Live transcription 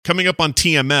Coming up on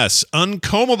TMS,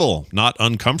 uncombable, not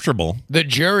uncomfortable. The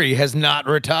jury has not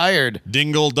retired.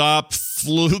 Dingledop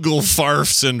Fluglefarf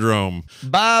syndrome.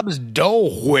 Bob's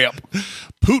Dole Whip.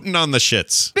 Putin on the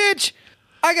shits. Bitch,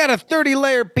 I got a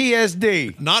 30-layer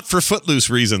PSD. Not for Footloose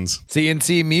reasons.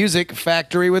 CnC Music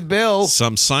Factory with Bill.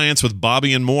 Some science with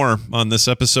Bobby and more on this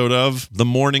episode of The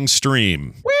Morning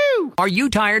Stream. Woo! Are you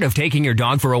tired of taking your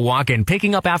dog for a walk and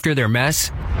picking up after their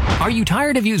mess? Are you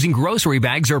tired of using grocery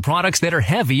bags or products that are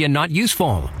heavy and not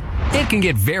useful? It can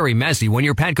get very messy when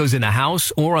your pet goes in the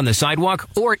house or on the sidewalk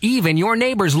or even your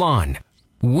neighbor's lawn.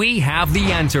 We have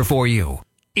the answer for you.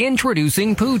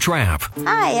 Introducing Poo Trap.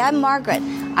 Hi, I'm Margaret.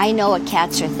 I know what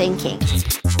cats are thinking.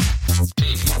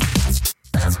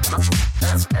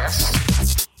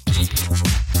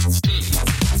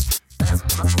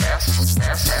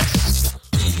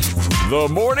 The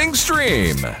Morning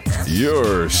Stream.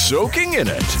 You're soaking in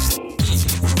it.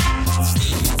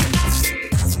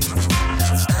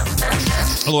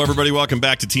 Hello, everybody. Welcome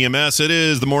back to TMS. It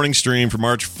is The Morning Stream for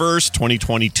March 1st,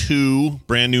 2022.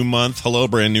 Brand new month. Hello,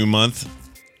 brand new month.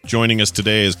 Joining us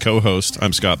today as co-host,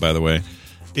 I'm Scott, by the way,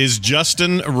 is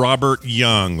Justin Robert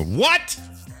Young. What?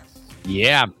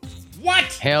 Yeah. What?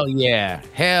 Hell yeah.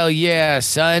 Hell yeah,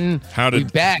 son. We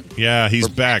back. Yeah, he's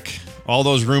back. All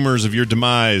those rumors of your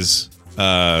demise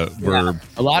were... Yeah.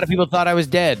 A lot of people thought I was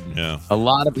dead. Yeah. A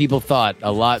lot of people thought.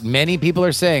 Many people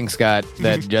are saying, Scott,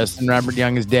 that Justin Robert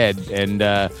Young is dead. And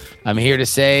I'm here to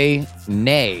say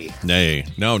nay. Nay.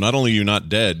 No, not only are you not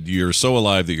dead, you're so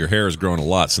alive that your hair has grown a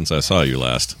lot since I saw you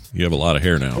last. You have a lot of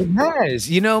hair now. It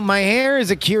has. You know, my hair is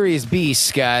a curious beast,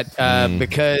 Scott,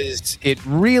 because it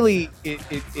really,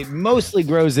 it mostly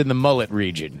grows in the mullet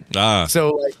region. So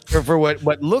like, for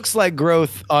what looks like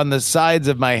growth on the sides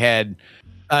of my head,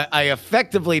 I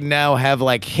effectively now have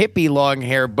like hippie long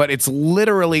hair, but it's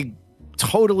literally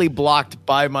totally blocked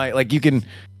by my, like you can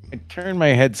turn my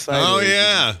head sideways. Oh,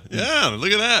 yeah. Yeah,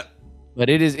 look at that. But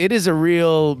it is a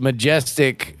real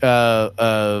majestic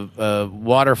waterfall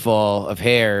of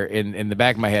hair in the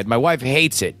back of my head. My wife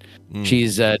hates it.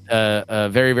 She's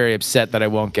very, very upset that I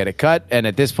won't get it cut. And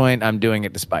at this point, I'm doing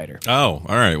it despite her. Oh,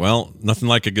 all right. Well, nothing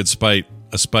like a good spite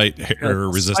hair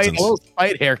resistance. A little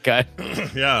spite haircut.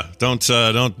 Yeah, don't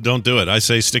do it. I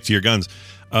say stick to your guns.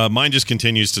 Mine just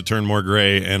continues to turn more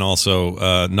gray and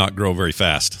also not grow very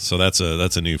fast. So that's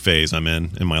a new phase I'm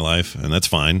in my life, and that's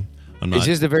fine. Is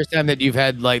this the first time that you've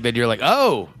had like that? You're like,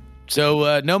 oh,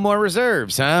 so no more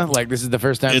reserves, huh? Like this is the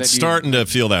first time. It's starting to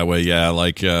feel that way. Yeah,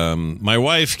 like my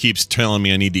wife keeps telling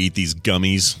me I need to eat these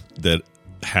gummies that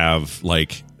have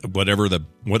like whatever the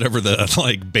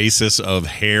like basis of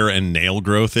hair and nail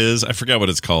growth is. I forgot what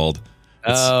it's called.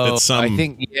 It's some, I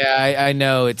think I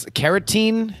know it's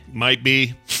keratin. Might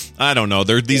be. I don't know.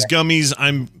 They're these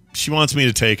gummies. She wants me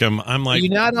to take them. I'm like, are you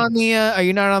not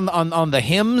on the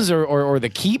Hims or the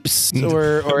Keeps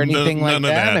or anything like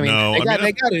that? I mean, no.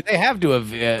 They have to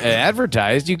have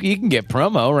advertised. You can get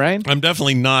promo, right? I'm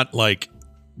definitely not like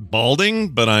balding,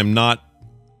 but I'm not.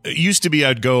 It used to be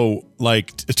I'd go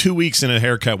like 2 weeks in a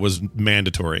haircut was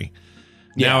mandatory.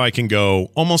 Yeah. Now I can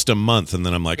go almost a month, and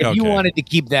then I'm like, if okay. You wanted to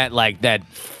keep that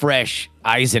fresh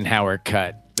Eisenhower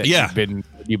cut that you've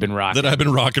been rocking. That I've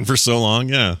been rocking for so long,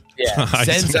 yeah. Yeah,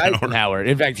 since Eisenhower.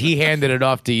 In fact, he handed it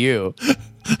off to you.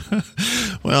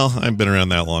 Well, I've been around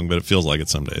that long, but it feels like it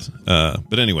some days.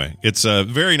 But anyway, it's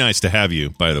very nice to have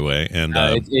you, by the way. And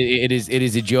it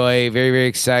is a joy. Very, very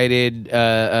excited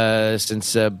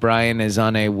since Brian is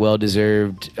on a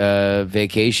well-deserved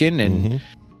vacation, and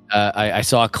I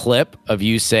saw a clip of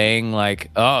you saying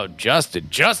like, "Oh,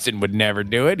 Justin would never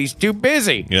do it. He's too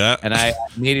busy." Yeah, and I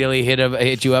immediately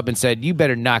hit you up and said, "You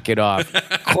better knock it off."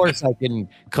 Of course, I can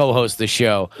co-host the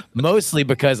show, mostly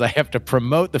because I have to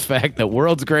promote the fact that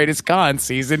World's Greatest Con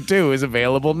Season 2 is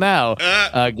available now.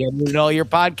 Get it in all your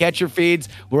podcatcher feeds.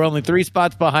 We're only 3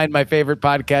 spots behind my favorite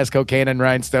podcast, Cocaine and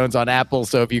Rhinestones, on Apple.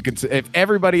 So if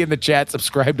everybody in the chat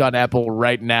subscribed on Apple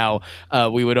right now,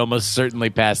 we would almost certainly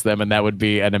pass them, and that would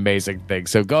be an amazing thing.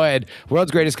 So go ahead.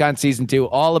 World's Greatest Con Season 2,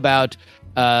 all about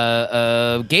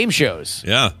game shows.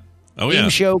 Yeah. Oh, yeah. Game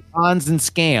show cons and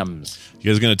scams.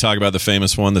 You guys going to talk about the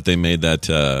famous one that they made that,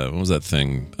 what was that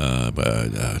thing?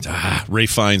 Ray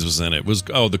Fiennes was in it.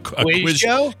 The quiz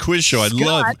show? Quiz show.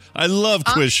 Scott, I love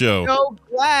quiz show. I'm so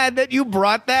glad that you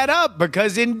brought that up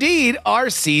because indeed our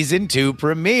season 2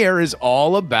 premiere is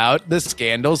all about the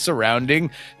scandal surrounding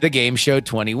the game show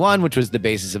 21, which was the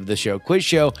basis of the show Quiz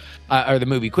Show, or the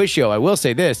movie Quiz Show. I will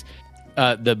say this,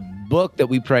 the book that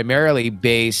we primarily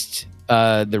based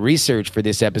the research for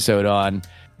this episode on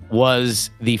was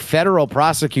the federal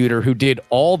prosecutor who did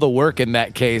all the work in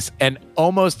that case and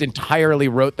almost entirely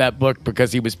wrote that book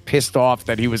because he was pissed off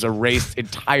that he was erased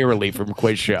entirely from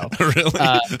Quiz Show. Really?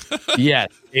 Yes,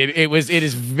 it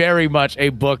is very much a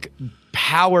book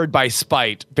powered by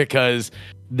spite, because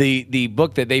the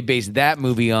book that they based that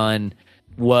movie on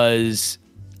was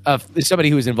somebody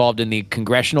who was involved in the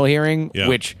congressional hearing,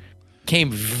 which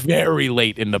came very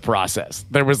late in the process.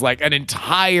 There was like an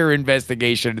entire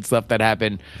investigation and stuff that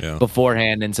happened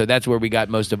beforehand. And so that's where we got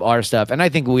most of our stuff. And I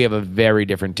think we have a very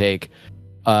different take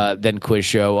than Quiz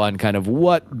Show on kind of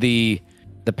what the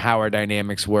power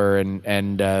dynamics were.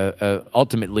 And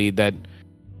ultimately that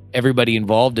everybody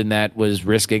involved in that was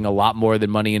risking a lot more than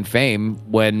money and fame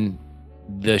when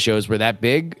the shows were that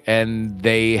big and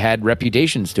they had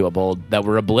reputations to uphold that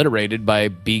were obliterated by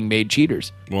being made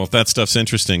cheaters. Well, if that stuff's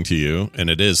interesting to you, and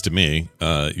it is to me,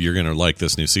 you're going to like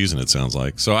this new season, it sounds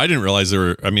like. So I didn't realize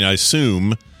I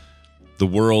assume the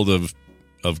world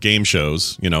of game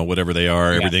shows, whatever they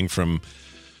are, everything from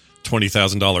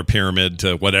 $20,000 pyramid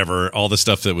to whatever, all the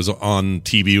stuff that was on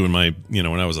TV when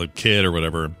when I was a kid or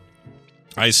whatever.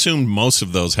 I assumed most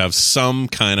of those have some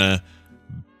kind of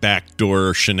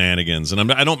backdoor shenanigans,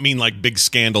 and I don't mean like big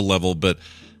scandal level, but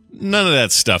none of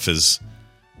that stuff is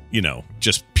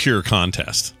just pure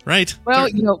contest, right? Well,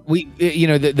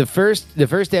 the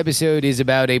first episode is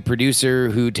about a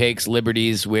producer who takes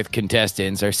liberties with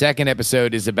contestants. Our second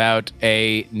episode is about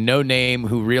a no-name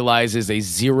who realizes a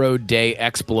 0-day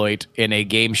exploit in a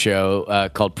game show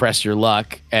called Press Your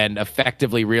Luck, and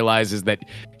effectively realizes that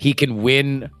he can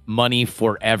win money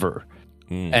forever.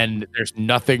 And there's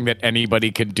nothing that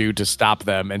anybody can do to stop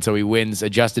them. And so he wins,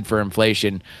 adjusted for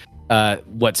inflation,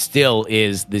 what still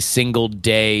is the single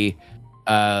day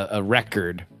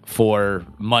record for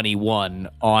money won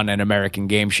on an American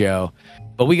game show.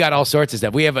 But we got all sorts of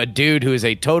stuff. We have a dude who is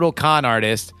a total con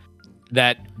artist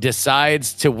that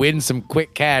decides to win some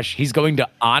quick cash. He's going to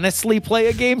honestly play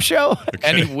a game show,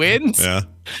 and he wins.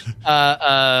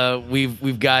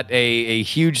 We've got a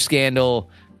huge scandal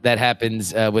that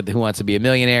happens with Who Wants to Be a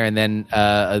Millionaire, and then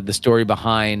the story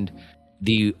behind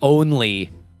the only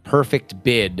perfect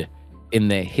bid in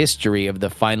the history of the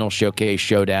final showcase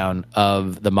showdown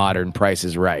of the modern Price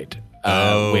is Right.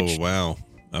 Which wow.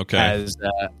 Okay.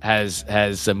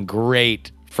 Has some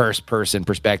great first-person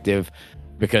perspective,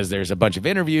 because there's a bunch of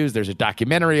interviews, there's a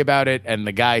documentary about it, and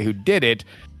the guy who did it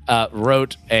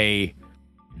wrote a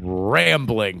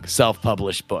rambling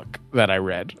self-published book that I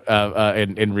read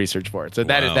in research for it. So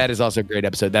that is also a great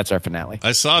episode. That's our finale.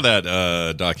 I saw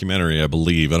that documentary, I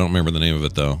believe. I don't remember the name of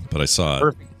it though, but I saw it.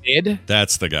 Perfect Bid.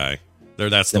 That's the guy.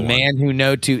 That's the one. Man who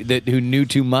knew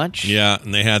too much. Yeah,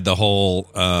 and they had the whole.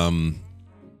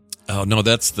 Oh no,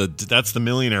 that's the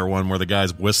millionaire one where the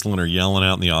guy's whistling or yelling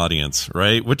out in the audience,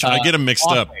 right? Which I get them mixed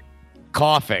up.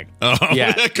 Coughing. Oh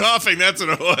yeah, coughing. That's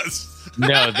what it was.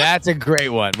 No, that's a great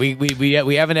one.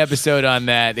 We have an episode on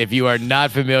that. If you are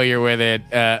not familiar with it,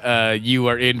 you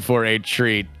are in for a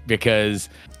treat, because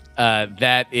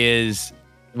that is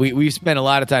we spent a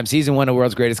lot of time. Season 1 of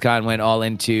World's Greatest Con went all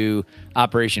into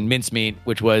Operation Mincemeat,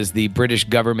 which was the British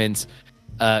government's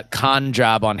con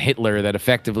job on Hitler that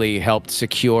effectively helped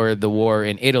secure the war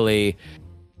in Italy.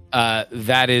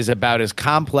 That is about as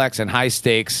complex and high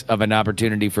stakes of an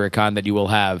opportunity for a con that you will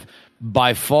have.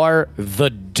 By far the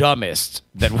dumbest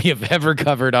that we have ever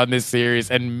covered on this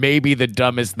series, and maybe the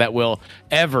dumbest that we'll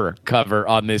ever cover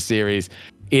on this series,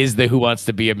 is the Who Wants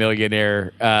to Be a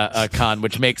Millionaire con,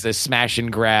 which makes a smash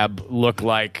and grab look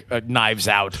like Knives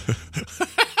Out.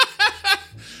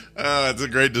 That's a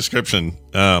great description.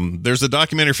 There's a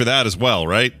documentary for that as well,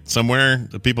 right? Somewhere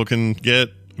that people can get.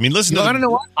 I mean, listen. I don't know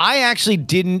what. I actually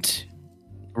didn't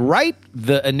write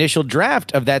the initial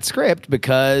draft of that script,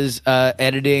 because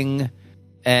editing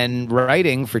and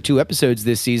writing for 2 episodes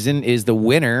this season is the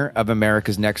winner of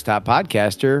America's Next Top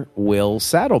Podcaster, Will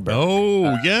Saddleberg.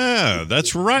 Oh, yeah,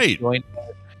 that's right.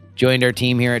 Joined our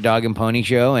team here at Dog and Pony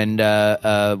Show, and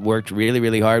worked really,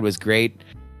 really hard, was great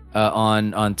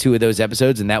on 2 of those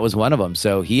episodes, and that was one of them.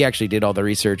 So he actually did all the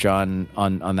research on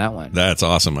that one. That's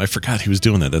awesome. I forgot he was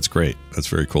doing that. That's great. That's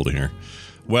very cool to hear.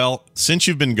 Well, since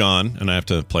you've been gone, and I have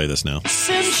to play this now.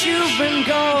 Since you've been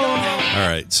gone. All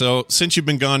right. So, since you've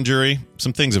been gone, JrY,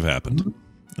 some things have happened.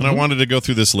 And I wanted to go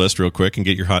through this list real quick and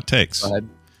get your hot takes. Go ahead.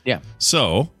 Yeah.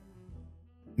 So,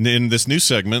 in this new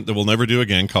segment that we'll never do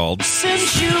again called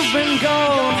Since You've Been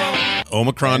Gone,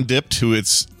 Omicron dipped to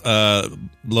its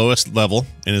lowest level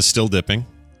and is still dipping.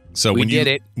 So when you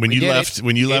left,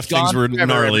 things were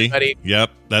gnarly. Everybody.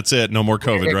 Yep, that's it. No more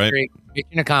COVID, right?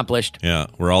 Mission accomplished. Yeah,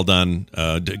 we're all done.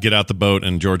 Get out the boat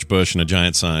and George Bush and a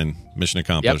giant sign. Mission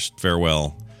accomplished. Yep.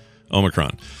 Farewell.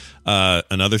 Omicron.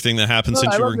 Another thing that happened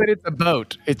since I you love that it's a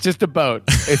boat. It's just a boat.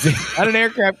 It's not an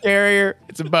aircraft carrier.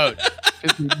 It's a boat.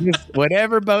 Just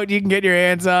whatever boat you can get your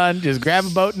hands on. Just grab a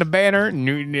boat and a banner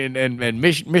and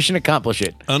mission accomplish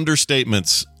it.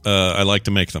 Understatements. I like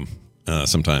to make them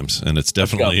sometimes, and it's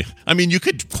definitely. I mean, you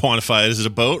could quantify it as a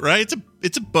boat, right?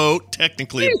 It's a boat,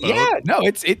 technically a boat. Yeah, no,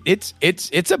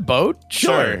 it's a boat.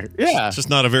 Sure. Yeah, it's just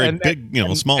not a very big,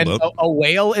 small boat. A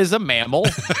whale is a mammal.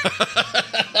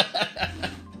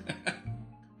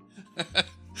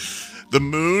 The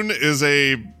moon is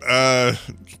a.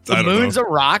 The moon's a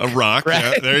rock. A rock. Right?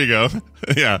 Yeah, there you go.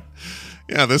 Yeah.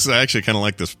 Yeah, this is actually kind of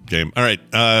like this game. All right.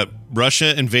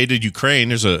 Russia invaded Ukraine.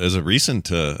 There's a recent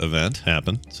event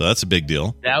happened, so that's a big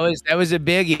deal. That was a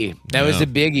biggie. That was a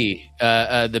biggie.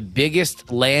 The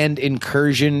biggest land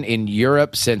incursion in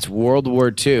Europe since World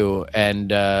War II, and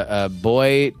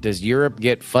boy, does Europe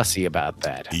get fussy about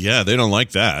that. Yeah, they don't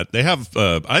like that. They have,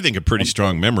 I think, a pretty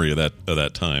strong memory of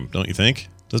that time. Don't you think?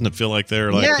 Doesn't it feel like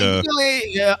they're like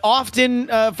often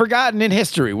forgotten in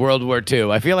history? World War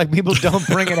II. I feel like people don't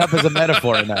bring it up as a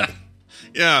metaphor enough.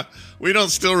 Yeah, we don't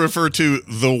still refer to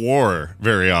the war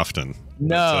very often.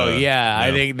 No,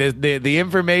 I think the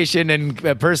information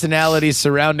and personalities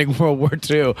surrounding World War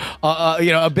II,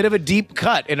 a bit of a deep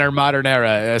cut in our modern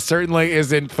era, certainly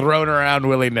isn't thrown around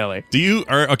willy nilly.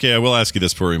 Okay, I will ask you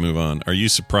this before we move on. Are you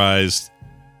surprised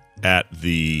at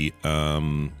the?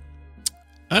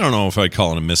 I don't know if I'd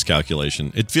call it a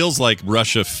miscalculation. It feels like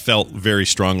Russia felt very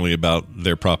strongly about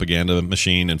their propaganda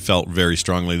machine and felt very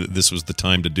strongly that this was the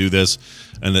time to do this,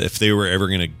 and that if they were ever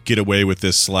going to get away with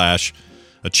this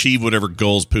 / achieve whatever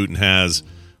goals Putin has,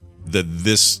 that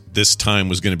this time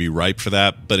was going to be ripe for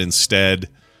that. But instead,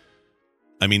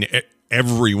 I mean,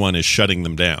 everyone is shutting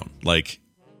them down. Like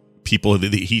people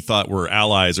that he thought were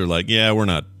allies are like, yeah, we're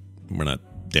not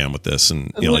down with this,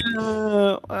 and let's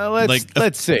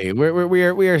see.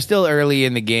 We are still early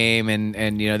in the game,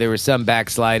 and there was some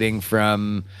backsliding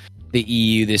from the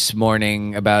EU this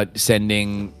morning about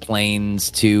sending planes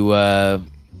to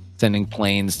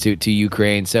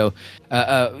Ukraine. So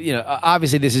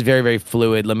obviously this is very, very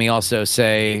fluid. Let me also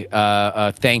say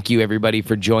thank you everybody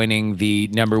for joining the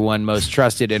 #1 most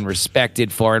trusted and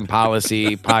respected foreign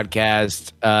policy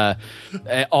podcast.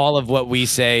 All of what we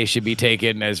say should be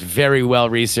taken as very well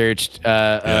researched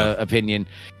opinion.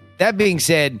 That being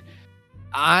said,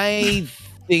 I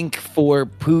think for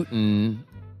Putin,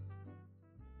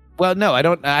 well, no, I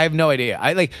don't. I have no idea.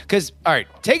 Because all right,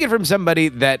 take it from somebody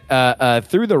that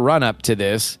through the run up to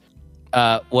this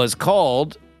was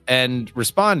called and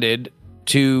responded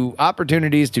to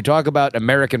opportunities to talk about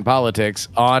American politics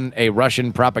on a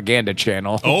Russian propaganda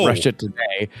channel, Russia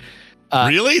Today.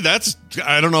 Really?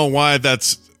 I don't know why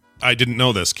I didn't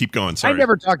know this. Keep going. Sorry. I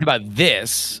never talked about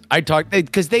this. I talked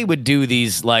because they would do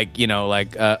these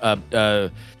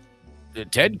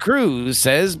Ted Cruz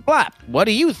says, blah, what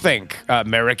do you think,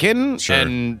 American? Sure.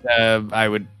 And I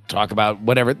would talk about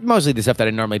whatever, mostly the stuff that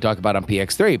I normally talk about on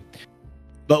PX3.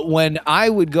 But when I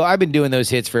would go, I've been doing those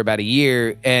hits for about a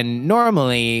year. And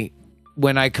normally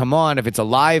when I come on, if it's a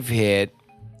live hit,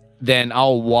 then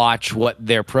I'll watch what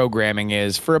their programming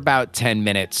is for about 10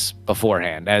 minutes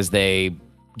beforehand as they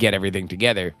get everything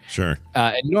together. Sure.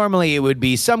 And normally it would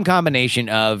be some combination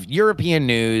of European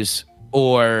news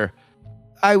or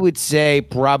I would say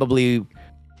probably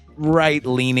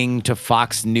right-leaning to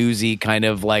Fox Newsy kind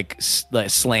of like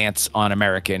slants on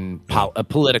American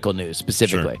political news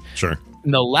specifically. Sure.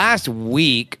 In the last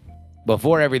week,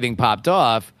 before everything popped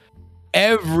off,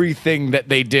 everything that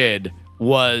they did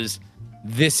was,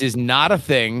 this is not a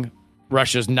thing.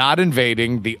 Russia's not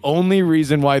invading. The only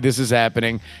reason why this is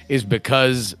happening is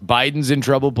because Biden's in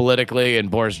trouble politically and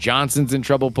Boris Johnson's in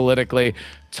trouble politically.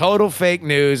 Total fake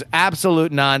news,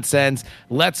 absolute nonsense.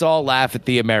 Let's all laugh at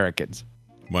the Americans.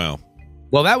 Wow.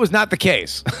 Well, that was not the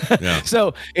case. Yeah.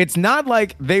 So it's not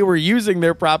like they were using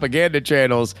their propaganda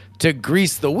channels to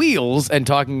grease the wheels and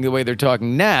talking the way they're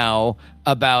talking now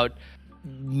about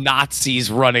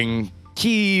Nazis running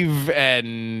Kyiv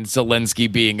and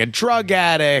Zelensky being a drug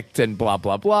addict and blah,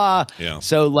 blah, blah. Yeah.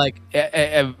 So,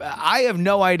 I have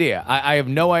no idea. I have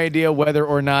no idea whether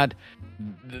or not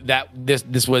that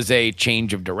this was a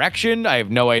change of direction. I have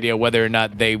no idea whether or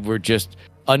not they were just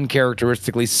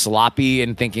uncharacteristically sloppy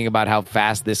in thinking about how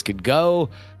fast this could go.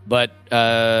 But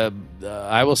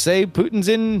I will say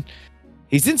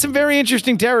he's in some very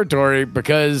interesting territory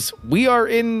because we're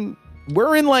in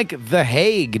like the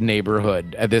Hague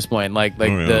neighborhood at this point.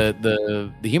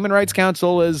 The Human Rights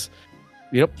Council has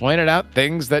pointed out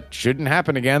things that shouldn't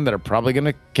happen again that are probably going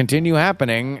to continue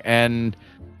happening, and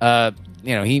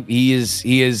he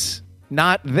is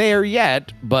not there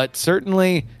yet, but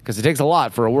certainly, because it takes a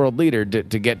lot for a world leader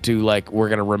to get to, like, we're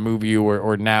going to remove you,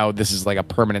 or now this is like a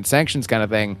permanent sanctions kind of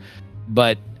thing.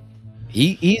 But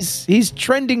he's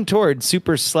trending towards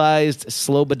super-sized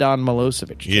Slobodan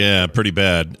Milosevic. Yeah, pretty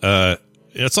bad.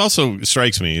 It's also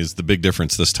strikes me as the big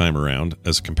difference this time around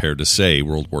as compared to, say,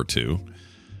 World War II.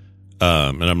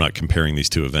 And I'm not comparing these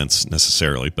two events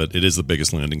necessarily, but it is the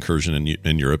biggest land incursion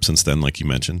in Europe since then, like you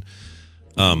mentioned.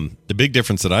 The big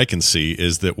difference that I can see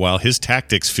is that while his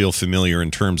tactics feel familiar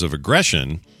in terms of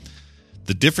aggression,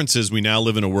 the difference is we now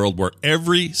live in a world where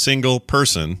every single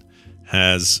person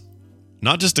has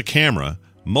not just a camera,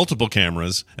 multiple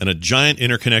cameras, and a giant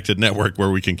interconnected network where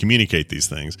we can communicate these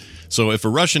things. So if a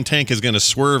Russian tank is going to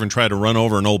swerve and try to run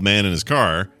over an old man in his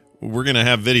car, we're going to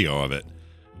have video of it.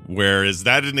 Whereas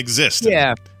that didn't exist in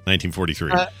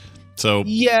 1943. I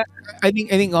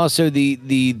think also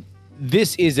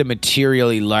this is a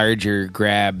materially larger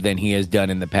grab than he has done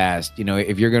in the past. You know,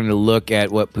 if you're going to look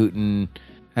at what Putin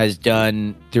has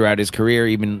done throughout his career,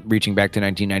 even reaching back to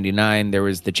 1999, there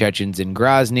was the Chechens in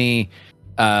Grozny,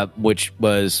 which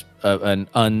was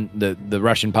the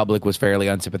Russian public was fairly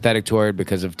unsympathetic toward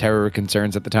because of terror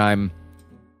concerns at the time.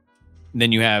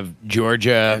 Then you have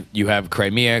Georgia, you have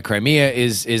Crimea. Crimea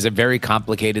is a very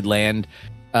complicated land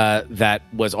that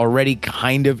was already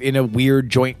kind of in a weird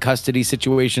joint custody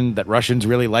situation that Russians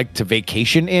really like to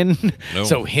vacation in. No.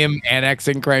 So him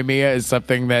annexing Crimea is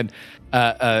something that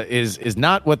is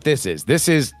not what this is. This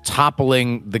is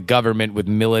toppling the government with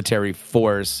military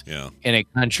force in a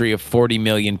country of 40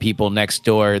 million people next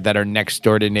door that are next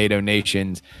door to NATO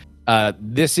nations.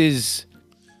 This is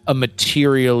a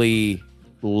materially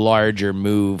larger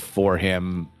move for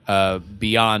him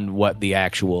beyond what the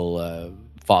actual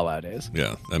fallout is.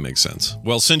 Yeah, that makes sense.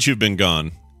 Well, since you've been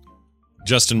gone,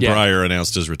 Justin Breyer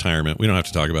announced his retirement. We don't have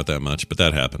to talk about that much, but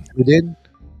that happened. Who did?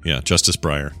 Yeah, Justice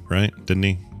Breyer, right? Didn't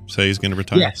he say he's going to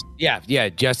retire? Yes. Yeah.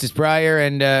 Justice Breyer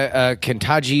and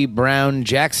Ketanji Brown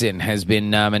Jackson has been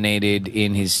nominated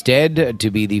in his stead to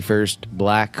be the first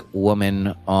black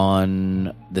woman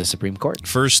on the Supreme Court.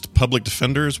 First public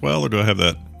defender as well, or do I have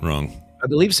that wrong? I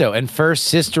believe so. And first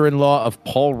sister-in-law of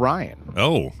Paul Ryan.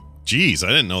 Oh, geez. I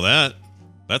didn't know that.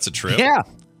 That's a trip. Yeah.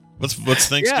 What's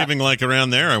Thanksgiving like around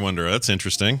there, I wonder? That's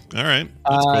interesting. All right.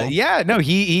 That's cool. Yeah, no,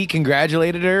 he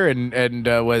congratulated her and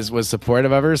was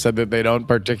supportive of her, said that they don't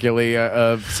particularly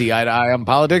see eye to eye on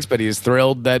politics, but he's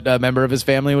thrilled that a member of his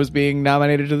family was being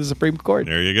nominated to the Supreme Court.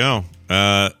 There you go.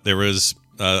 There was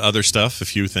other stuff, a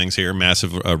few things here.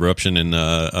 Massive eruption in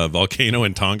a volcano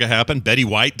in Tonga happened. Betty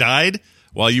White died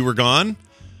while you were gone.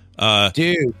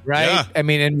 Dude, right? Yeah. I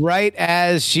mean, and right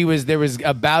as there was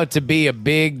about to be a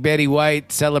big Betty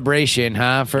White celebration,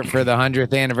 for the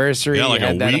 100th anniversary. Yeah, like you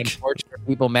had a that week. Unfortunate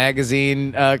People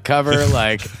magazine cover,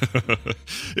 like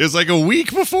it was like a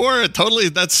week before.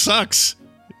 That sucks.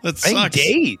 That sucks.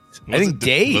 I think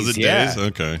days. Was it days?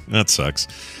 Okay, that sucks.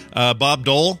 Bob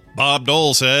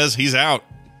Dole says he's out.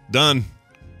 Done.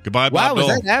 Goodbye, Bob Dole.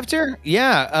 Was that after?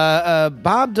 Yeah.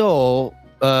 Bob Dole,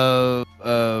 a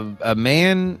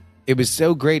man. It was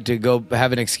so great to go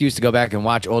have an excuse to go back and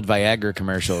watch old Viagra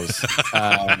commercials.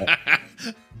 And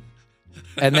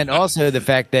then also the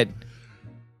fact that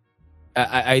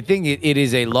I think it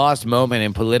is a lost moment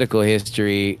in political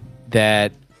history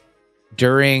that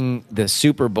during the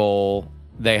Super Bowl,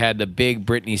 they had the big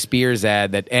Britney Spears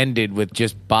ad that ended with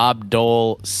just Bob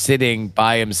Dole sitting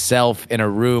by himself in a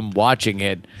room watching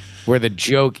it, where the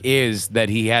joke is that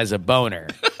he has a boner.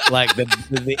 Like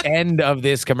the end of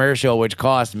this commercial, which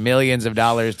cost millions of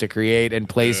dollars to create and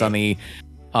place on the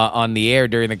air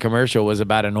during the commercial, was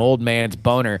about an old man's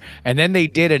boner. And then they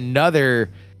did another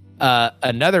ad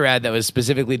that was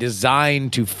specifically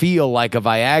designed to feel like a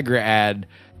Viagra ad,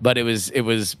 but it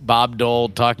was Bob Dole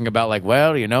talking about like,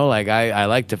 well, you know, like I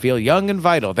like to feel young and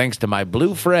vital thanks to my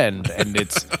blue friend, and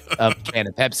it's a can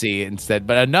of Pepsi instead,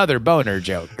 but another boner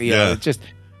joke. You know, it's just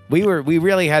we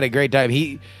really had a great time.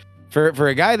 For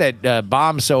a guy that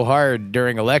bombed so hard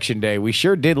during Election Day, we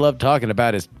sure did love talking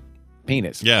about his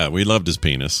penis. Yeah, we loved his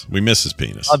penis. We miss his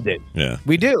penis. Loved it. Yeah,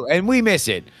 we do, and we miss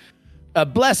it.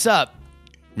 Bless up.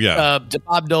 Yeah. To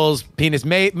Bob Dole's penis.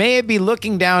 May it be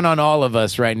looking down on all of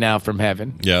us right now from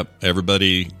heaven. Yep.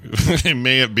 Everybody,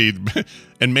 may it be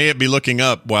looking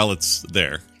up while it's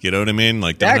there. You know what I mean?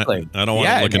 Like, exactly. I don't want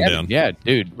it looking down. Yeah,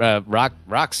 dude.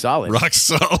 Rock solid. Rock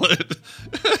solid.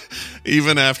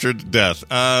 Even after death.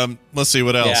 Let's see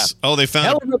what else. Yeah. Oh, they found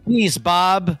hell of a piece,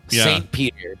 Bob. Yeah. St.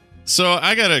 Peter. So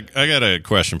I got a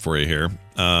question for you here.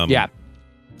 Yeah.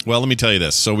 Well, let me tell you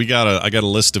this. So I got a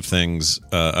list of things.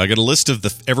 I got a list of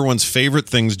everyone's favorite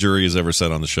things JrY has ever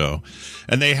said on the show,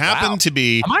 and they happen to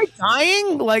be. Am I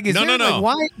dying? Like, is no. Like,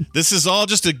 why? This is all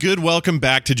just a good welcome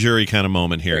back to JrY kind of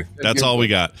moment here. That's all we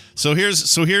got. So here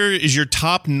is your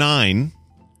top 9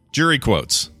 JrY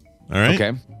quotes. All right.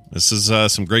 Okay. This is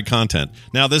some great content.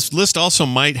 Now, this list also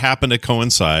might happen to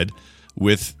coincide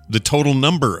with the total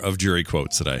number of JrY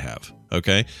quotes that I have.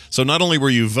 Okay. So not only were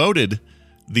you voted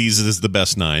these as the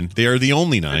best 9, they are the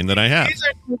only 9 that I have.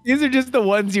 These are just the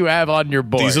ones you have on your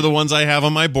board. These are the ones I have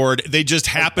on my board. They just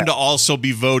happen to also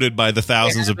be voted by the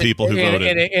thousands of people who voted.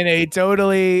 In a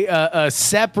totally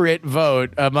separate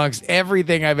vote amongst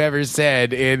everything I've ever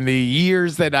said in the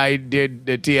years that I did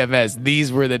the TMS,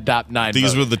 these were the top 9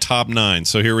 These votes. were the top 9.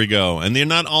 So here we go. And they're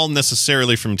not all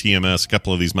necessarily from TMS. A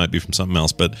couple of these might be from something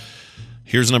else, but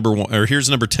here's number 1, or here's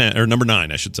number 10, or number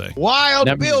 9, I should say.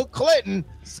 Wild Bill Clinton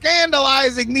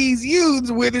scandalizing these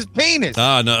youths with his penis.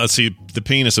 No, let's see, the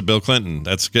penis of Bill Clinton.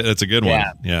 That's good. That's a good one.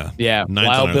 Yeah. Yeah. Ninth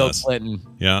Wild on our Bill list. Clinton.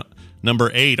 Yeah.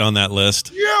 Number 8 on that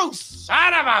list. You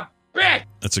son of a bitch.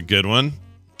 That's a good one.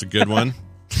 It's a good one.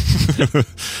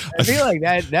 I feel like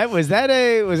that was that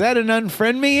an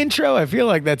unfriend me intro? I feel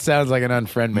like that sounds like an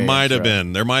unfriend me. Might intro. have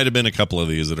been. There might have been a couple of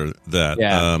these that are that.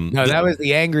 Yeah. No, that was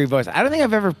the angry voice. I don't think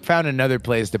I've ever found another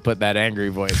place to put that angry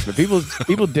voice, but people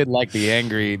did like the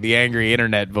angry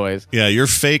internet voice. Yeah, your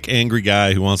fake angry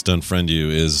guy who wants to unfriend you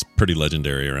is pretty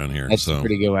legendary around here. That's so a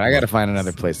pretty good one. I got to find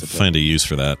another place to put find a use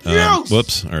for that.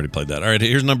 Whoops, I already played that. All right,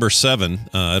 here's number 7.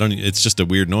 I don't. It's just a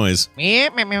weird noise. All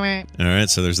right,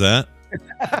 so there's that.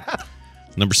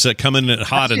 Number 6 coming in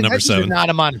hot at number 7. Not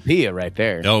a onomatopoeia right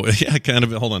there. Oh yeah, kind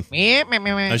of. Hold on.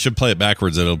 I should play it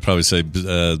backwards. It'll probably say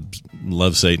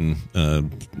 "Love Satan,"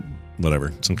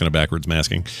 whatever, some kind of backwards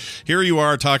masking. Here you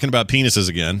are talking about penises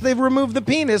again. They've removed the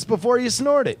penis before you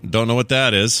snort it. Don't know what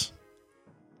that is.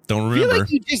 Don't I feel remember.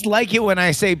 like you just like it when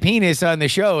I say penis on the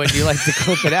show and you like to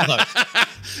clip it out.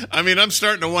 I mean, I'm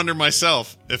starting to wonder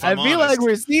myself if I'm I feel honest. like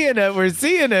we're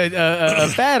seeing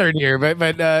a pattern here, but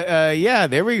yeah,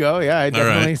 there we go. Yeah, I All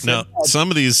definitely right. see Now, that. some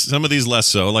of these less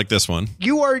so, like this one.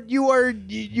 You're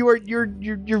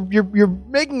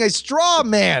making a straw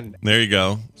man. There you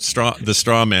go. The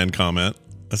straw man comment.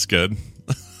 That's good.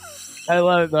 I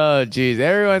love. Oh, geez.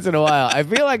 Every once in a while, I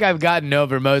feel like I've gotten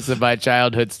over most of my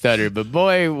childhood stutter, but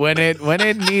boy, when it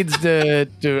needs to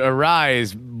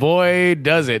arise, boy,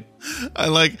 does it.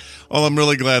 I'm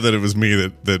really glad that it was me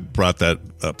that brought that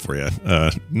up for you.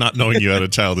 Not knowing you had a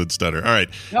childhood stutter. All right.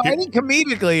 No, I think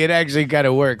comedically, it actually kind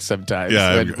of works sometimes. Yeah,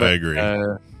 I agree.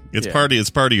 It's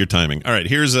part of your timing. All right.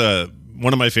 Here's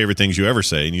one of my favorite things you ever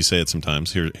say, and you say it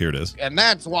sometimes. Here it is. And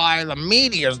that's why the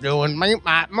media's doing meep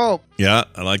mop moop. Yeah,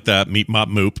 I like that. Meep mop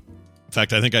moop. In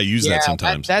fact, I think I use that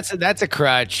sometimes. That's a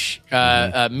crutch.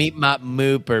 Meep mop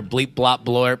moop or bleep blop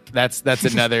blorp. That's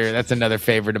another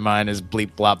favorite of mine is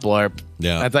bleep blop blorp.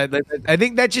 Yeah. I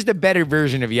think that's just a better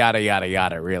version of yada yada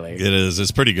yada. Really, It is.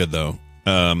 It's pretty good though.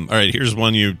 All right, here's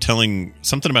one you telling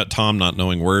something about Tom not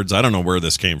knowing words. I don't know where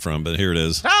this came from, but here it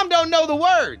is. Tom don't know the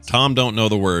words. Tom don't know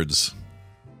the words.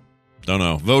 Don't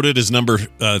know. Voted as number.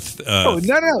 no.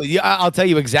 I'll tell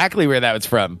you exactly where that was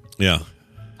from. Yeah.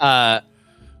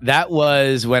 That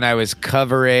was when I was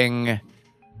covering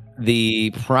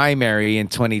the primary in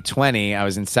 2020. I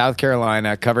was in South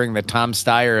Carolina covering the Tom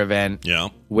Steyer event. Yeah.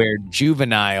 Where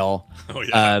Juvenile,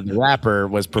 the rapper,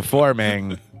 was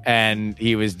performing, and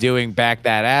he was doing Back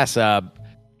That Ass Up,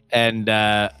 and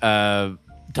Tom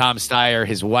Steyer,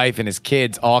 his wife, and his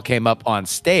kids all came up on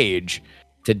stage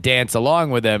to dance along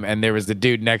with him, and there was the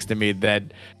dude next to me that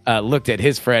looked at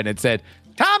his friend and said,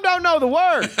 "Tom don't know the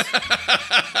words."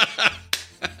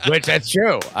 Which that's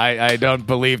true. I don't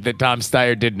believe that Tom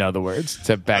Steyer did know the words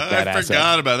to back that ass up. I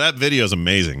forgot about that. Video is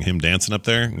amazing. Him dancing up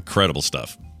there, incredible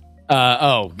stuff.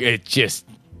 It just,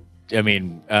 I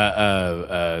mean,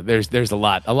 there's a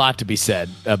lot to be said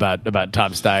about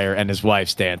Tom Steyer and his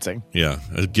wife's dancing. Yeah,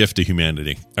 a gift to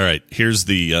humanity. All right, here's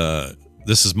the.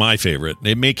 This is my favorite.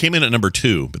 It came in at number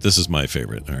 2, but this is my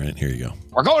favorite. All right, here you go.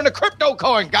 We're going to crypto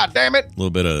coin, goddammit. A little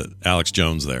bit of Alex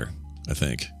Jones there, I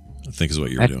think is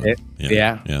what you were doing.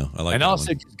 Yeah. I like. And that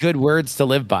also one. just good words to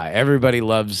live by. Everybody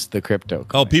loves the crypto.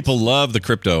 Oh, people love the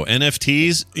crypto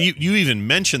NFTs. You even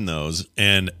mention those,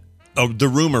 and the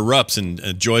room erupts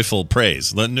in joyful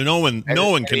praise. No one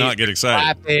cannot get excited.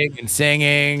 Clapping and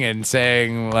singing and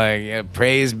saying like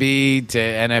praise be to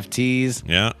NFTs.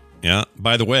 Yeah. Yeah.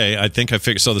 By the way, I think I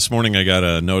figured. So this morning I got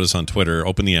a notice on Twitter.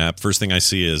 Open the app. First thing I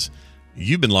see is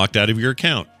you've been locked out of your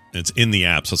account. It's in the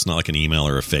app, so it's not like an email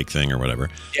or a fake thing or whatever.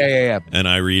 Yeah. And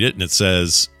I read it, and it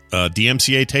says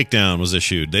DMCA takedown was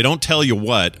issued. They don't tell you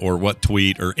what or what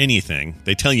tweet or anything.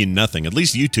 They tell you nothing. At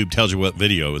least YouTube tells you what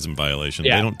video is in violation.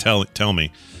 Yeah. They don't tell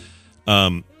me.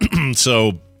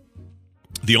 So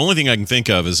the only thing I can think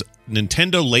of is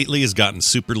Nintendo lately has gotten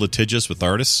super litigious with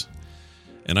artists.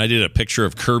 And I did a picture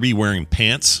of Kirby wearing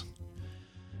pants.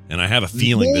 And I have a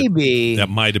feeling that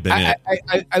might have been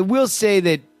it. I will say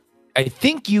that I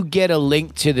think you get a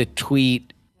link to the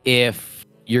tweet if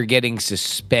you're getting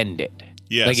suspended.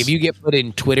 Yes. Like if you get put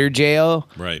in Twitter jail,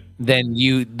 right, then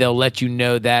they'll let you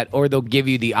know that, or they'll give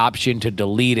you the option to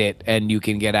delete it and you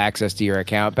can get access to your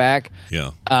account back.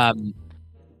 Yeah.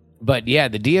 But yeah,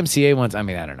 the DMCA ones, I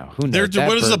mean, I don't know. Who knows?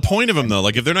 What is the point of them, though?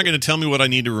 Like, if they're not going to tell me what I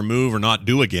need to remove or not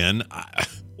do again,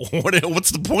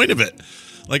 what's the point of it?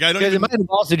 Like, I don't. Because it might have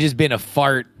also just been a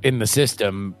fart in the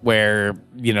system where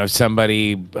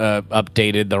somebody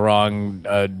updated the wrong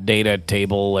data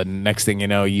table, and next thing you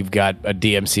know, you've got a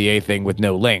DMCA thing with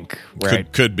no link.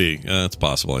 Right? Could be. It's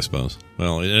possible, I suppose.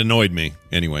 Well, it annoyed me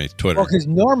anyway. Twitter. Well, because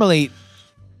normally,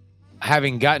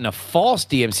 having gotten a false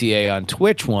DMCA on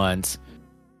Twitch once,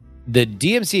 the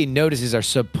DMCA notices are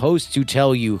supposed to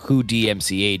tell you who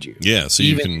DMCA'd you. Yeah, so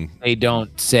even you can. If they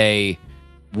don't say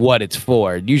what it's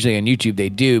for. Usually on YouTube they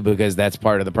do because that's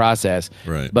part of the process.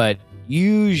 Right. But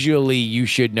usually you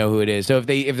should know who it is. So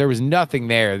if there was nothing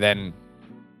there, then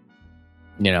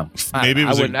maybe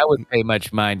I wouldn't pay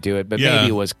much mind to it. But maybe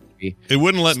it was. It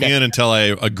wouldn't let me in until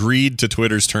I agreed to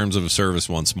Twitter's terms of service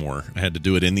once more. I had to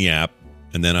do it in the app,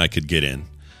 and then I could get in.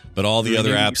 But all the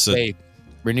other apps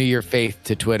renew your faith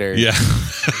to Twitter. Yeah.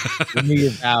 Renew your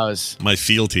vows. My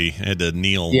fealty. I had to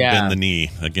bend the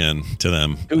knee again to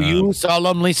them. Do you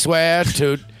solemnly swear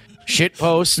to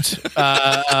shitpost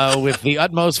with the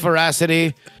utmost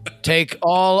veracity, take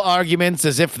all arguments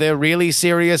as if they're really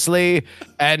seriously,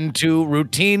 and to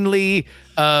routinely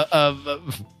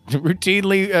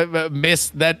miss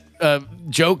that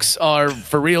jokes are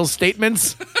for real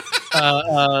statements?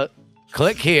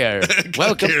 Click here.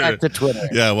 Welcome back to Twitter.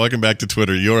 Yeah, welcome back to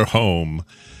Twitter. You're home.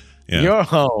 Yeah. You're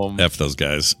home. F those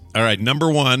guys. All right,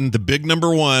 number one, the big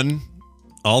number one,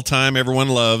 all time. Everyone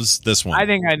loves this one. I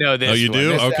think I know this. Oh, you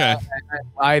do? Okay.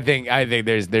 I think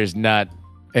there's not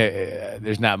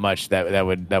much that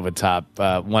would top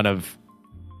one of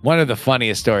the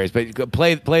funniest stories. But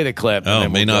play the clip. Oh,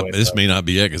 this may not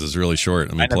be it because it's really short.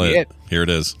 Let me play it. Here it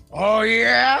is. Oh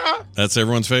yeah, that's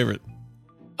everyone's favorite.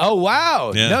 Oh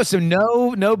wow! Yeah.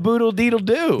 No boodle deedle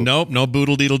do. Nope, no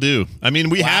boodle deedle do. I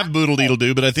mean, we have boodle deedle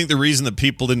do, but I think the reason that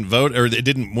people didn't vote or it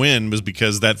didn't win was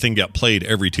because that thing got played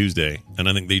every Tuesday, and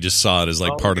I think they just saw it as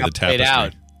like part of the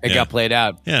tapestry. It got played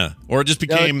out. Yeah, or it just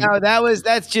became. No,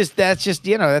 that's just that's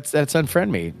unfriend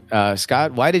me,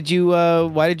 Scott. Why did you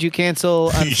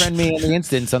cancel unfriend me in the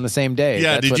instance on the same day?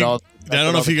 Yeah, I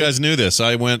don't know if you guys knew this.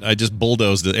 I just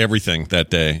bulldozed everything that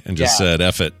day and just said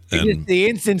F it. And the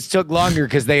instance took longer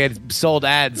because they had sold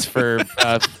ads for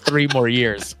 3 more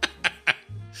years.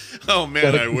 Oh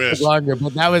man, I wish longer,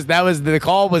 but that was the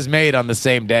call was made on the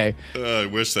same day. I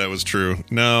wish that was true.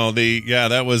 No,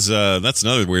 that was that's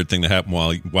another weird thing that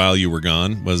happened while you were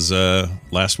gone. Was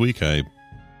last week I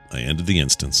ended the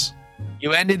instance.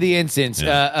 You ended the instance.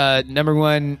 Yeah. Number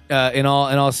one, in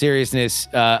all seriousness,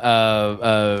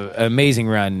 amazing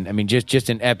run. I mean, just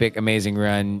an epic, amazing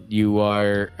run. You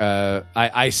are.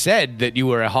 I said that you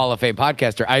were a Hall of Fame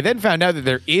podcaster. I then found out that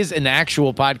there is an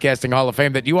actual podcasting Hall of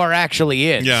Fame that you are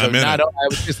actually in. Yeah, so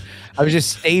I was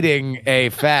just stating a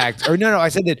fact. Or no, I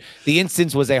said that the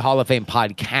instance was a Hall of Fame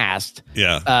podcast.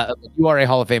 Yeah, you are a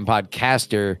Hall of Fame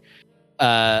podcaster.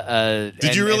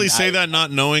 Did you really say that not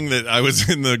knowing that I was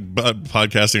in the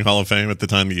podcasting Hall of Fame at the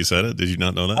time that you said it? Did you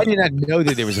not know that? I did not know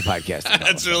that there was a podcasting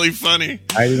That's really funny.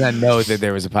 I did not know that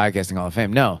there was a podcasting Hall of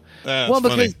Fame. No. Because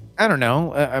funny. I don't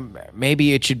know.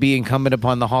 Maybe it should be incumbent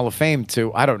upon the Hall of Fame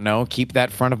to, I don't know, keep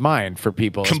that front of mind for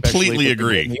people. Completely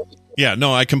agree. Yeah,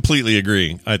 no, I completely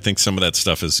agree. I think some of that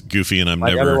stuff is goofy and I'm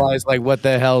never... Otherwise, like, what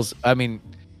the hell's... I mean,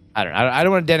 I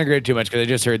don't want to denigrate it too much because I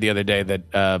just heard the other day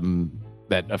that...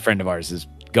 that a friend of ours is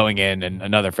going in and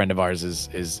another friend of ours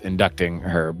is inducting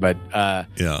her. But so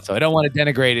I don't want to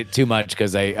denigrate it too much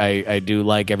because I do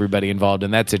like everybody involved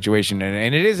in that situation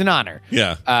and it is an honor.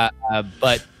 Yeah.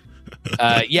 But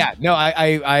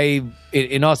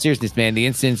in all seriousness, man, the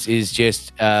instance is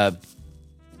just a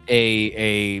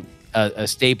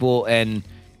staple, and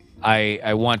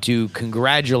I want to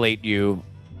congratulate you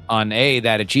on A,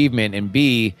 that achievement, and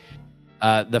B,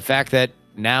 the fact that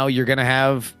now you're going to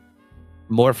have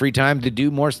more free time to do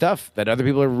more stuff that other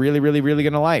people are really, really, really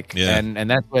going to like. Yeah. And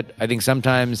that's what I think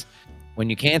sometimes when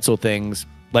you cancel things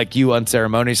like you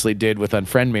unceremoniously did with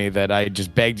Unfriend Me, that I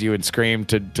just begged you and screamed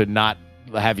to not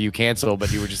have you cancel,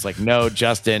 but you were just like, no,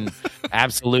 Justin,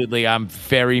 absolutely. I'm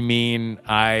very mean.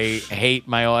 I hate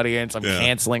my audience. I'm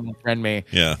canceling Friend Me.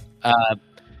 Yeah.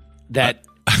 That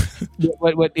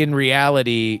what in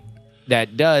reality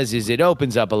that does is it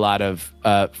opens up a lot of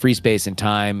free space and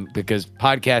time, because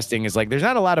podcasting is like, there's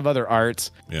not a lot of other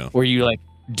arts where you like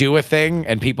do a thing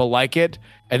and people like it,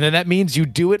 and then that means you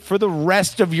do it for the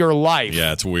rest of your life.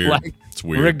 Yeah, it's weird. Like, it's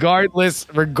weird.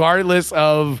 Regardless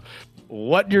of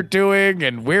what you're doing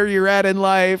and where you're at in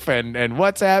life and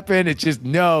what's happened. It's just,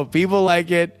 no, people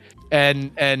like it,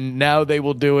 and now they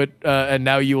will do it, and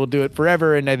now you will do it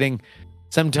forever. And I think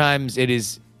sometimes it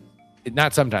is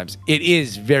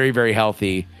very, very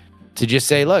healthy to just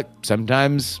say, look,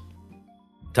 sometimes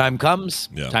time comes,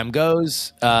 time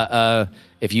goes.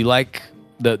 If you like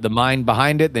the mind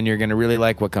behind it, then you're going to really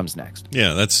like what comes next.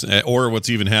 Yeah, that's or what's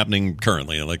even happening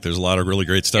currently. Like, there's a lot of really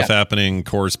great stuff happening.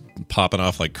 Core's popping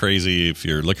off like crazy. If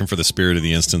you're looking for the spirit of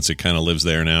the instance, it kind of lives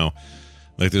there now.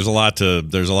 Like, there's a lot to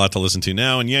listen to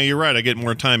now. And yeah, you're right. I get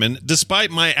more time. And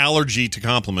despite my allergy to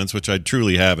compliments, which I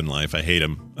truly have in life, I hate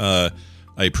them. I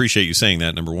appreciate you saying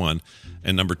that, number one.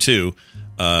 And number two,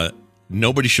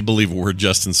 nobody should believe a word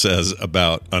Justin says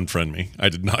about Unfriend Me. I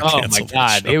did not cancel. Oh, my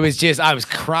God. It was just, I was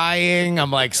crying.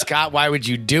 I'm like, Scott, why would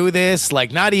you do this?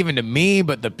 Like, not even to me,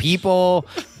 but the people.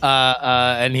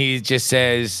 And he just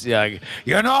says, like,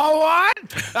 you know what?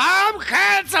 I'm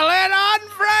canceling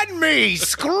Unfriend Me.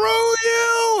 Screw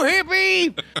you,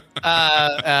 hippie.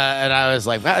 And I was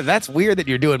like, wow, that's weird that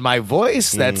you're doing my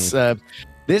voice. That's...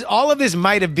 all of this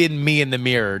might have been me in the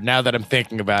mirror. Now that I'm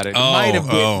thinking about it,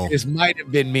 this might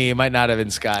have been me. It might not have been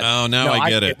Scott. Oh, now I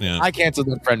get it. Yeah. I canceled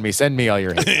Unfriend Me. Send me all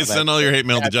your hate mail. Send all your hate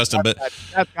mail to Justin. But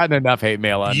that's gotten enough hate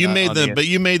mail on. You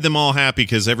made them all happy,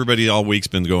 because everybody all week's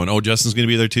been going, oh, Justin's going to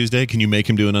be there Tuesday. Can you make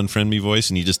him do an Unfriend Me voice?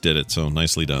 And you just did it. So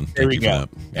nicely done. Thank you for that.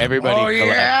 Everybody.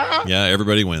 Oh, yeah,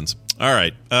 everybody wins. All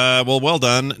right. Well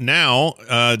done. Now,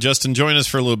 Justin, join us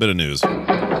for a little bit of news.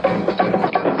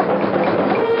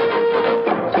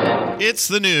 It's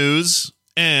the news,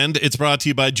 and it's brought to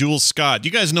you by Jules Scott. You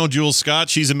guys know Jules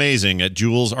Scott. She's amazing at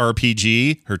Jules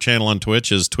RPG. Her channel on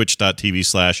Twitch is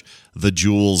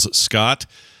twitch.tv/thejulesscott.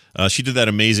 She did that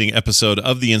amazing episode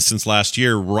of The Instance last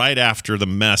year, right after the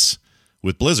mess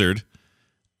with Blizzard,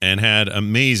 and had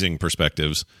amazing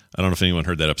perspectives. I don't know if anyone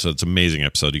heard that episode. It's an amazing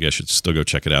episode. You guys should still go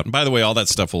check it out. And by the way, all that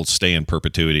stuff will stay in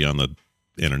perpetuity on the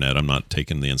internet. I'm not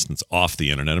taking The Instance off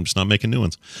the internet. I'm just not making new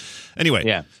ones.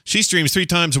 Anyway, she streams 3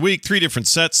 times a week, 3 different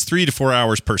sets, 3 to 4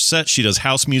 hours per set. She does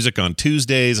house music on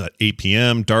Tuesdays at 8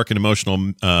 p.m., dark and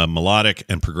emotional melodic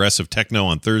and progressive techno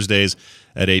on Thursdays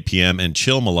at 8 p.m., and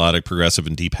chill melodic, progressive,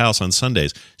 and deep house on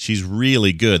Sundays. She's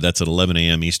really good. That's at 11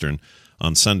 a.m. Eastern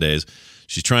on Sundays.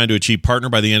 She's trying to achieve partner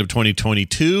by the end of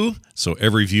 2022, so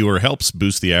every viewer helps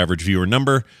boost the average viewer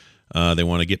number. They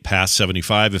want to get past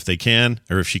 75 if they can,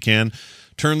 or if she can.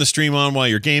 Turn the stream on while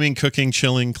you're gaming, cooking,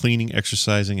 chilling, cleaning,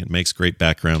 exercising. It makes great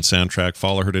background soundtrack.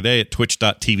 Follow her today at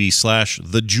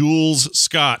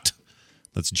twitch.tv/thejulesscott.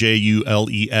 That's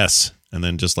JULES. And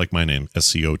then just like my name,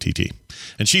 SCOTT.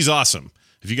 And she's awesome.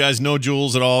 If you guys know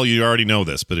Jules at all, you already know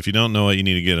this. But if you don't know it, you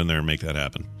need to get in there and make that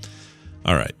happen.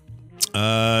 All right.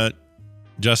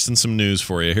 Justin, some news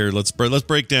for you here. Let's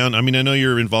break down. I mean, I know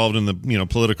you're involved in the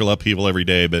political upheaval every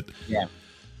day, but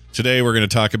today we're going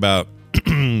to talk about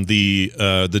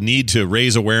the need to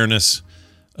raise awareness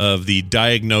of the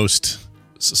diagnosed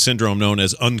syndrome known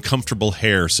as uncomfortable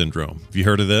hair syndrome. Have you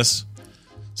heard of this?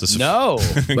 No,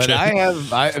 but I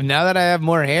have. Now that I have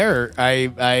more hair,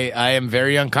 I am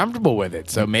very uncomfortable with it.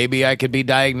 So maybe I could be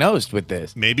diagnosed with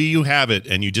this. Maybe you have it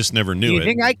and you just never knew it. Do you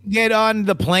think I can get on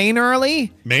the plane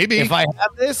early? Maybe. If I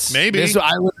have this? Maybe.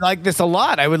 I would like this a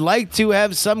lot. I would like to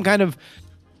have some kind of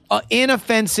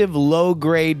inoffensive,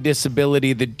 low-grade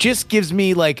disability that just gives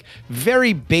me like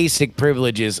very basic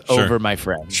privileges over my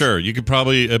friends. Sure. You could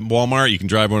probably, at Walmart, you can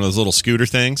drive one of those little scooter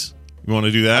things. You want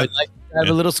to do that? I would like to have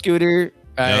a little scooter.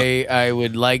 I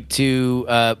would like to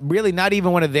really not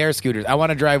even one of their scooters. I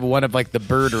want to drive one of like the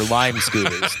Bird or Lime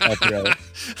scooters.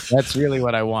 That's really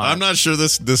what I want. I'm not sure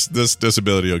this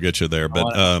disability will get you there,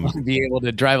 but I want to be able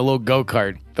to drive a little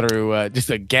go-kart through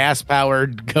just a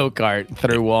gas-powered go-kart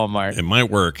through Walmart. It might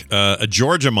work. A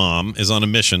Georgia mom is on a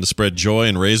mission to spread joy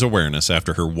and raise awareness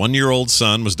after her 1-year-old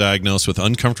son was diagnosed with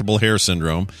uncomfortable hair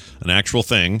syndrome, an actual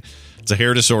thing. It's a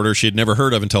hair disorder she had never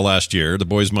heard of until last year. The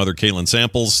boy's mother, Caitlin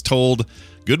Samples, told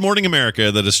Good Morning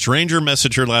America that a stranger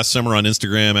messaged her last summer on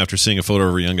Instagram after seeing a photo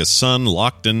of her youngest son,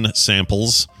 Lachlan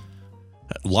Samples.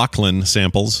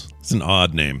 It's an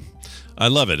odd name. I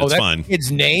love it. It's fine.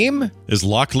 Its name is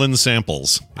Lachlan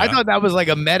Samples. Yeah. I thought that was like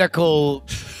a medical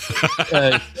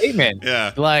statement.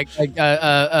 Yeah. Like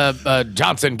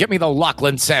Johnson, get me the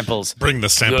Lachlan samples. Bring the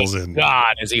samples in.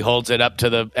 God, as he holds it up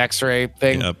to the X-ray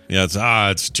thing. Yep.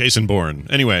 Yeah. It's Jason Bourne.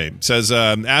 Anyway, it says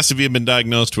asked if he had been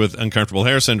diagnosed with uncomfortable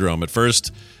hair syndrome. At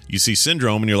first, you see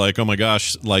syndrome and you're like, oh my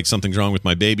gosh, like something's wrong with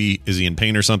my baby. Is he in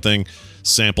pain or something?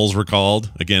 Samples were called.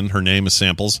 Again, her name is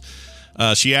Samples.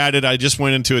 She added, I just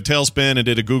went into a tailspin and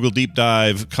did a Google deep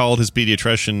dive, called his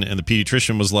pediatrician, and the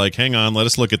pediatrician was like, hang on, let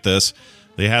us look at this.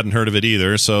 They hadn't heard of it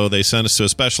either, so they sent us to a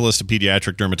specialist, a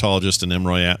pediatric dermatologist at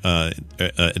MROI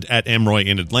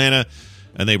in Atlanta,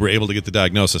 and they were able to get the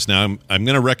diagnosis. Now, I'm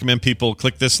going to recommend people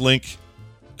click this link,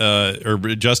 or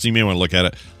Justin, you may want to look at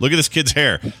it. Look at this kid's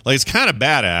hair. Like, it's kind of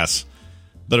badass,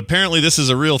 but apparently this is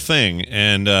a real thing,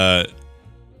 and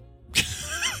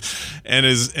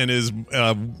is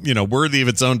worthy of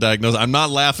its own diagnosis. I'm not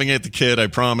laughing at the kid, I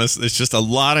promise. It's just a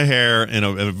lot of hair in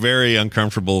a very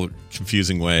uncomfortable,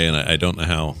 confusing way, and I don't know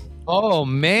how. Oh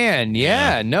man,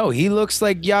 yeah. No, he looks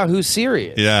like Yahoo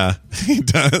Serious. Yeah, he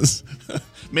does.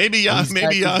 maybe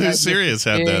Yahoo Serious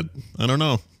had that. I don't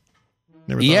know.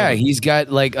 Never thought he's got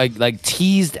like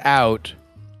teased out.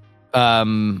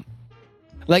 In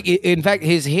fact,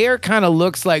 his hair kind of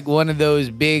looks like one of those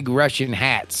big Russian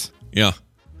hats. Yeah.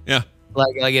 Yeah.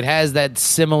 Like it has that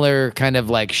similar kind of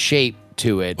like shape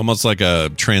to it. Almost like a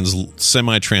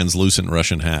semi-translucent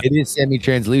Russian hat. It is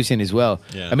semi-translucent as well.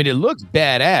 Yeah. I mean, it looks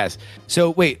badass.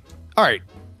 So wait, all right.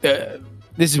 This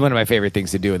is one of my favorite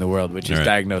things to do in the world, which is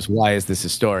diagnose why is this a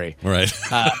story. Right.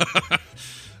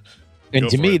 And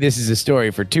to me, this is a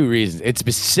story for two reasons. It's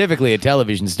specifically a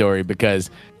television story because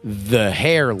the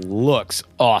hair looks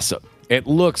awesome. It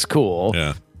looks cool.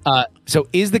 Yeah. So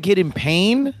is the kid in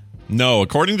pain? No,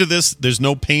 according to this, there's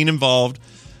no pain involved.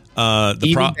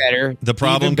 The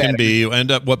problem can be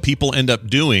what people end up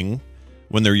doing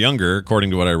when they're younger,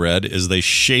 according to what I read, is they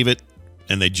shave it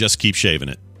and they just keep shaving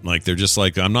it. Like they're just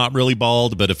like, I'm not really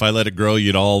bald, but if I let it grow,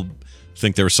 you'd all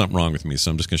think there was something wrong with me.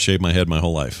 So I'm just going to shave my head my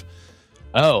whole life.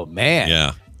 Oh, man.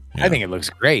 Yeah. I think it looks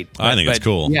great. I think it's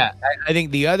cool. Yeah, I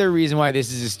think the other reason why this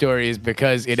is a story is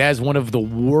because it has one of the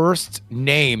worst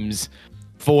names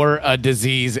for a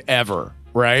disease ever.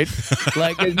 Right?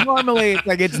 Like, 'cause normally it's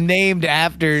like it's named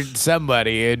after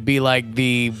somebody. It'd be like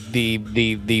the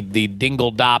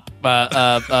Dingledop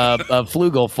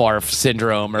Fluglefarf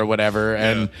syndrome or whatever,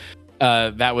 and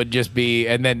that would just be.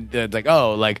 And then it's like,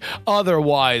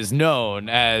 otherwise known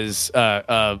as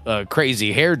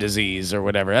crazy hair disease or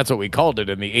whatever. That's what we called it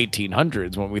in the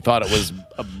 1800s when we thought it was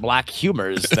black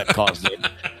humors that caused it.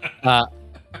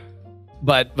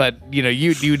 But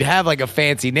you'd have like a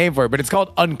fancy name for it, but it's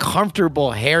called uncomfortable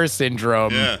hair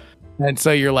syndrome. Yeah. And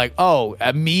so you're like, oh,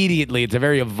 immediately it's a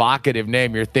very evocative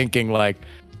name. You're thinking like,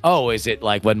 oh, is it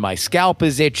like when my scalp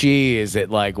is itchy? Is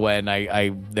it like when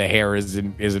the hair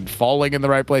isn't falling in the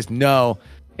right place? No,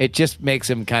 it just makes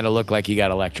him kind of look like he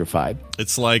got electrified.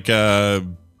 It's like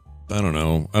I don't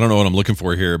know what I'm looking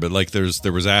for here, but like there was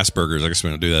Asperger's. I guess we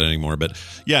don't do that anymore. But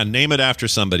yeah, name it after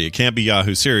somebody. It can't be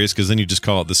Yahoo Serious because then you just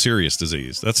call it the serious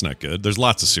disease. That's not good. There's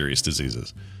lots of serious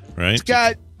diseases, right?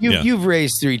 Scott, you've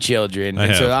raised 3 children,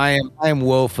 and so I am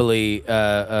woefully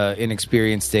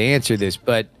inexperienced to answer this.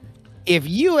 But if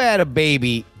you had a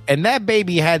baby and that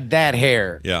baby had that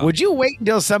hair, would you wait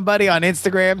until somebody on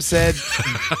Instagram said,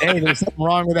 "Hey, there's something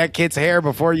wrong with that kid's hair"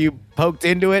 before you poked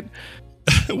into it?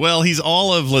 Well, he's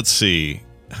all of, let's see,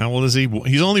 how old is he?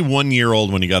 He's only 1 year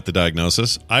old when he got the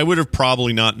diagnosis. I would have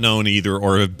probably not known either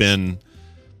or have been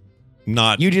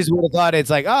not. You just would have thought it's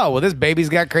like, oh, well, this baby's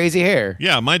got crazy hair.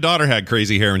 Yeah, my daughter had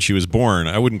crazy hair when she was born.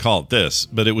 I wouldn't call it this,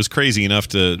 but it was crazy enough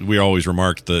we always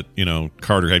remarked that,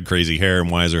 Carter had crazy hair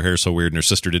and why is her hair so weird and her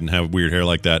sister didn't have weird hair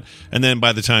like that. And then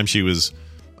by the time she was,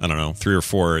 I don't know, 3 or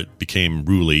 4, it became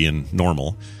ruly and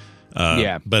normal.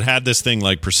 But had this thing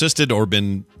like persisted or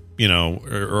been...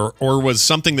 or was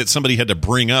something that somebody had to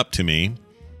bring up to me.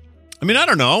 I mean, I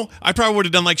don't know. I probably would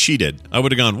have done like she did. I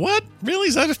would have gone, what? Really?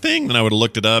 Is that a thing? Then I would have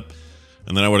looked it up,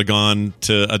 and then I would have gone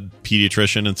to a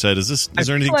pediatrician and said, is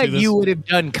there anything to this? You would have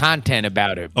done content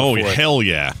about it before. Oh, hell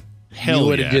yeah. You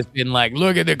would have just been like,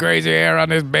 look at the crazy hair on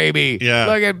this baby. Yeah.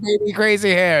 Look at baby crazy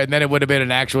hair. And then it would have been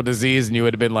an actual disease, and you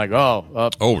would have been like,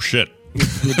 oh shit.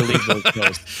 You delete those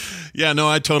posts. Yeah, no,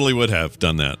 I totally would have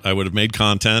done that. I would have made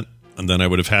content. And then I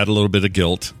would have had a little bit of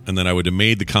guilt, and then I would have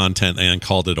made the content and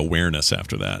called it awareness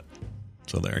after that.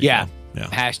 So there you go. Yeah.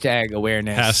 Hashtag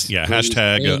awareness.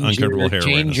 Hashtag uncomfortable hair Change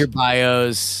awareness. your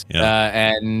bios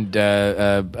and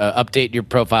update your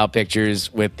profile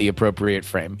pictures with the appropriate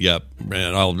frame. Yep.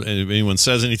 And if anyone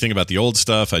says anything about the old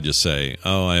stuff, I just say,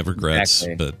 oh, I have regrets.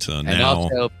 Exactly. But And now.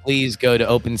 also, please go to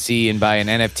OpenSea and buy an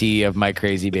NFT of my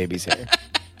crazy baby's hair.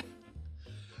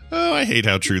 Oh, I hate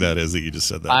how true that is that you just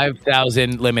said that.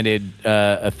 5,000 limited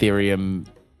Ethereum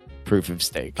proof of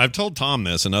stake. I've told Tom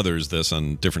this and others this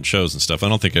on different shows and stuff. I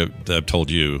don't think I've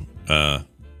told you. I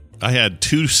had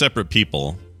two separate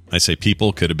people. I say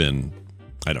people, could have been,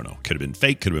 I don't know, could have been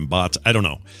fake, could have been bots. I don't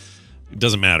know. It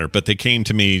doesn't matter. But they came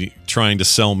to me trying to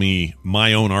sell me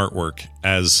my own artwork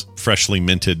as freshly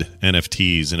minted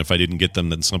NFTs. And if I didn't get them,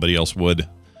 then somebody else would,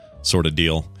 sort of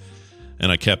deal.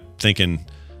 And I kept thinking,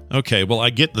 okay, well, I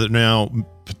get that now,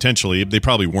 potentially, they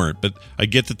probably weren't, but I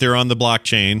get that they're on the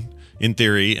blockchain in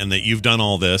theory and that you've done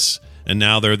all this, and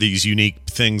now there are these unique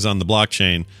things on the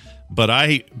blockchain. But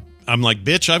I'm like,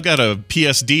 bitch, I've got a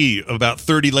PSD about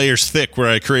 30 layers thick where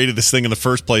I created this thing in the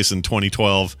first place in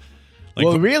 2012. Like,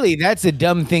 well, really, that's a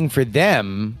dumb thing for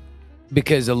them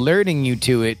because alerting you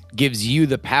to it gives you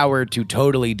the power to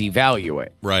totally devalue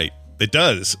it. Right. It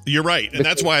does. You're right. And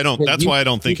that's why I don't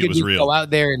think it was real. Go out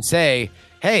there and say,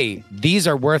 hey, these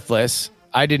are worthless.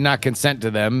 I did not consent to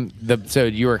them. So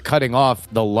you are cutting off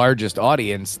the largest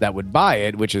audience that would buy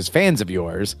it, which is fans of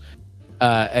yours.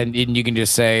 And you can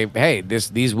just say, hey,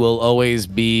 these will always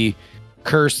be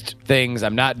cursed things.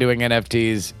 I'm not doing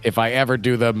NFTs. If I ever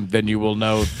do them, then you will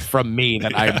know from me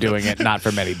that I'm doing it, not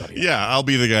from anybody else. Yeah, I'll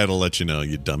be the guy to let you know,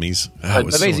 you dummies. But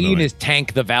basically, you can just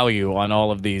tank the value on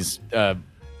all of these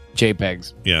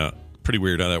JPEGs. Yeah. Pretty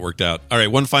weird how that worked out. All right,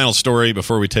 one final story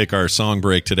before we take our song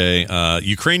break today.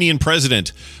 Ukrainian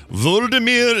President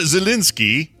Volodymyr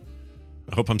Zelensky.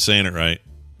 I hope I'm saying it right.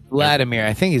 Vladimir.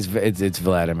 I think it's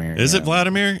Vladimir. Is it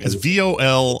Vladimir? It's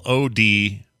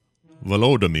VOLOD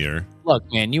Volodymyr. Look,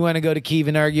 man, you want to go to Kyiv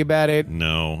and argue about it?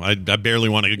 No, I barely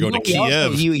want to go to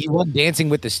Kiev. He won Dancing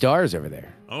with the Stars over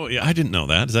there. Oh, yeah, I didn't know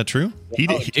that. Is that true?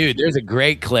 Dude, there's a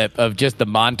great clip of just the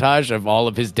montage of all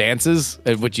of his dances,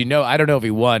 which I don't know if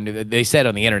he won. They said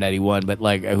on the internet he won, but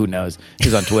like, who knows? He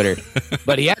was on Twitter.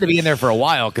 But he had to be in there for a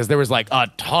while because there was like a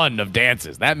ton of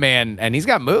dances. That man, and he's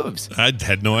got moves. I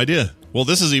had no idea. Well,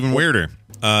 this is even weirder.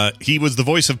 He was the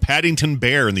voice of Paddington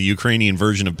Bear in the Ukrainian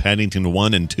version of Paddington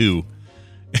 1 and 2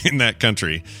 in that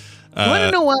country. You want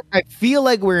to know what? I feel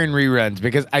like we're in reruns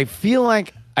because I feel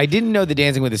like I didn't know the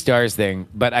Dancing with the Stars thing,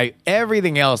 but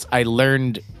everything else I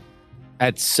learned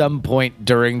at some point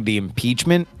during the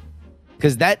impeachment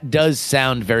because that does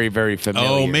sound very, very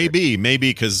familiar. Oh, maybe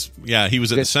because he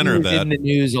was at the center of that. In the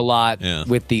news a lot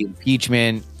with the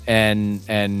impeachment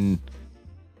and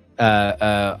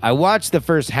I watched the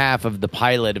first half of the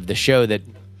pilot of the show that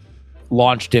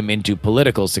launched him into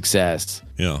political success.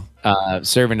 Yeah,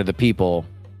 servant of the people.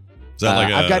 Is that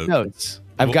like I've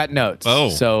got notes. Oh,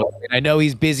 so I know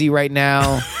he's busy right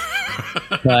now,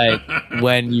 but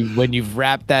when you've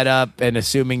wrapped that up and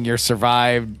assuming you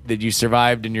survived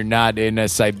and you're not in a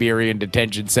Siberian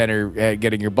detention center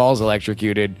getting your balls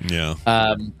electrocuted. Yeah,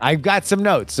 I've got some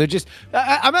notes. So just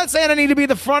I'm not saying I need to be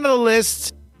the front of the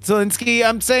list, Zelensky.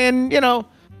 I'm saying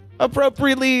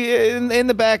appropriately in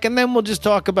the back, and then we'll just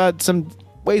talk about some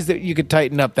ways that you could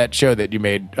tighten up that show that you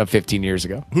made 15 years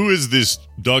ago. Who is this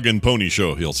dog and pony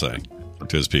show? He'll say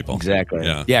to his people. Exactly.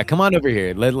 Yeah. Come on over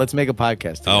here. Let's make a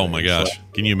podcast together. Oh my gosh!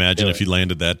 Can you imagine if you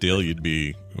landed that deal? That'd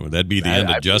be the end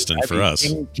of Justin for us.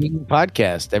 King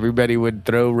podcast. Everybody would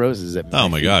throw roses at me. Oh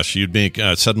my gosh! You'd make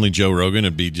suddenly Joe Rogan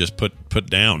would be just put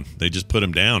down. They just put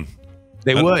him down.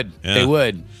 They would. Yeah. They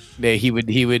would. He would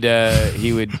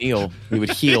kneel. He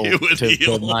would heel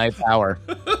to my power.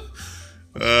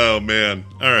 Oh man!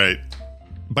 All right.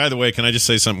 By the way, can I just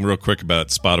say something real quick about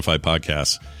Spotify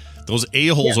podcasts? Those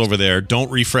a-holes over there don't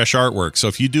refresh artwork. So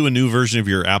if you do a new version of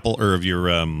your Apple or of your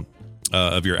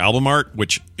album art,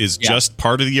 which is just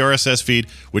part of the RSS feed,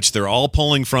 which they're all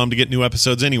pulling from to get new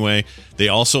episodes anyway, they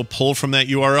also pull from that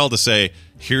URL to say,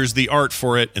 here's the art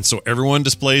for it. And so everyone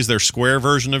displays their square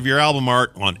version of your album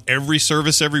art on every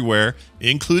service everywhere,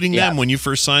 including them when you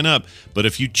first sign up. But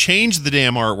if you change the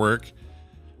damn artwork,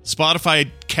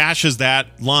 Spotify caches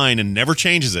that line and never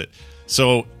changes it.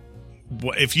 So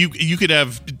if you could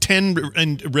have 10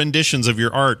 renditions of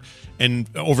your art and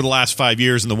over the last 5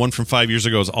 years, and the one from 5 years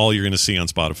ago is all you're going to see on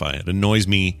Spotify. It annoys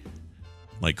me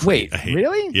like crazy. Wait,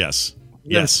 really? Yes.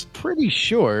 Yes. I'm pretty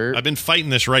sure. I've been fighting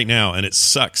this right now, and it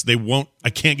sucks. I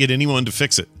can't get anyone to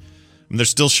fix it. And they're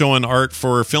still showing art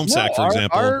for Film Sack, for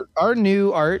example. Our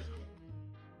new art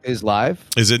is live.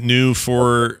 Is it new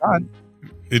for...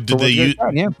 Did they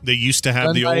they used to have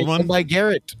Done the old one? by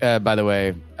Garrett, by the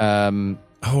way.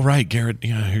 Oh, right. Garrett.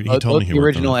 Yeah, he told both me he the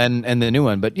worked on original it. and the new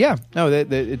one. But yeah, no,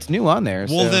 it's new on there.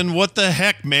 Well, so. then what the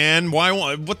heck, man?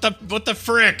 Why? What the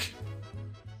frick?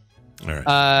 All right.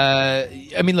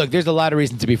 I mean, look, there's a lot of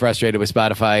reasons to be frustrated with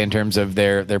Spotify in terms of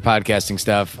their podcasting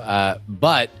stuff.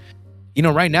 But you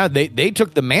know, right now they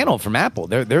took the mantle from Apple.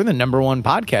 They're the number one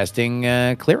podcasting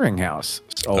clearinghouse.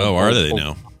 So, are they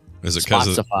now? Is it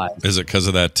because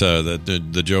of that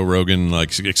the Joe Rogan like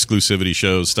exclusivity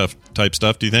shows type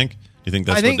stuff? Do you think? Do you think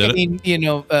that's what did it? I mean, you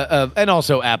know, and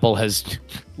also Apple has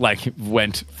like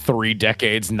went 3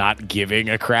 decades not giving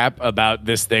a crap about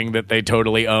this thing that they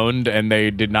totally owned and they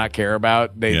did not care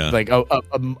about. They like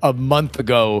a month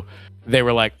ago they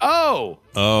were like, oh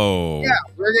yeah,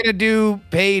 we're gonna do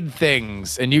paid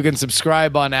things and you can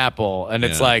subscribe on Apple, and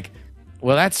it's like,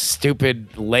 well, that's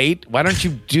stupid late. Why don't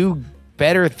you do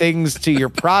better things to your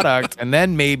product and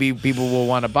then maybe people will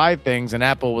want to buy things? And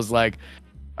Apple was like,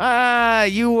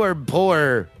 you were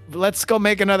poor. Let's go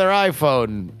make another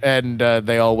iPhone. And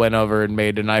they all went over and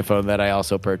made an iPhone that I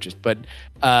also purchased. But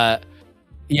Apple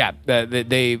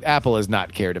has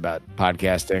not cared about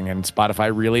podcasting, and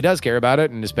Spotify really does care about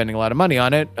it and is spending a lot of money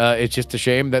on it. It's just a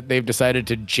shame that they've decided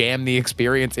to jam the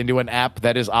experience into an app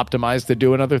that is optimized to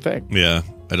do another thing. Yeah,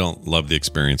 I don't love the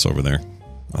experience over there,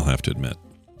 I'll have to admit.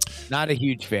 Not a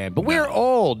huge fan, but we're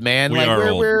old, man. We're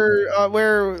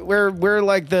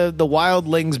like the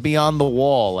wildlings beyond the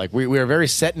wall. Like we're very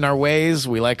set in our ways.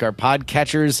 We like our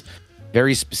podcatchers,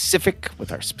 very specific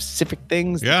with our specific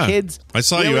things. Yeah, the kids. I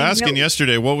saw you asking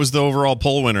yesterday what was the overall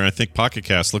poll winner. I think Pocket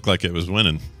Cast looked like it was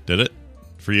winning. Did it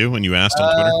for you when you asked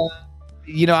on Twitter?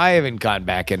 You know, I haven't gone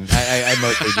back, and I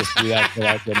mostly just do that so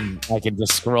I can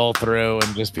just scroll through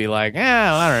and just be like,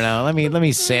 I don't know. Let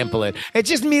me sample it. It's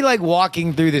just me like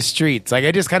walking through the streets. Like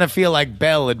I just kind of feel like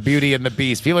Belle in Beauty and the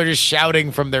Beast. People are just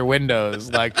shouting from their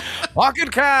windows, like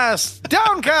Pocket Cast,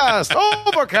 Downcast,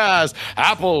 Overcast,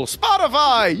 Apple,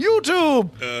 Spotify, YouTube.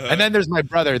 And then there's my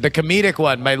brother, the comedic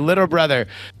one, my little brother,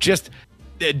 just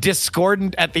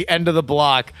discordant at the end of the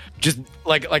block, just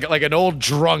like an old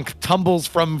drunk tumbles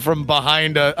from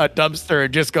behind a dumpster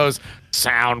and just goes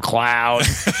SoundCloud.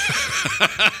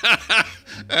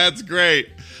 That's great.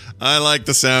 I like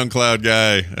the SoundCloud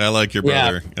guy. I like your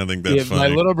brother. I think that's funny. My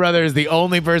little brother is the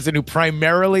only person who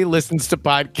primarily listens to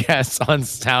podcasts on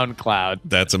SoundCloud.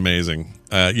 That's amazing.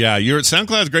 Your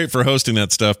SoundCloud's great for hosting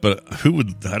that stuff, but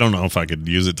I don't know if I could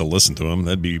use it to listen to them.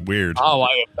 That'd be weird. Oh,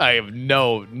 I have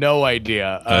no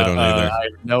idea. I don't either. I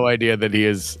have no idea that he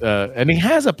is, and he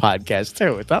has a podcast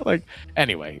too. It's not like,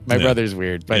 anyway, my brother's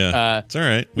weird, but it's all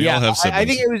right. We all have siblings. I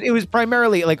think it was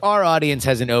primarily like our audience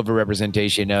has an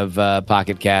overrepresentation of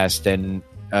Pocket Cast and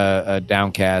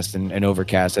Downcast and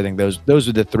Overcast. I think those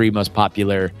are the 3 most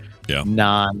popular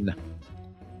non-big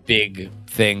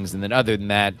things. And then other than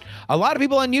that, a lot of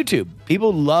people on YouTube.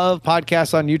 People love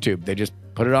podcasts on YouTube. They just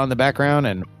put it on the background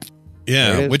and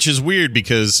which is weird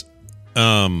because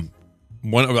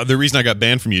the reason I got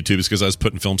banned from YouTube is because I was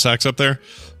putting film sacks up there.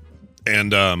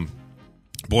 And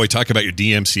boy, talk about your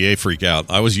DMCA freak out.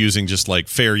 I was using just like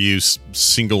fair use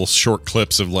single short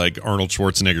clips of like Arnold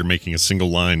Schwarzenegger making a single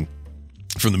line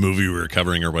from the movie we were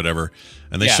covering or whatever.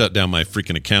 And they shut down my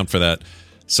freaking account for that.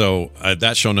 So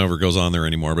that show never goes on there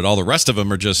anymore. But all the rest of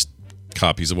them are just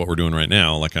copies of what we're doing right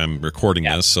now. Like I'm recording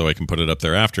this so I can put it up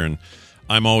there after. And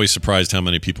I'm always surprised how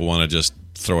many people want to just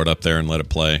throw it up there and let it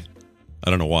play. I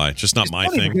don't know why. It's just not my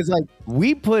thing. Because like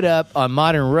we put up on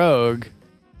Modern Rogue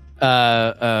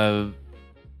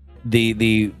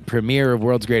the premiere of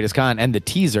World's Greatest Con and the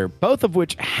teaser, both of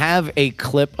which have a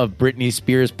clip of Britney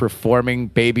Spears performing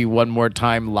Baby One More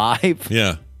Time live.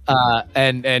 Yeah.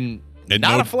 And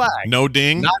not a flag. No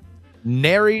ding? Not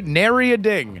nary a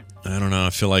ding. I don't know. I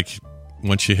feel like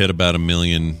once you hit about 1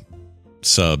 million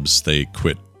subs, they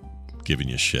quit giving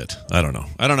you shit. I don't know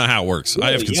how it works.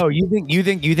 You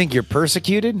think you're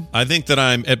persecuted? I think that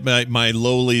I'm at my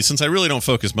lowly, since I really don't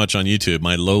focus much on YouTube,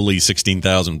 my lowly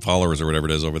 16,000 followers or whatever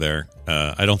it is over there.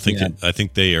 I don't think I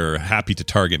think they are happy to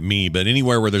target me, but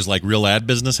anywhere where there's like real ad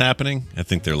business happening, I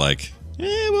think they're like,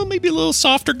 well, maybe a little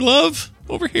softer glove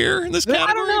over here in this category.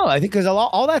 I don't know. I think because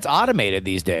all that's automated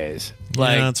these days.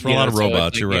 Like, it's for a lot of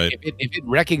robots. You're right. If it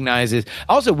recognizes.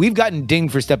 Also, we've gotten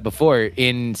dinged for stuff before.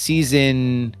 In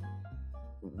season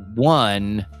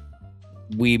 1,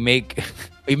 we make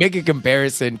a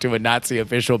comparison to a Nazi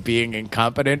official being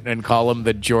incompetent and call him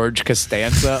the George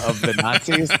Costanza of the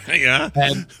Nazis. Yeah.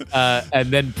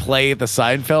 And then play the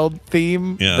Seinfeld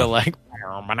theme. Yeah. The like.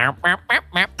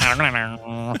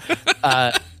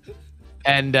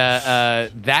 And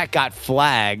that got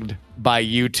flagged by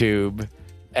YouTube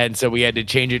and so we had to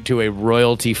change it to a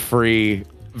royalty-free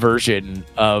version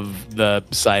of the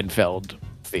Seinfeld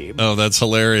theme. Oh, that's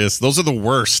hilarious. Those are the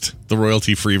worst, the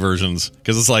royalty-free versions,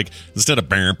 because it's like instead of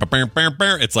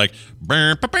it's like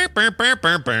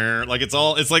like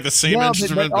it's like the same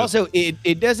instrument. But also,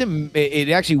 it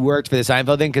actually worked for the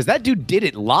Seinfeld thing because that dude did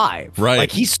it live. Right.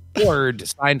 Like he scored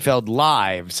Seinfeld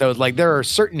live. So like there are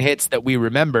certain hits that we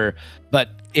remember, but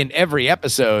in every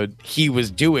episode he was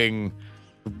doing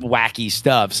wacky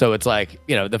stuff. So it's like,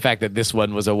 you know, the fact that this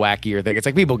one was a wackier thing, it's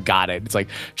like people got it. It's like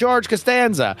George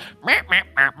Costanza.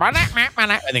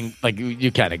 I think like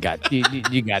you kind of got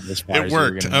you got this far. It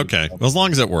worked. Okay. Well, as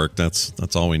long as it worked,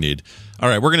 that's all we need. All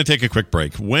right, we're going to take a quick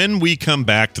break. When we come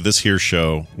back to this here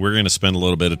show, we're going to spend a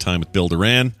little bit of time with Bill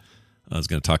Duran. I was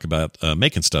going to talk about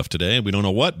making stuff today. We don't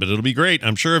know what, but it'll be great.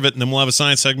 I'm sure of it. And then we'll have a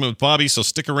science segment with Bobby, so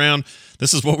stick around.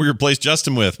 This is what we replaced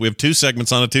Justin with. We have 2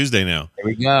 segments on a Tuesday now. There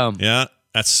we go. Yeah.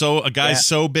 That's a guy's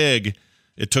so big,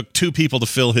 it took 2 people to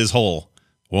fill his hole.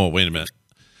 Whoa, wait a minute.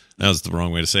 That was the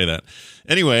wrong way to say that.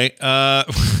 Anyway,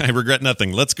 I regret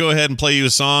nothing. Let's go ahead and play you a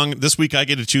song. This week I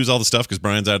get to choose all the stuff because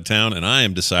Brian's out of town, and I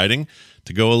am deciding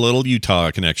to go a little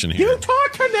Utah connection here. Utah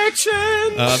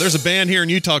connection. There's a band here in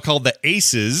Utah called the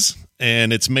Aces,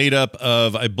 and it's made up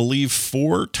of, I believe,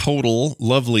 4 total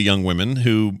lovely young women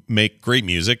who make great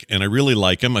music, and I really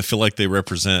like them. I feel like they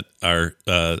represent our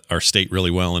state really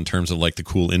well in terms of like the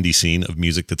cool indie scene of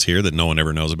music that's here that no one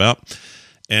ever knows about.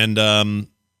 And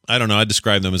I don't know, I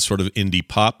describe them as sort of indie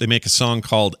pop. They make a song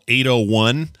called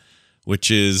 801, which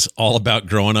is all about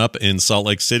growing up in Salt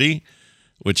Lake City,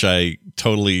 which I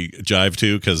totally jive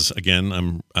to because,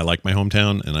 again, I like my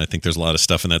hometown, and I think there's a lot of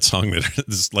stuff in that song that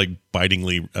is like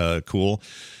bitingly cool.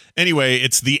 Anyway,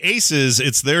 it's the Aces.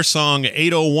 It's their song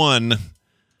 801.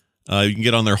 You can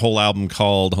get on their whole album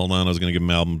called, hold on, I was going to give them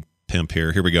album pimp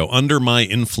here. Here we go. Under My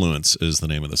Influence is the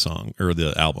name of the song, or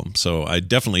the album. So I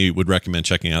definitely would recommend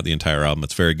checking out the entire album.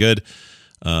 It's very good.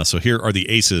 So here are the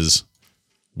Aces.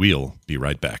 We'll be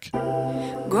right back.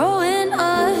 Growing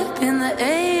up in the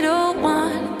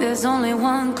 801, there's only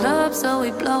one club, so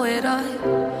we blow it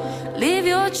up. Leave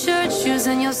your church shoes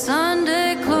and your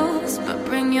Sunday clothes, but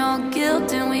bring your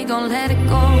guilt and we gon' let it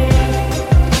go.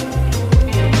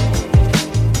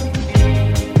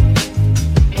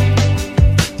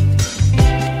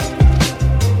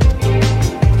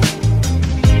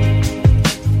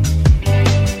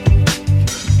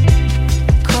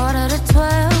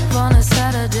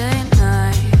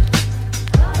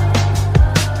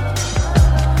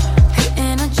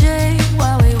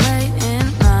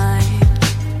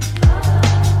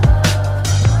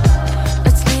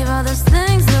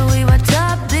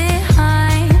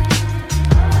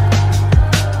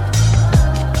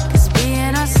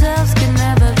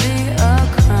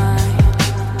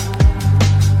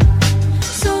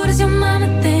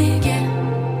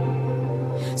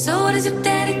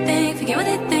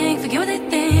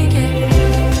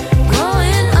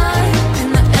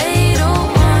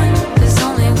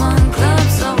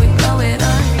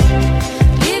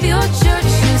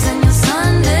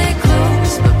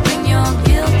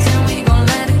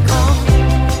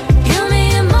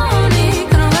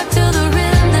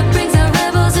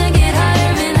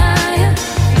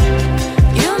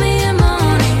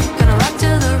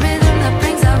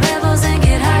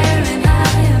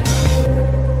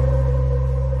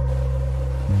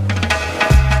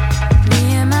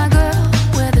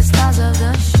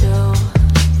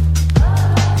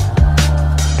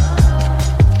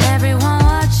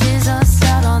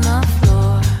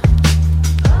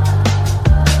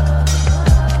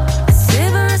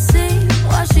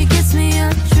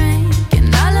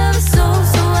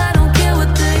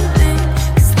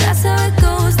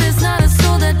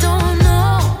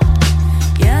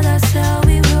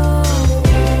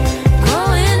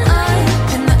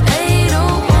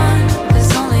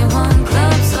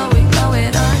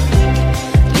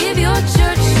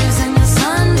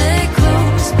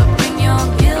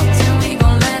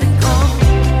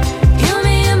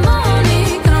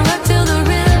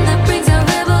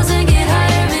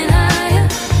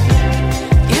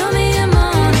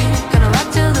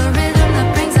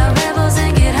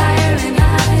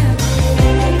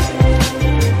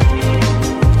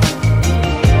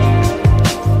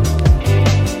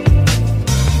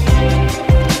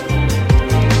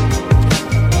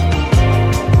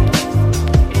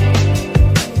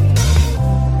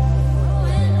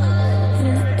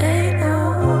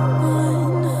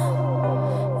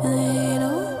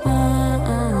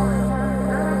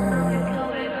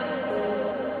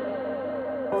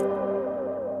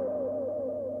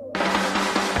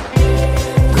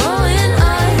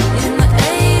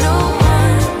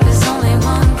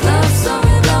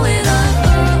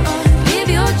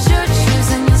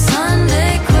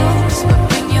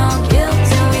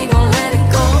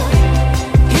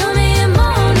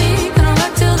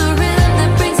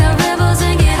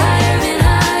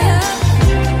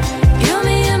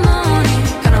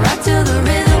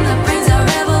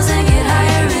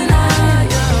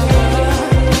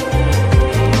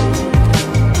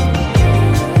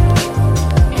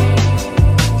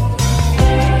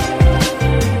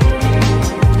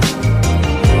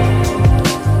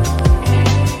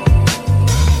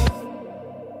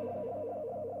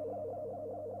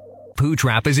 Poo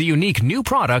Trap is a unique new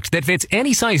product that fits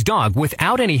any size dog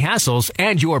without any hassles,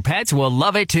 and your pets will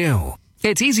love it too.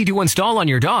 It's easy to install on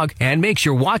your dog and makes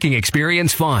your walking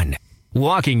experience fun.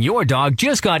 Walking your dog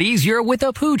just got easier with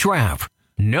a Poo Trap.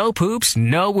 No poops,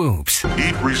 no whoops.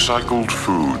 Eat recycled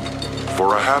food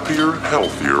for a happier,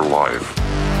 healthier life.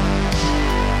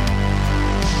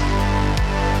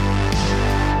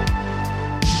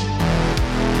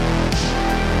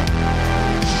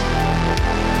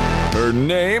 Her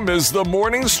name is the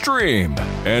Morning Stream,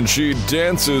 and she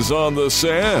dances on the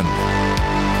sand.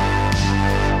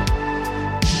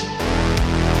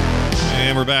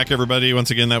 And we're back, everybody.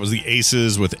 Once again, that was the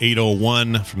Aces with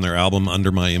 801 from their album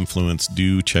Under My Influence.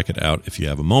 Do check it out if you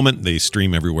have a moment. They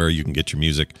stream everywhere you can get your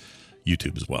music,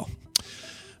 YouTube as well.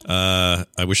 I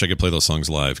wish I could play those songs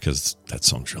live because that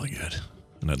song's really good,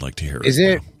 and I'd like to hear it. Is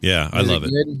it? Yeah, I love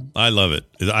it. I love it.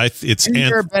 It's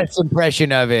your best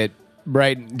impression of it,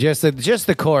 right? Just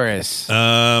the chorus.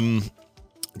 I'm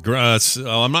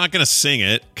not gonna sing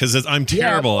it because I'm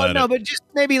terrible at it. No, but just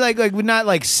maybe like not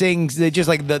like sing, just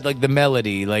like the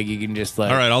melody. Like you can just like.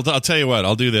 All right, I'll tell you what.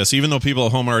 I'll do this. Even though people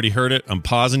at home already heard it, I'm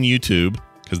pausing YouTube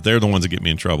because they're the ones that get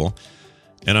me in trouble.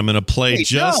 And I'm going to play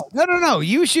No.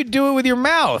 You should do it with your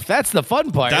mouth. That's the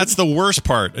fun part. That's the worst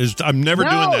part. I'm never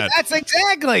doing that.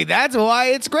 That's why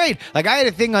it's great. Like I had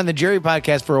a thing on the JrY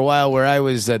podcast for a while where I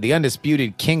was the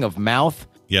undisputed king of mouth.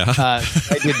 Yeah. I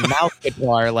did mouth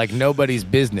guitar like nobody's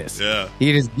business. Yeah.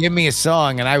 You just give me a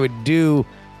song and I would do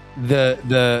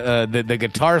the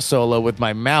guitar solo with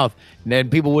my mouth, and then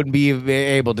people wouldn't be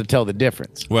able to tell the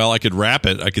difference. Well, I could rap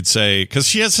it. I could say, because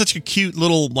she has such a cute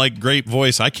little great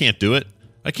voice. I can't do it.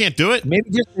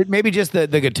 Maybe just the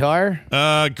guitar.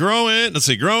 Growing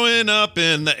up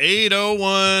in the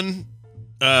 801.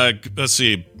 Let's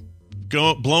see.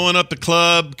 Blowing up the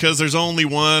club because there's only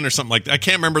one or something like that. I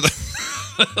can't remember the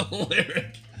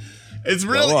lyric. It's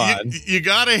really you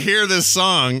got to hear this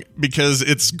song because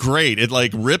it's great. It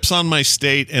rips on my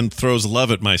state and throws love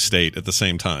at my state at the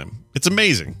same time. It's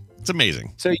amazing. It's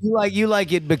amazing. So you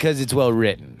like it because it's well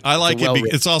written. I like it.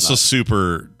 It's also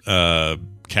super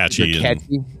catchy.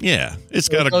 Yeah, it's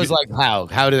got a. It goes like how?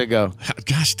 How did it go?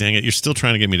 Gosh dang it! You're still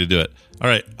trying to get me to do it. All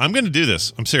right, I'm going to do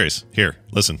this. I'm serious. Here,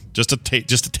 listen. Just a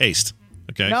taste.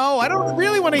 Okay. No, I don't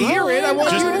really want to hear it. I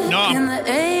want you to. No. In the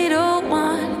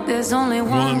 801, there's only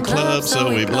one club, so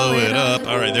we blow it up.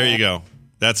 All right, there you go.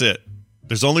 That's it.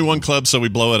 There's only one club, so we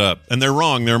blow it up. And they're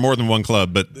wrong. There are more than one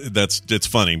club, but it's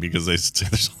funny because they say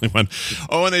there's only one.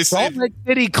 Oh, and they say Salt Lake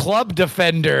City club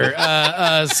defender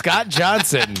Scott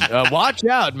Johnson. Watch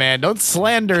out, man! Don't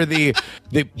slander the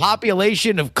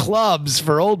population of clubs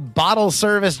for old bottle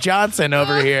service Johnson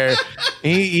over here.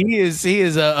 He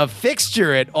is a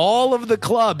fixture at all of the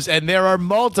clubs, and there are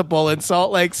multiple in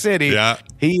Salt Lake City. Yeah,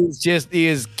 he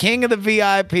is king of the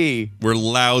VIP. We're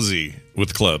lousy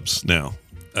with clubs now.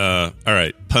 All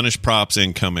right, punish props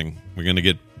incoming. We're gonna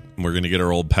get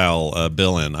our old pal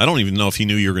Bill in. I don't even know if he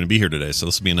knew you were going to be here today, so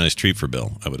this will be a nice treat for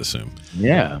Bill, I would assume.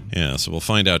 Yeah. So we'll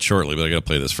find out shortly, but I got to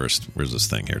play this first. Where's this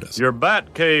thing? Here it is. Your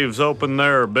bat cave's open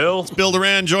there, Bill. Bill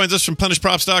Duran joins us from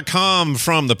punishprops.com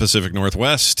from the Pacific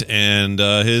Northwest and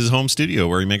his home studio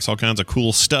where he makes all kinds of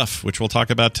cool stuff, which we'll talk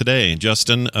about today.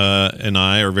 Justin and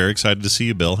I are very excited to see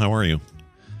you, Bill. How are you?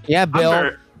 Yeah,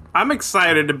 Bill. I'm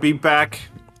excited to be back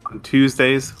on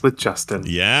Tuesdays with Justin.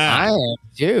 Yeah, I am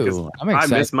too. I'm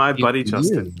excited. I miss my buddy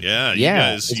Justin. Yeah,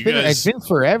 It's been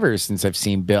forever since I've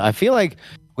seen Bill. I feel like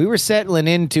we were settling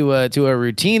into a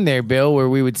routine there, Bill, where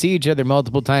we would see each other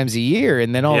multiple times a year,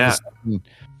 and then all of a sudden,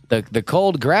 the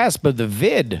cold grasp of the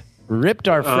vid ripped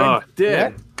our friend. Oh, it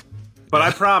did. But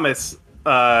I promise,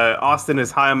 Austin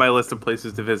is high on my list of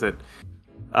places to visit.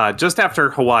 Just after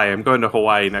Hawaii. I'm going to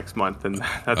Hawaii next month, and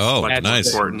that's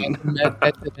nice. Important.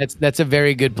 That's a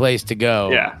very good place to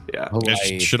go. Yeah.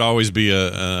 It should always be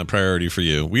a priority for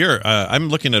you. We are. I'm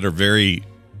looking at a very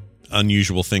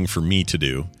unusual thing for me to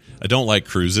do. I don't like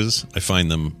cruises. I find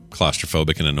them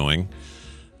claustrophobic and annoying.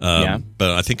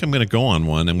 But I think I'm going to go on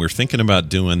one, and we're thinking about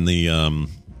doing the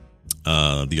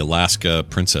Alaska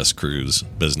Princess Cruise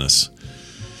business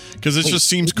because it just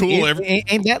seems cool.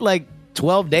 Ain't that like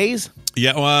 12 days?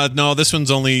 Yeah, well, no, this one's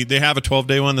they have a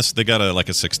 12-day one. They got a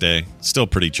 6-day. Still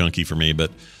pretty chunky for me,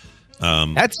 but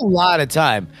that's a lot of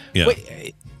time. Yeah.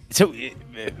 Wait, so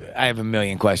I have a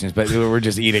million questions, but we're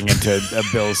just eating into a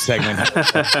Bill's segment.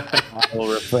 I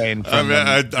will refrain from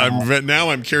now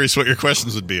I'm curious what your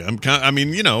questions would be.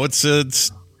 It's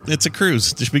a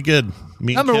cruise. It should be good.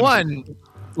 Number one,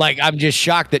 I'm just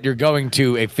shocked that you're going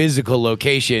to a physical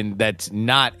location that's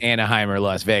not Anaheim or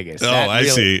Las Vegas. Oh, I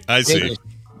see.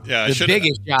 Yeah, the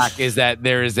biggest shock is that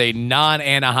there is a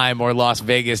non-Anaheim or Las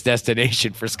Vegas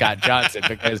destination for Scott Johnson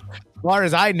because, as far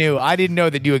as I knew, I didn't know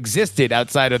that you existed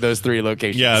outside of those 3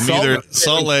 locations. Yeah,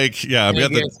 Salt Lake. Yeah, I've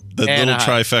got the little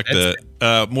trifecta.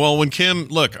 Well, when Kim,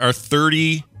 look, our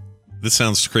 30. This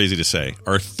sounds crazy to say.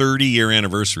 Our 30-year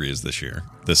anniversary is this year,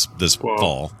 this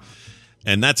fall,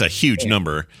 and that's a huge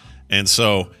number. And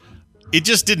so it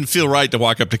just didn't feel right to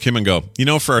walk up to Kim and go,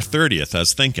 for our 30th, I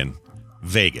was thinking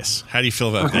Vegas. How do you feel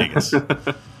about Vegas?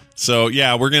 So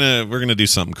yeah, we're gonna do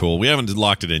something cool. We haven't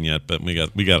locked it in yet, but we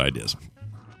got ideas.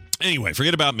 Anyway,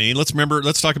 forget about me. Let's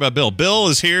talk about Bill. Bill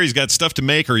is here. He's got stuff to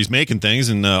make, or he's making things,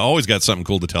 and always got something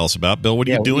cool to tell us about. Bill, what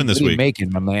are you doing this week? What are you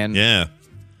making, my man? Yeah.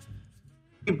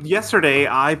 Yesterday,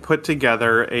 I put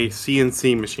together a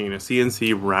CNC machine, a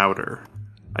CNC router.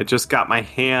 I just got my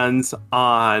hands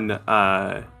on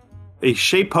a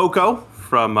Shapeoko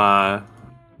from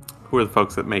who are the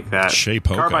folks that make that?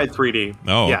 Shapeoko. Carbide 3D.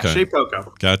 Oh, yeah, okay.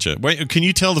 Shapeoko. Gotcha. Wait, can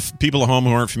you tell the people at home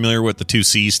who aren't familiar what the 2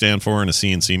 C's stand for in a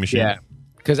CNC machine? Yeah.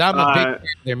 Because I'm a big fan of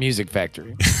their music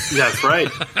factory. That's right.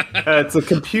 It's a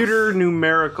computer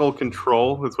numerical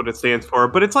control. That's what it stands for.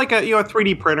 But it's like a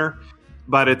 3D printer,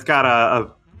 but it's got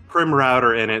a prim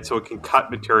router in it, so it can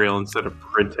cut material instead of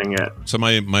printing it. So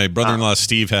my brother-in-law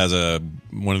Steve has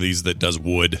one of these that does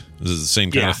wood. This is the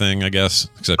same kind of thing, I guess.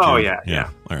 Except yeah.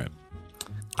 All right.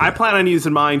 I plan on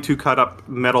using mine to cut up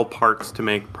metal parts to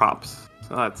make props.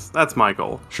 So that's my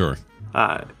goal. Sure.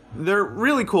 They're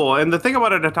really cool. And the thing I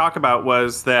wanted to talk about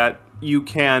was that you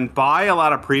can buy a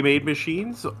lot of pre-made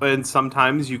machines, and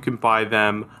sometimes you can buy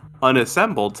them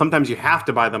unassembled. Sometimes you have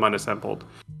to buy them unassembled.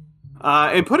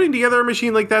 And putting together a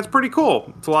machine like that's pretty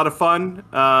cool. It's a lot of fun.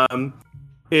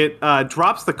 It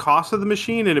drops the cost of the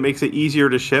machine, and it makes it easier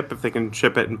to ship if they can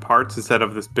ship it in parts instead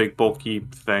of this big bulky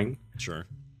thing. Sure.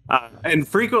 And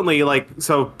frequently,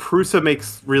 Prusa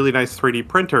makes really nice 3D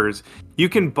printers. You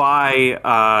can buy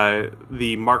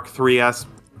the Mark 3S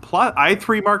Plus,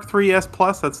 i3 Mark 3S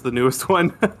Plus. That's the newest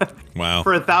one. Wow.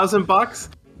 For $1,000,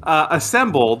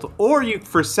 assembled, or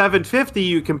for $750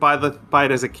 you can buy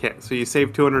it as a kit. So you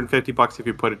save $250 if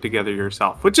you put it together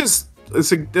yourself, which is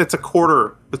that's a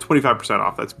quarter, that's 25%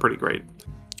 off. That's pretty great.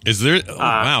 Is there?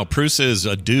 Wow, Prusa is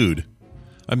a dude.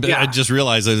 I just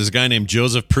realized that there's a guy named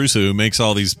Joseph Prusa who makes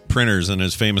all these printers and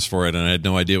is famous for it, and I had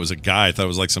no idea it was a guy. I thought it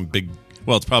was like some big...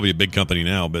 Well, it's probably a big company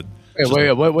now, but...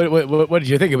 Wait, what did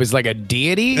you think? It was like a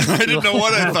deity? I didn't know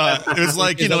what I thought. It was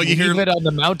like, you hear... it on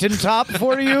the mountaintop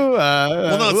for you?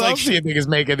 Well, no, it's who like... else do you think is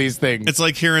making these things? It's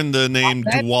like hearing the name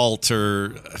DeWalt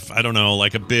or, I don't know,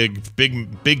 like a big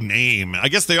name. I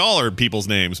guess they all are people's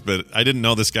names, but I didn't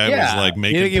know this guy was like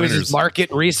making You think printers. it was just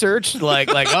market research? Like,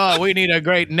 oh, we need a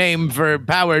great name for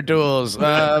power tools.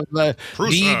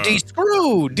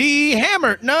 D-screw,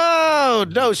 D-hammer.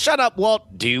 No, shut up,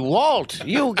 Walt. D-Walt.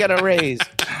 You get a raise.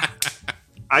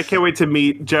 I can't wait to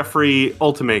meet JrY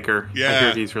Ultimaker. Yeah. I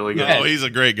hear he's really good. Oh, he's a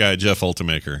great guy, Jeff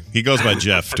Ultimaker. He goes by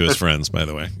Jeff to his friends, by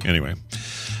the way. Anyway.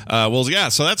 Well, yeah,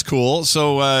 so that's cool.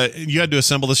 So you had to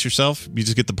assemble this yourself? You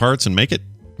just get the parts and make it?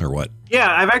 Or what? Yeah,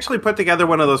 I've actually put together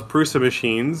one of those Prusa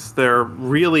machines. They're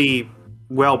really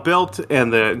well built,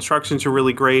 and the instructions are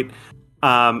really great.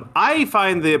 I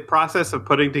find the process of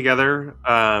putting together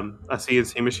a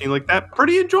CNC machine like that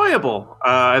pretty enjoyable.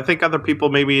 I think other people,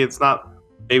 maybe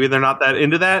they're not that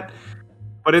into that,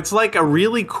 but it's like a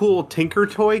really cool Tinker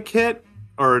Toy kit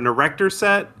or an erector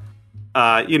set.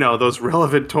 Those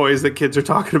relevant toys that kids are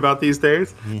talking about these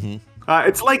days. Mm-hmm.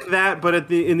 It's like that, but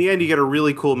in the end, you get a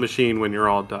really cool machine when you're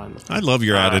all done. I love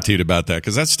your attitude about that,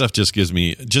 because that stuff just gives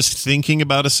me, just thinking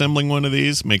about assembling one of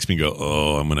these makes me go,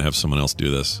 oh, I'm going to have someone else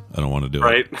do this. I don't want to do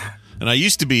it. And I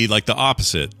used to be like the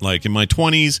opposite. Like in my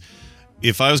 20s,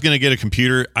 if I was going to get a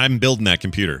computer, I'm building that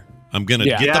computer. I'm going to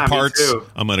get the parts.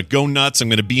 I'm going to go nuts. I'm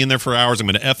going to be in there for hours. I'm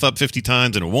going to F up 50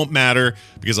 times, and it won't matter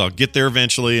because I'll get there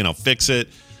eventually and I'll fix it,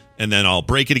 and then I'll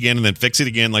break it again and then fix it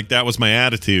again. Like that was my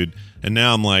attitude. And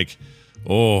now I'm like,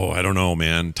 oh, I don't know,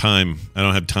 man. I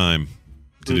don't have time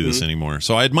to do this anymore.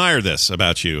 So I admire this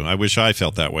about you. I wish I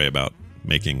felt that way about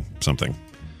making something.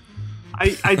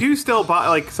 I do still buy,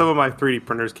 like, some of my 3D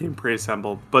printers came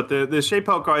pre-assembled, but the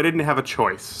Shapeoko, I didn't have a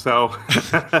choice, so... All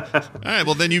right,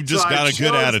 well, then you've just got a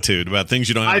good attitude about things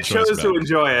you don't have a choice about. I chose to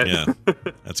enjoy it. Yeah,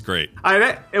 that's great.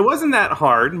 It wasn't that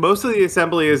hard. Most of the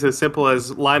assembly is as simple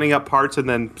as lining up parts and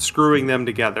then screwing them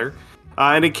together.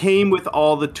 And it came with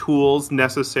all the tools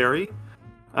necessary.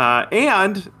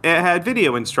 And it had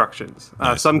video instructions.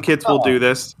 Nice. Some kits will do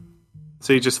this.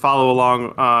 So you just follow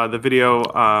along the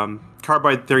video.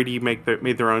 Carbide 3D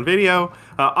made their own video.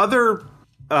 Other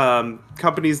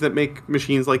companies that make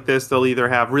machines like this, they'll either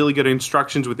have really good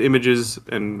instructions with images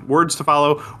and words to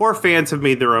follow, or fans have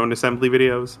made their own assembly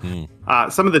videos.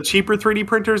 Some of the cheaper 3D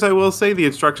printers, I will say, the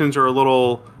instructions are a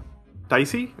little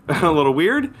dicey, a little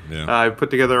weird. I put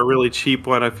together a really cheap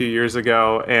one a few years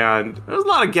ago, and there was a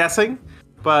lot of guessing,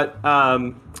 but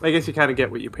I guess you kind of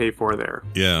get what you pay for there.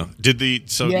 Yeah.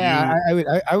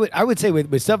 I would say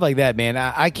with stuff like that, man,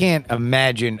 I can't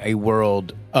imagine a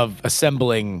world of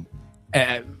assembling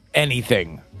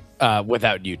anything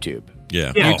without YouTube.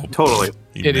 Yeah. Totally.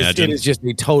 It is just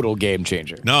a total game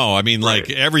changer. No, I mean, like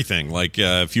everything. Like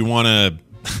if you want to,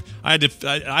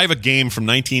 I have a game from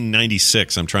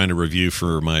 1996 I'm trying to review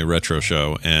for my retro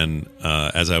show, and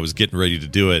as I was getting ready to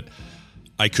do it,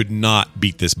 I could not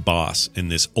beat this boss in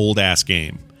this old ass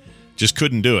game. Just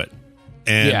couldn't do it.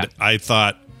 And I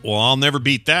thought, well, I'll never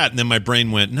beat that. And then my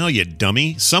brain went, no, you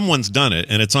dummy. Someone's done it,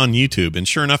 and it's on YouTube. And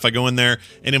sure enough, I go in there,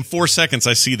 and in 4 seconds,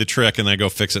 I see the trick, and I go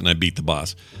fix it, and I beat the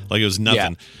boss. Like it was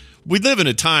nothing. Yeah. We live in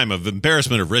a time of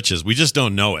embarrassment of riches. We just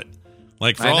don't know it.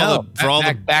 Like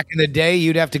back in the day,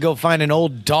 you'd have to go find an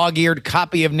old dog-eared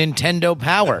copy of Nintendo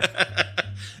Power.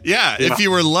 Yeah, if you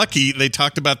were lucky, they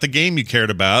talked about the game you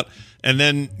cared about, and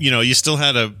then you still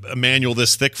had a manual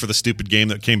this thick for the stupid game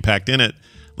that came packed in it.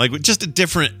 Like just a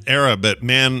different era. But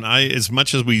man, as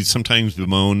much as we sometimes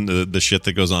bemoan the shit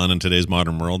that goes on in today's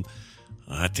modern world,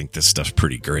 I think this stuff's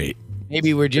pretty great.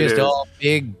 Maybe we're just all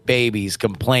big babies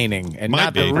complaining, and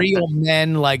not the real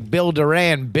men like Bill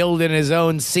Duran building his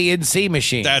own CNC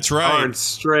machine. That's right. Darn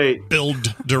straight. Bill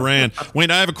Duran. Wait,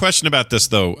 I have a question about this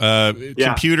though.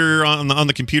 Computer on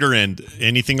the computer end,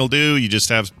 anything will do. You just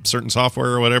have certain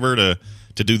software or whatever to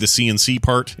do the CNC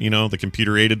part. The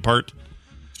computer aided part.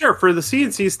 Sure. For the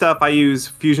CNC stuff, I use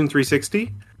Fusion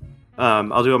 360.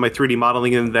 I'll do all my 3D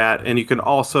modeling in that, and you can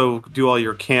also do all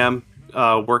your CAM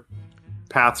work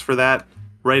paths for that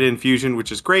right in Fusion,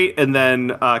 which is great. And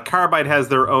then Carbide has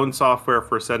their own software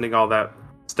for sending all that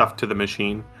stuff to the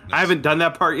machine. Nice. I haven't done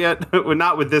that part yet,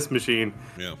 not with this machine.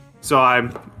 Yeah. So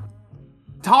I'm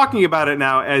talking about it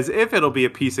now as if it'll be a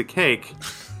piece of cake,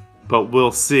 but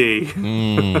we'll see.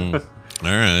 All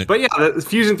right. But yeah, the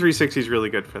Fusion 360 is really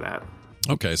good for that.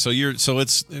 Okay, so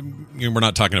we're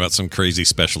not talking about some crazy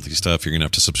specialty stuff you're gonna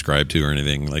have to subscribe to or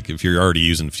anything. Like if you're already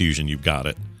using Fusion, you've got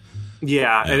it.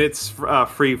 Yeah, and it's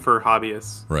free for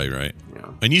hobbyists. Right.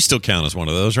 Yeah. And you still count as one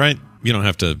of those, right? You don't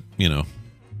have to,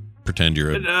 pretend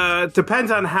you're It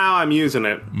depends on how I'm using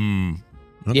it.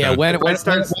 Okay. Yeah, when's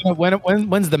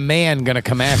the man gonna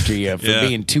come after you for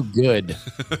being too good?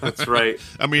 That's right.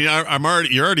 I mean,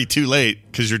 you're already too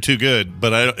late because you're too good.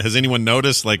 But has anyone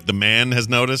noticed? Like the man has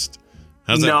noticed?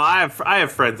 I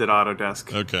have friends at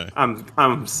Autodesk. Okay,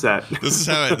 I'm set. This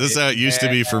is how it used to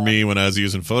be for me when I was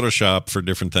using Photoshop for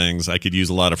different things. I could use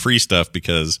a lot of free stuff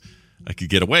because I could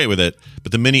get away with it.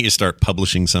 But the minute you start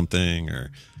publishing something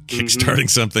or kickstarting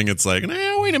something, it's like,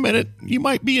 wait a minute, you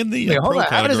might be in the pro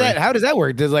category. How does that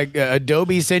work? Does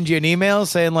Adobe send you an email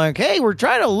saying like, hey, we're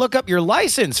trying to look up your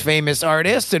license, famous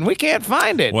artist, and we can't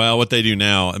find it? Well, what they do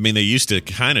now, I mean, they used to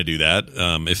kind of do that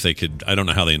if they could. I don't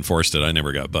know how they enforced it. I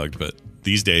never got bugged, but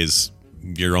these days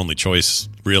your only choice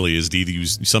really is to either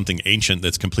use something ancient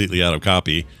that's completely out of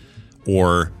copy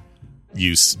or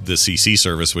use the CC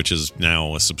service, which is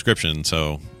now a subscription.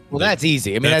 So that's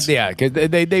easy. I mean, because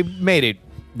they made it.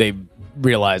 They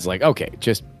realized like, okay,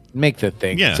 just make the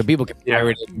thing so people can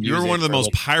pirate it. You're one of the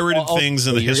most pirated things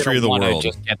in the history of the world.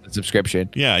 Just get the subscription.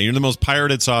 Yeah, you're the most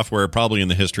pirated software probably in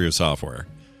the history of software.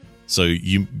 So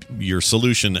your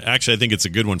solution, actually, I think it's a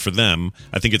good one for them.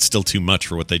 I think it's still too much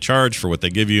for what they charge, for what they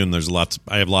give you, and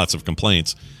I have lots of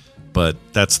complaints, but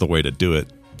that's the way to do it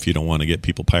if you don't want to get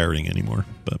people pirating anymore.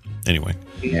 But anyway,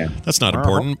 that's not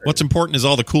important. What's important is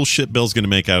all the cool shit Bill's going to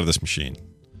make out of this machine.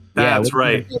 That's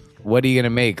right. What are you going to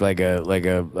make? Like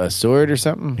a sword or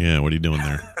something? Yeah, what are you doing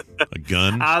there? A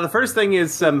gun? The first thing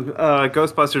is some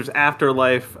Ghostbusters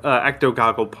Afterlife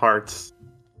ecto-goggle parts.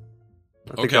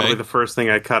 I think that'll be the first thing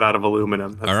I cut out of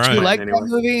aluminum. All right. Do you like that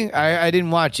movie? I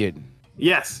didn't watch it.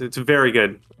 Yes, it's very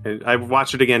good. I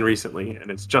watched it again recently,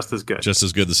 and it's just as good. Just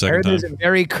as good the second time. There's a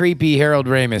very creepy Harold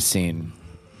Ramis scene.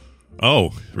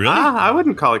 Oh, really? I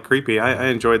wouldn't call it creepy. I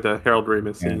enjoyed the Harold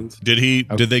Ramis scenes.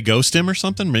 Did they ghost him or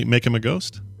something? Make him a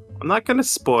ghost? I'm not going to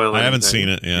spoil it. I haven't seen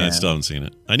it. Yeah, I still haven't seen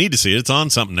it. I need to see it. It's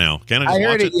on something now. Can I just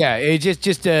heard watch it? Yeah, it's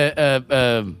just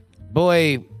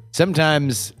boy,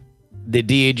 sometimes the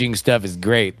de-aging stuff is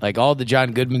great. Like all the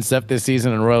John Goodman stuff this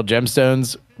season on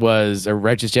Righteous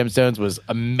Gemstones was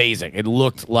amazing. It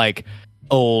looked like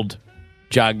old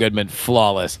John Goodman,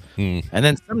 flawless. And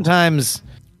then sometimes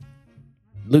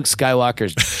Luke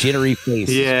Skywalker's jittery face.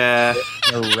 Yeah.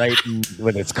 Right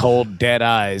with its cold, dead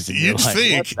eyes. And You'd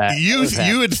think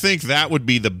you would think that would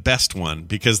be the best one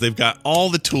because they've got all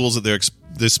the tools at their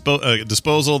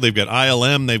disposal. They've got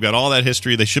ILM. They've got all that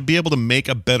history. They should be able to make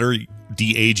a better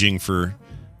de-aging for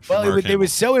Well, it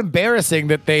was so embarrassing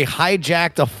that they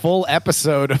hijacked a full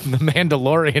episode of The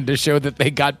Mandalorian to show that they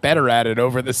got better at it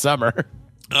over the summer.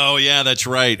 Oh yeah, that's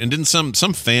right. And didn't some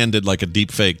fan did like a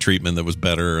deep fake treatment that was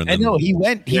better? And then, no, he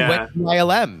went to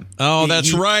ILM. Oh,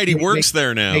 that's right. He works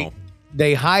there now.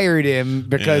 They hired him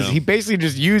because he basically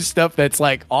just used stuff that's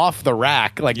like off the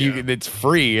rack, like it's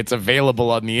free, it's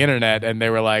available on the internet, and they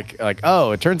were like,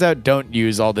 oh, it turns out don't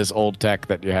use all this old tech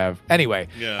that you have. Anyway,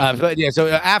 so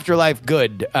Afterlife,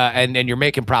 good, and you're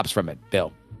making props from it,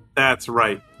 Bill. That's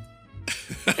right.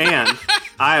 And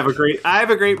I have a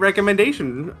great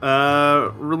recommendation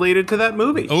related to that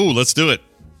movie. Oh, let's do it.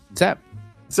 What's that?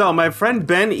 So my friend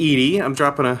Ben Eady, I'm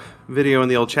dropping a video in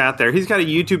the old chat there. He's got a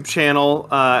YouTube channel,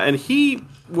 and he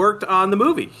worked on the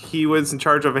movie. He was in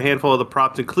charge of a handful of the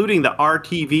props, including the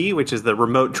RTV, which is the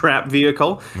remote trap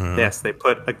vehicle. Yes, they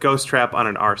put a ghost trap on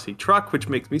an RC truck, which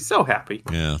makes me so happy.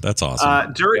 Yeah, that's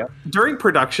awesome. During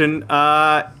production,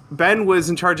 Ben was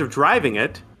in charge of driving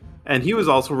it, and he was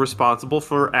also responsible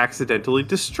for accidentally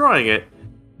destroying it.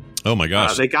 Oh my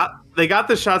gosh! They got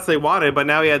the shots they wanted, but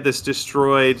now he had this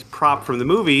destroyed prop from the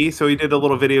movie, so he did a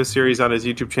little video series on his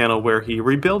YouTube channel where he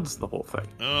rebuilds the whole thing.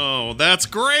 Oh, that's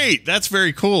great! That's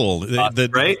very cool.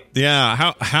 Right?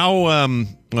 Yeah. How?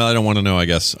 Well, I don't want to know. I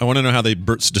guess I want to know how they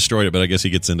destroyed it, but I guess he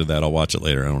gets into that. I'll watch it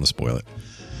later. I don't want to spoil it.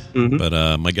 Mm-hmm.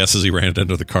 But my guess is he ran it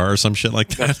into the car or some shit like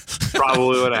that. That's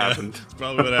probably what happened.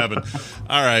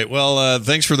 All right. Well,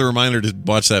 thanks for the reminder to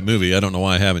watch that movie. I don't know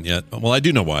why I haven't yet. Well, I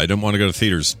do know why. I don't want to go to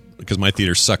theaters because my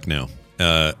theaters suck now.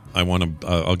 I want to.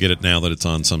 I'll get it now that it's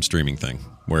on some streaming thing,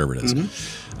 wherever it is.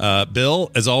 Mm-hmm.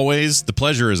 Bill, as always, the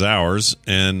pleasure is ours,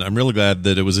 and I'm really glad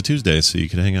that it was a Tuesday, so you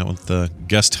could hang out with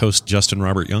guest host Justin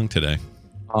Robert Young today.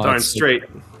 Darn straight.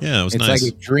 Yeah, it was it's nice.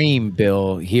 It's like a dream,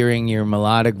 Bill, hearing your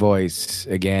melodic voice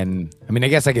again. I mean, I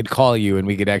guess I could call you and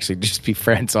we could actually just be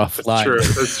friends offline.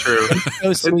 That's true. It's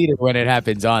so sweeter when it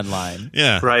happens online.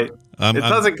 Yeah. Right. It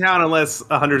doesn't count unless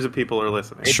hundreds of people are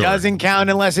listening. It doesn't count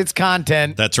unless it's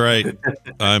content. That's right.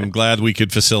 I'm glad we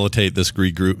could facilitate this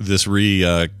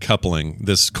coupling,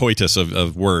 this coitus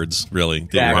of words, really,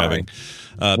 that you're having.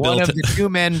 One Bill, of the two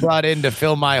men brought in to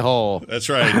fill my hole. That's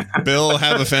right. Bill,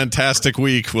 have a fantastic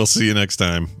week. We'll see you next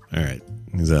time. All right.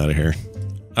 He's out of here.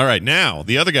 All right. Now,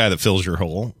 the other guy that fills your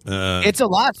hole. It's a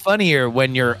lot funnier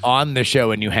when you're on the show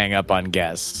and you hang up on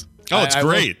guests. Oh, it's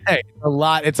great.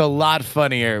 It's a lot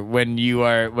funnier when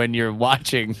you're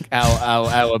watching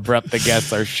how abrupt the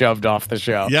guests are shoved off the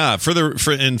show. Yeah,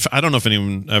 and I don't know if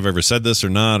I've ever said this or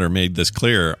not or made this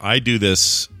clear. I do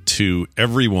this to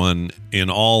everyone in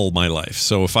all my life.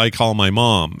 So if I call my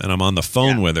mom and I'm on the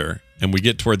phone with her and we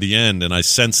get toward the end and I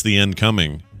sense the end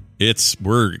coming,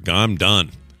 I'm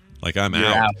done. Like I'm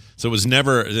out. So it was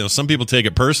never. Some people take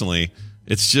it personally.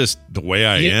 It's just the way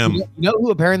I am. You know who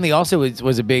apparently also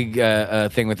was a big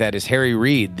thing with that is Harry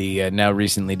Reid, the now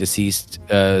recently deceased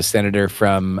senator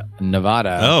from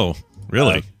Nevada. Oh,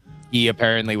 really? He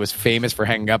apparently was famous for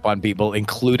hanging up on people,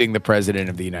 including the president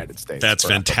of the United States. That's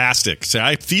fantastic. See,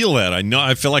 I feel that.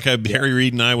 I feel like Harry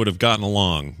Reid and I would have gotten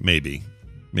along, maybe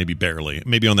barely.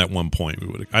 Maybe on that one point we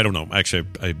would have. I don't know. Actually,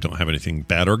 I don't have anything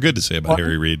bad or good to say about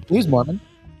Harry Reid. He was Mormon.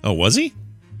 Oh, was he?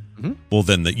 Mm-hmm. Well,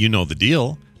 then you know the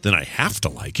deal. Then I have to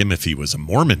like him if he was a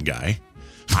Mormon guy.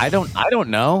 I don't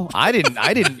know. I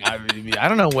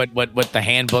don't know what the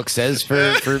handbook says for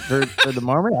the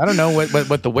Mormon. I don't know what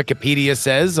the Wikipedia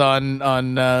says on meeting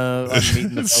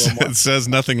the fellow Mormon. It says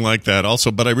nothing like that.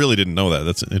 Also, but I really didn't know that.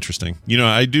 That's interesting.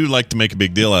 I do like to make a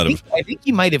big deal out of. I think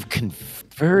he might have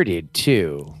converted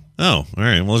too. Oh, all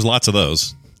right. Well, there's lots of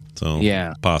those. So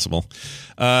yeah, possible.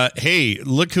 Hey,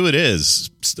 look who it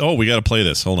is. Oh, we got to play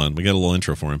this. Hold on. We got a little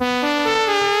intro for him.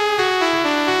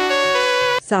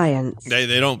 Science.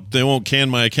 They won't can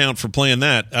my account for playing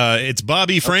that. It's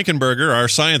Bobby Frankenberger, our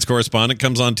science correspondent,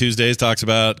 comes on Tuesdays, talks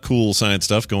about cool science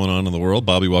stuff going on in the world.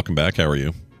 Bobby, welcome back. How are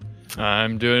you?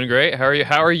 I'm doing great.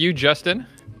 How are you, Justin?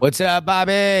 What's up,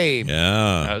 Bobby?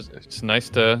 Yeah, it's nice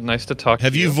to talk.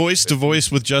 Have to you voice to voice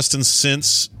with Justin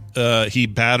since he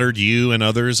battered you and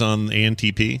others on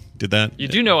ANTP? Did that? You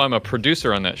do know I'm a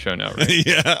producer on that show now, right?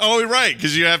 Yeah. Oh, right.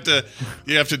 Because you have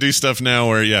to do stuff now.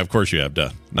 Where of course you have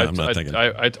to. No, I'm not thinking.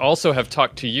 I also have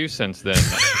talked to you since then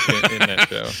in that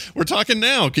show. We're talking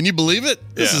now. Can you believe it?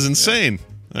 This is insane.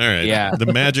 All right. Yeah. The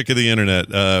magic of the internet.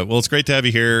 Well, it's great to have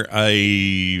you here.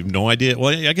 I have no idea.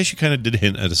 Well, I guess you kind of did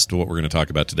hint as to what we're going to talk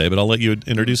about today, but I'll let you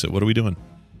introduce it. What are we doing?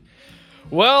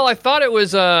 Well, I thought it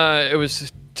was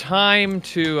time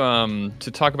to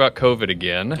talk about COVID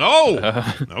again. Oh,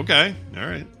 okay, all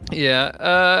right. Yeah,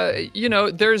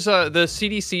 there's the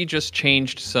CDC just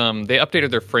changed they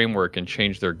updated their framework and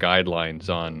changed their guidelines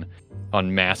on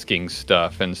masking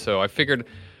stuff, and so I figured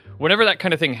whenever that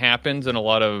kind of thing happens, and a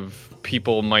lot of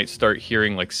people might start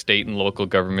hearing like state and local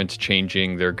governments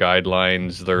changing their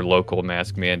guidelines, their local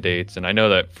mask mandates. And I know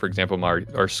that, for example,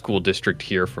 our school district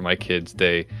here for my kids,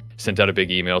 they sent out a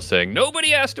big email saying nobody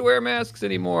has to wear masks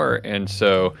anymore. And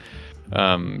so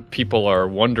people are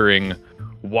wondering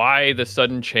why the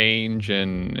sudden change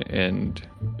and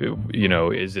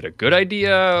is it a good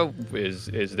idea?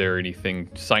 Is there anything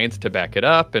science to back it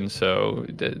up? And so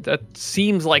that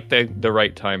seems like the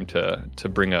right time to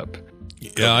bring up.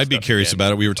 Yeah, I'd be curious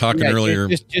about it. We were talking earlier.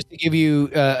 Just to give you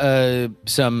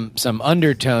some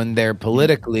undertone there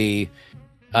politically,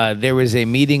 there was a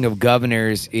meeting of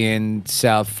governors in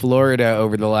South Florida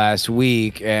over the last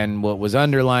week, and what was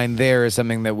underlined there is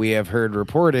something that we have heard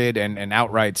reported and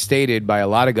outright stated by a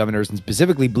lot of governors, and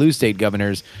specifically blue state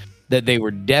governors, that they were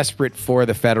desperate for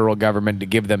the federal government to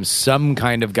give them some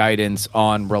kind of guidance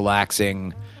on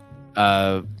relaxing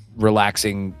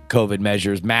COVID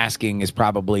measures. Masking is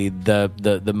probably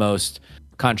the most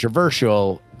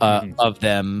controversial of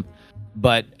them,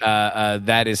 but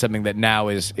that is something that now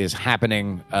is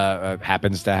happening.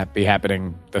 Happens to be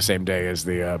happening the same day as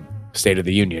the State of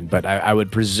the Union. But I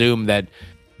would presume that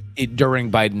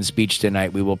during Biden's speech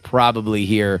tonight, we will probably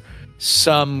hear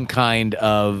some kind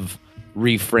of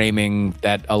reframing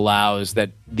that allows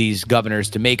these governors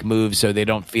to make moves so they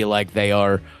don't feel like they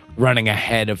are running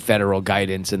ahead of federal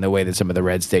guidance in the way that some of the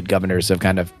red state governors have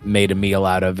kind of made a meal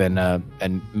out of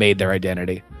and made their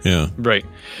identity. Yeah. Right.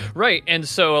 And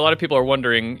so a lot of people are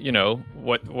wondering,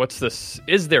 what's this?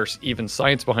 Is there even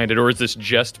science behind it, or is this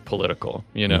just political?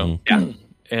 Mm-hmm.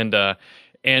 Yeah.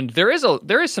 And there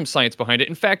is some science behind it.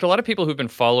 In fact, a lot of people who've been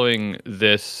following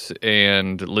this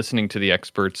and listening to the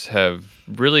experts have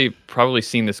really probably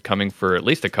seen this coming for at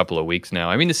least a couple of weeks now.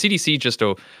 I mean, the CDC just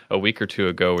a week or two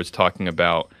ago was talking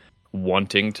about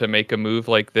wanting to make a move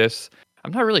like this.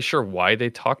 I'm not really sure why they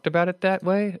talked about it that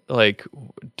way. Like,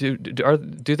 do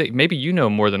they? Maybe you know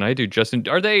more than I do, Justin.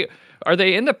 Are they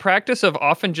in the practice of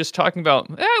often just talking about?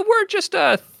 We're just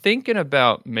thinking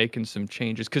about making some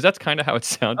changes, because that's kind of how it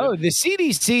sounded. Oh, the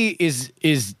CDC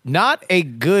is not a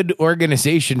good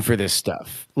organization for this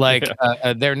stuff. Like,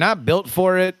 they're not built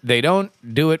for it. They don't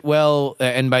do it well.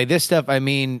 And by this stuff, I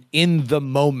mean in the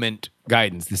moment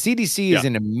guidance. The CDC is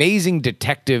an amazing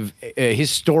detective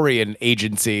historian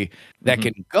agency that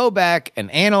can go back and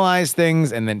analyze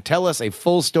things and then tell us a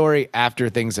full story after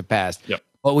things have passed. Yep.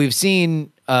 What we've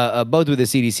seen both with the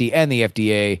CDC and the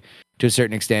FDA to a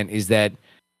certain extent is that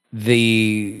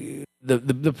the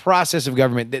process of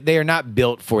government, they are not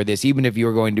built for this, even if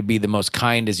you're going to be the most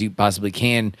kind as you possibly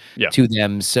can to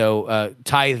them. So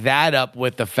tie that up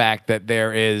with the fact that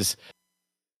there is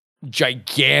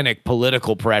gigantic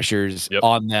political pressures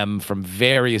on them from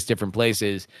various different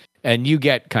places, and you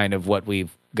get kind of what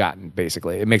we've gotten,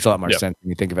 basically. It makes a lot more sense when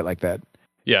you think of it like that.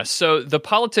 Yeah, so the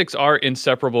politics are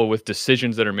inseparable with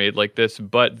decisions that are made like this,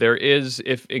 but there is,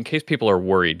 in case people are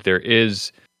worried, there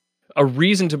is a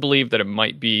reason to believe that it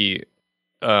might be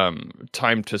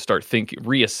time to start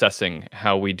reassessing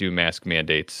how we do mask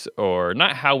mandates, or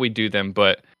not how we do them,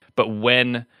 but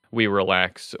when we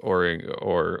relax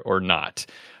or not.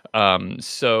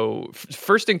 So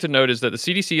first thing to note is that the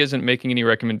CDC isn't making any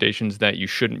recommendations that you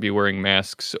shouldn't be wearing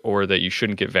masks or that you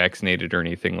shouldn't get vaccinated or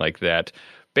anything like that.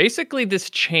 Basically, this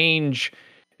change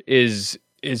is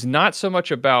not so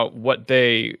much about what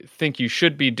they think you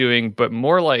should be doing, but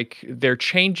more like they're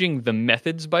changing the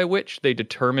methods by which they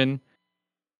determine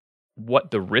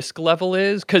what the risk level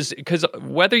is. Because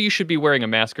whether you should be wearing a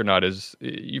mask or not, is,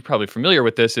 you're probably familiar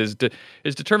with this, is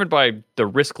determined by the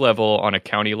risk level on a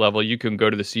county level. You can go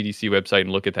to the CDC website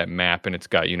and look at that map, and it's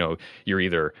got, you're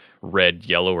either red,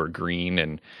 yellow, or green,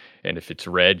 and if it's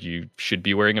red, you should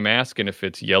be wearing a mask. And if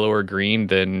it's yellow or green,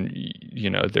 then,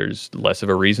 there's less of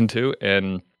a reason to.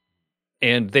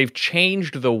 And they've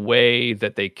changed the way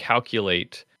that they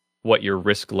calculate what your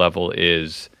risk level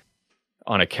is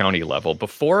on a county level.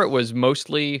 Before, it was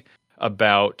mostly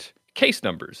about case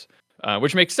numbers,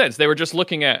 which makes sense. They were just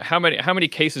looking at how many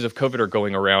cases of COVID are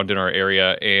going around in our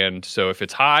area. And so if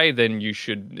it's high, then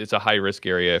it's a high risk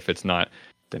area. If it's not,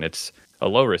 then it's a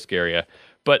low risk area.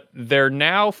 But they're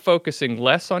now focusing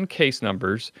less on case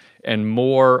numbers and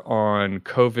more on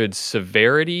COVID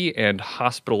severity and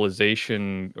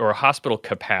hospitalization or hospital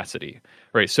capacity,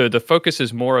 right? So the focus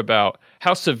is more about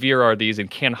how severe are these, and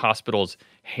can hospitals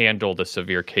handle the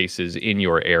severe cases in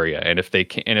your area? And if they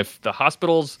can, and if the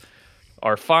hospitals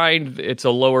are fine, it's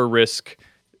a lower risk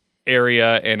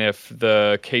area, and if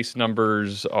the case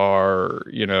numbers are,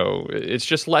 it's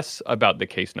just less about the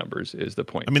case numbers is the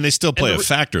point. I mean, they still play a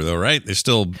factor, though, right? They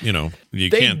still,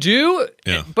 they do.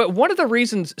 Yeah. But one of the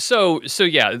reasons, so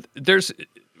yeah, there's,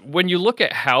 when you look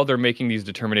at how they're making these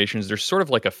determinations, there's sort of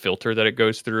like a filter that it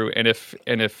goes through, and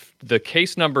if the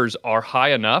case numbers are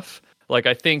high enough, like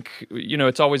I think,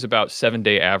 it's always about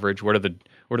 7-day average. What are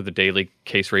the daily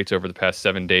case rates over the past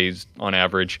 7 days on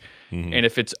average? Mm-hmm. And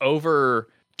if it's over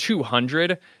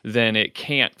 200, then it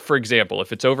can't, for example,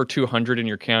 if it's over 200 in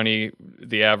your county,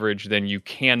 the average, then you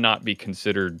cannot be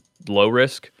considered low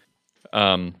risk.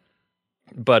 But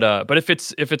if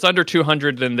it's under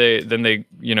 200, then they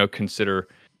consider,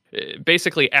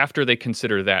 basically after they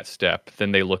consider that step,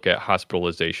 then they look at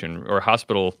hospitalization or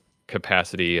hospital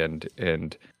capacity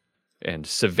and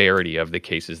severity of the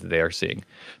cases that they are seeing.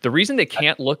 The reason they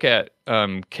can't look at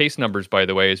case numbers, by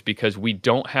the way, is because we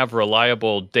don't have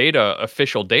reliable data,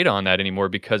 official data on that anymore,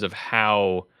 because of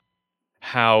how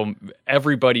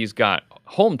everybody's got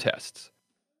home tests.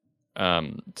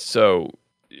 So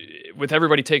with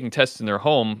everybody taking tests in their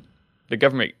home, the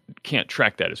government can't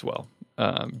track that as well.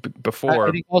 Before,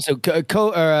 I think also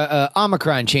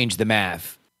Omicron changed the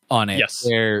math on it. Yes,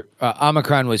 where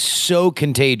Omicron was so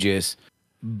contagious,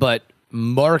 but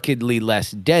markedly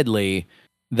less deadly,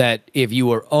 that if you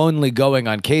were only going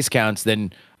on case counts,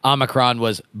 then Omicron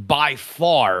was by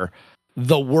far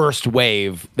the worst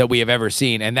wave that we have ever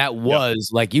seen. And that was,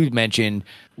 like you mentioned,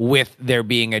 with there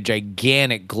being a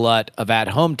gigantic glut of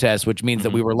at-home tests, which means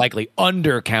that we were likely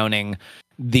undercounting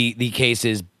the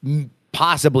cases,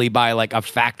 possibly by like a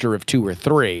factor of 2 or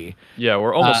 3. Yeah,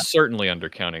 we're almost certainly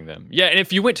undercounting them. Yeah, and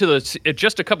if you went to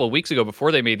just a couple of weeks ago,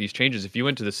 before they made these changes, if you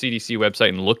went to the CDC website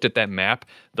and looked at that map,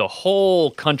 the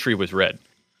whole country was red.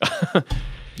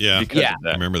 Yeah,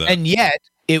 I remember that. And yet,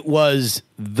 it was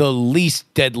the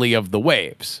least deadly of the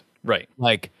waves. Right.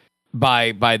 Like,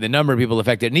 by the number of people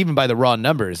affected, and even by the raw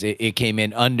numbers, it came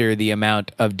in under the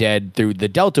amount of dead through the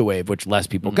Delta wave, which less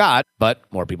people got, but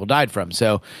more people died from.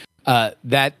 So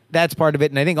that's part of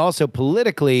it. And I think also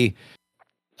politically,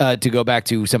 to go back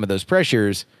to some of those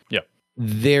pressures,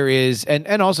 there is,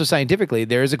 and also scientifically,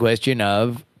 there is a question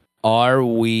of, are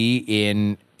we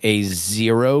in a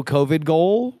zero COVID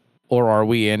goal, or are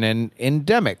we in an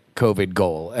endemic COVID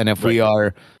goal? And if we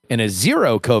are in a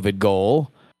zero COVID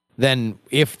goal, then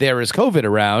if there is COVID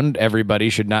around, everybody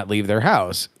should not leave their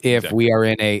house. If we are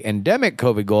in a endemic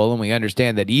COVID goal, and we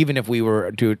understand that even if we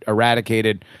were to eradicate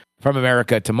it from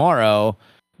America tomorrow,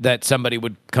 that somebody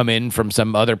would come in from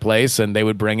some other place and they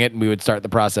would bring it and we would start the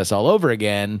process all over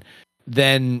again,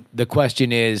 then the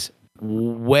question is,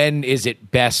 when is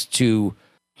it best to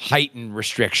heighten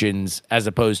restrictions as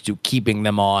opposed to keeping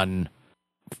them on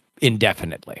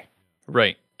indefinitely?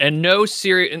 Right. And no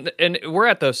serious, and we're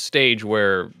at the stage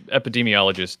where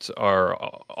epidemiologists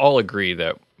all agree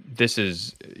that this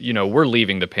is, we're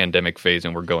leaving the pandemic phase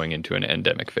and we're going into an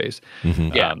endemic phase.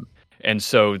 Mm-hmm. Yeah. And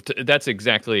so that's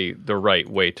exactly the right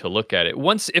way to look at it.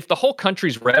 If the whole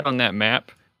country's red on that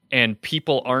map and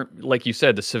people aren't, like you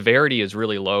said, the severity is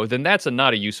really low, then that's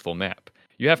not a useful map.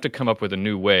 You have to come up with a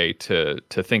new way to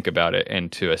think about it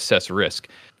and to assess risk,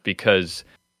 because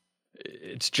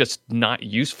it's just not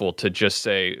useful to just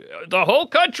say the whole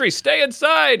country stay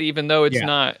inside, even though it's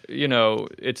not,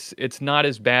 it's not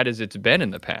as bad as it's been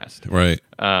in the past. Right.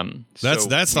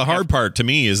 That's the hard part to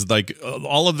me, is like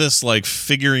all of this, like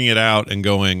figuring it out and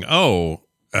going,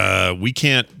 we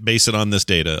can't base it on this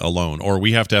data alone, or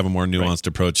we have to have a more nuanced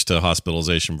approach to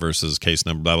hospitalization versus case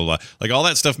number, blah, blah, blah. Like all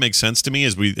that stuff makes sense to me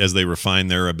as they refine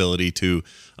their ability to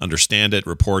understand it,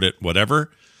 report it, whatever.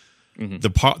 Mm-hmm.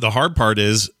 The hard part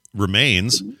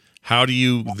remains, how do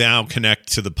you now connect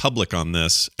to the public on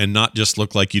this and not just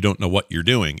look like you don't know what you're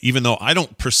doing? Even though I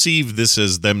don't perceive this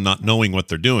as them not knowing what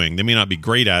they're doing. They may not be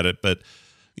great at it, but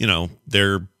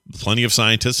there are plenty of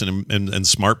scientists and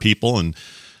smart people and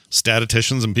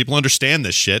statisticians and people understand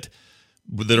this shit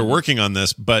that are working on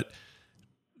this. But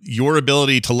your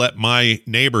ability to let my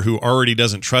neighbor who already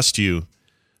doesn't trust you,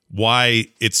 why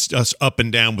it's just up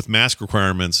and down with mask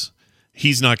requirements,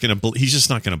 he's just not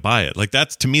going to buy it. Like,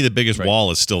 that's to me the biggest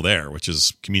wall is still there, which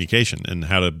is communication and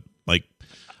how to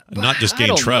not just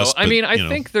gain trust. I mean, I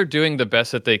think they're doing the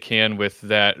best that they can with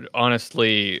that.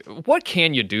 Honestly, what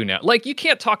can you do now? Like, you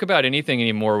can't talk about anything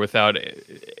anymore without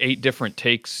 8 different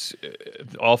takes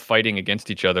all fighting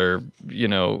against each other.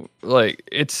 Like,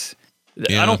 it's,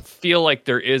 I don't feel like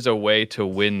there is a way to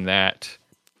win that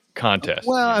contest.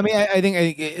 Well, I mean, I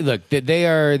think look,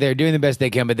 they're doing the best they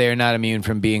can, but they are not immune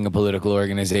from being a political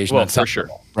organization. Well, for sure,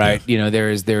 right? Yeah. There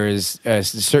is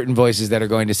certain voices that are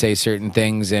going to say certain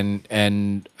things,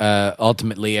 and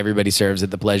ultimately everybody serves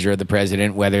at the pleasure of the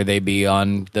president, whether they be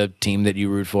on the team that you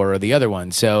root for or the other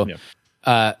one. So,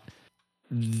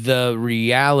 the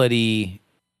reality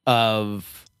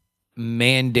of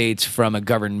mandates from a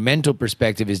governmental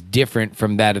perspective is different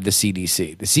from that of the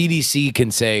CDC. The CDC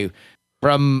can say,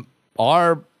 from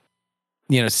our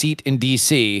seat in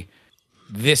DC,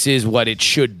 this is what it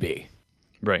should be.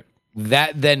 Right.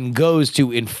 That then goes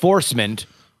to enforcement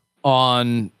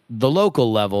on the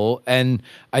local level, and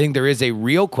I think there is a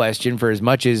real question, for as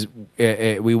much as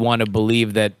we want to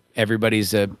believe that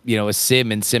everybody's a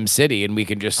sim in Sim City, and we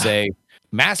can just say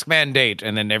mask mandate,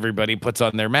 and then everybody puts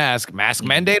on their mask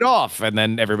mandate off, and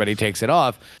then everybody takes it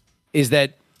off, is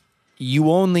that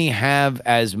you only have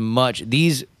as much.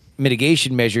 These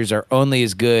mitigation measures are only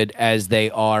as good as they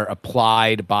are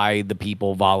applied by the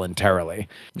people voluntarily.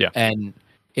 Yeah. And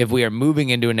if we are moving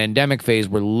into an endemic phase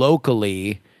where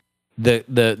locally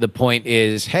the point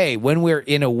is, hey, when we're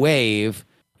in a wave,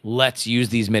 let's use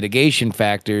these mitigation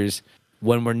factors.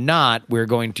 When we're not, we're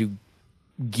going to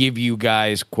give you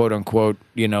guys, quote unquote,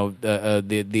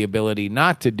 the ability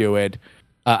not to do it.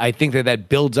 I think that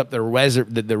builds up the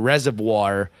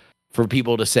reservoir for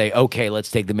people to say, okay, let's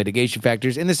take the mitigation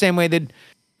factors, in the same way that,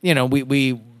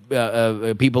 we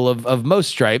people of most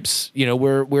stripes,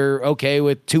 we're okay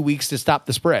with 2 weeks to stop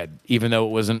the spread, even though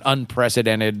it was an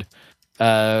unprecedented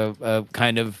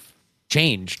kind of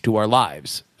change to our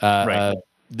lives. Right.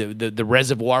 The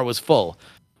reservoir was full.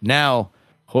 Now,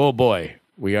 oh boy,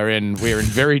 we are in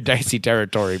very dicey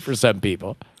territory for some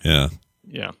people. Yeah.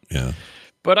 Yeah. Yeah.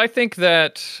 But I think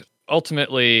that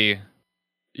ultimately,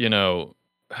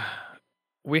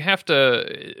 we have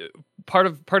to part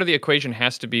of the equation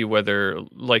has to be whether,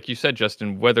 like you said,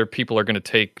 Justin, whether people are going to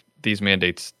take these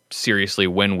mandates seriously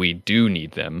when we do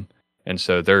need them. And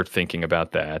so they're thinking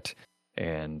about that.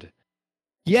 And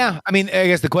yeah, I mean, I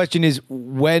guess the question is,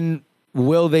 when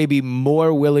will they be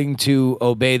more willing to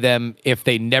obey them if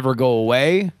they never go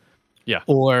away? Yeah.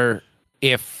 Or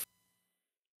if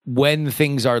when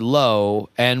things are low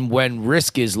and when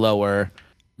risk is lower,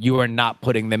 you are not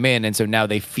putting them in, and so now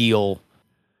they feel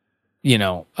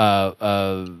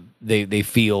they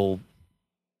feel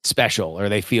special, or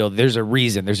they feel there's a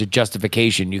reason, there's a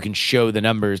justification. You can show the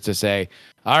numbers to say,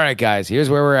 all right, guys, here's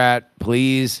where we're at.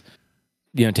 Please,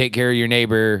 take care of your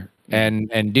neighbor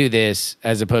and do this,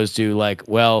 as opposed to like,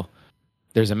 well,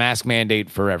 there's a mask mandate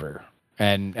forever.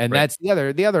 And right. That's the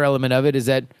other element of it, is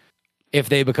that if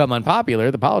they become unpopular,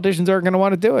 the politicians aren't going to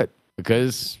want to do it,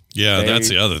 because that's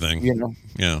the other thing.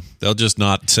 Yeah, they'll just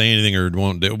not say anything or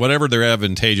won't do whatever their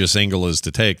advantageous angle is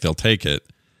to take. They'll take it,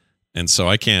 and so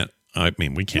we can't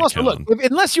also, count on.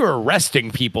 Unless you're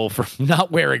arresting people for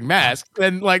not wearing masks,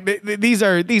 then like these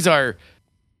are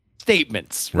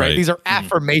statements, right? These are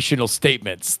affirmational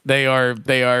statements. They are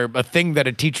a thing that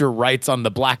a teacher writes on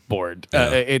the blackboard.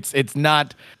 It's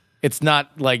not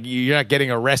like you're not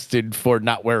getting arrested for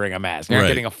not wearing a mask. You're not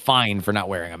getting a fine for not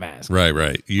wearing a mask.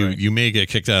 Right. You may get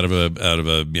kicked out of a I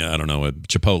don't know, a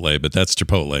Chipotle, but that's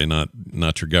Chipotle,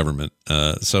 not your government.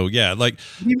 So yeah, like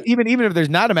even if there's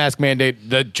not a mask mandate,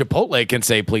 the Chipotle can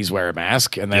say, please wear a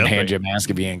mask, and then hand you a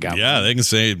mask if you ain't got one. Yeah, they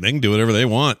can do whatever they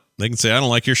want. They can say, I don't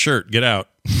like your shirt, get out.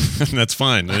 That's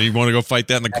fine. And you want to go fight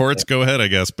that in the courts, go ahead, I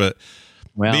guess. But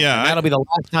that'll be the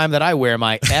last time that I wear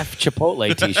my F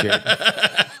Chipotle t-shirt.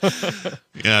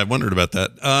 Yeah, I wondered about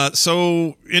that.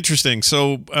 So interesting.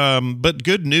 So, but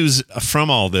good news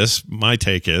from all this, my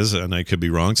take is, and I could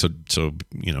be wrong. So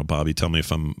Bobby, tell me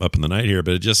if I'm up in the night here,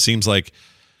 but it just seems like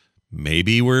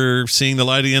maybe we're seeing the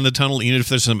light at the end of the tunnel, even if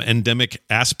there's some endemic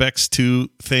aspects to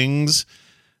things.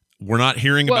 We're not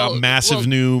hearing about massive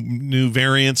new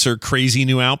variants or crazy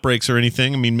new outbreaks or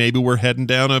anything. I mean, maybe we're heading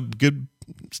down a good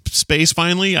space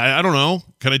finally. I don't know.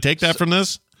 Can I take that from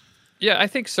this? Yeah, I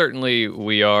think certainly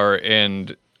we are,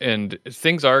 and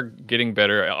things are getting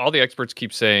better. All the experts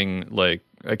keep saying, like,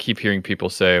 I keep hearing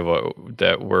people say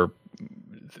that we're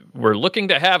looking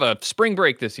to have a spring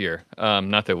break this year.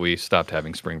 Not that we stopped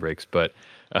having spring breaks, but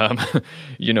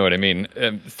you know what I mean.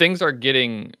 Things are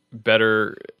getting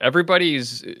better.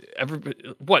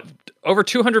 Over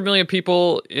 200 million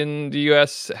people in the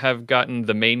U.S. have gotten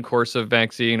the main course of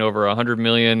vaccine. Over 100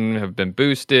 million have been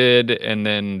boosted, and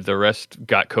then the rest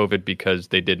got COVID because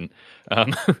they didn't.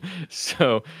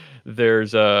 So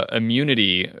there's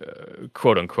immunity,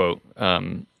 quote unquote,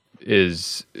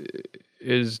 is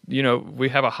we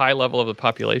have a high level of the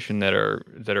population that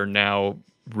are now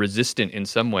resistant in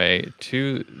some way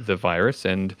to the virus,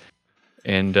 and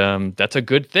that's a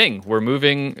good thing. We're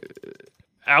moving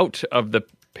out of the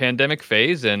pandemic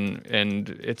phase, and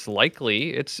it's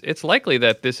likely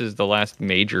that this is the last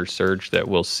major surge that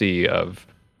we'll see of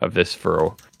this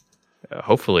for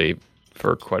hopefully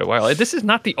for quite a while. This is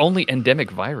not the only endemic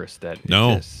virus that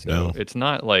exists. So it's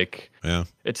not like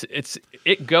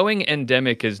it going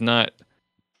endemic is not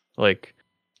like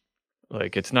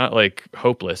it's not like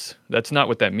hopeless. That's not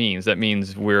what that means. That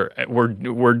means we're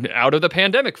out of the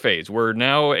pandemic phase. We're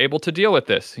now able to deal with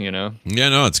this, Yeah,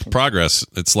 no, it's progress.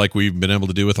 It's like we've been able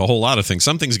to do with a whole lot of things.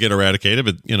 Some things get eradicated,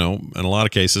 but in a lot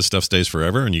of cases stuff stays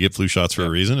forever, and you get flu shots for a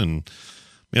reason.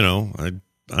 And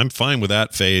I'm fine with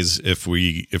that phase if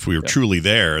we were truly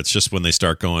there. It's just when they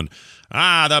start going,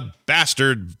 the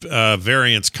bastard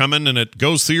variant's coming and it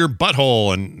goes through your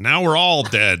butthole and now we're all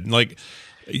dead. Like,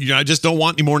 I just don't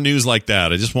want any more news like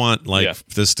that. I just want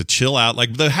this to chill out.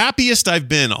 Like, the happiest I've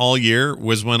been all year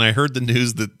was when I heard the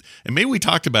news that, and maybe we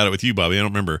talked about it with you, Bobby, I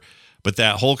don't remember, but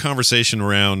that whole conversation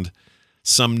around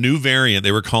some new variant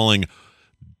they were calling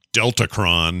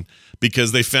Deltacron,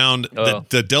 because they found that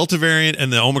the Delta variant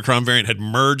and the Omicron variant had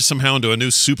merged somehow into a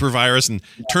new super virus, and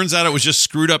turns out it was just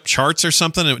screwed up charts or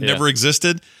something. It never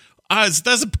existed.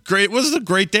 It was a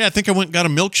great day. I think I went and got a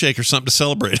milkshake or something to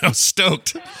celebrate. I was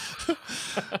stoked.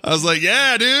 I was like,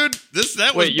 yeah, dude,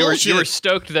 that was bullshit. You were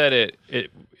stoked that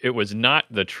it was not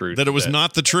the truth. That it was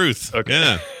not the truth. Okay.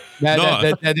 Yeah.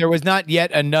 That there was not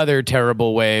yet another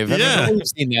terrible wave. We've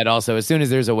seen that also. As soon as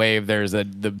there's a wave, there's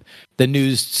the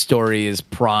news story is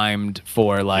primed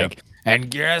for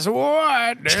and guess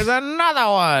what? There's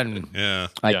another one. Yeah.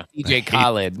 DJ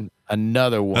Khaled,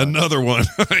 another one. Another one.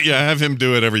 Yeah, I have him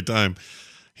do it every time.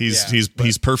 He's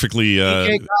perfectly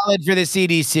DJ Khaled for the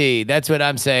CDC. That's what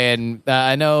I'm saying.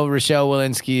 I know Rochelle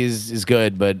Walensky is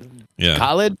good, but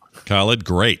Khaled,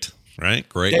 great. Right?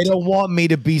 Great. They don't want me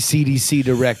to be CDC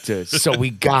director, so we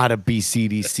gotta be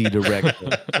CDC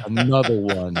director. Another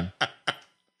one.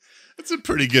 That's a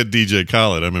pretty good DJ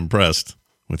Khaled. I'm impressed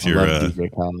with your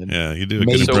DJ Khaled. Yeah, you do a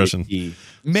good impression.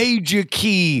 Major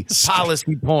key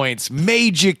policy points.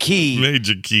 Major key.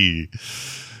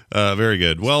 Very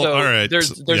good. Well, all right.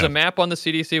 There's a map on the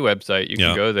CDC website. You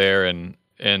can go there and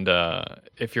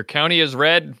if your county is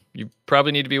red, you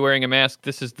probably need to be wearing a mask.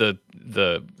 This is the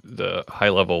high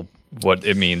level what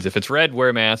it means. If it's red, wear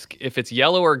a mask. If it's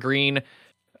yellow or green,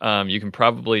 you can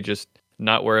probably just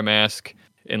not wear a mask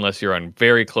unless you're on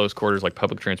very close quarters, like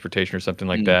public transportation or something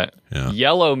like that. Yeah.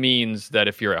 Yellow means that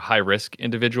if you're a high risk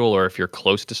individual or if you're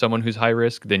close to someone who's high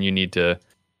risk, then you need to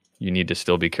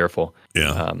still be careful.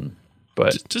 Yeah.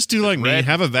 But just do like me.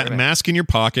 Have a mask in your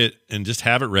pocket and just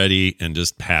have it ready and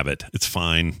just have it. It's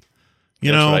fine.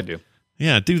 That's what I do.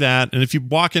 Yeah, do that. And if you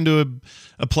walk into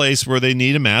a place where they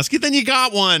need a mask, then you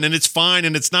got one and it's fine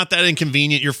and it's not that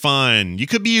inconvenient. You're fine. You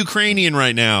could be Ukrainian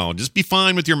right now. Just be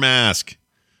fine with your mask.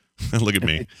 Look at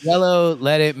me. If it's yellow,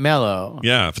 let it mellow.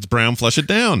 Yeah, if it's brown, flush it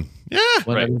down. Yeah.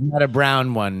 Well, there's not a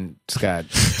brown one, Scott.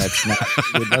 Let's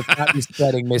not be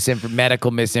spreading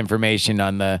medical misinformation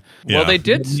on the. Yeah. Well, they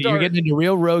did start. You're getting into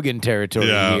real Rogan territory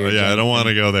here. Yeah, I don't want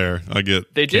to go there.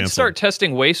 They did start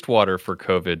testing wastewater for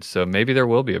COVID, so maybe there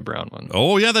will be a brown one.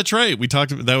 Oh, yeah, that's right. We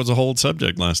talked about that was a whole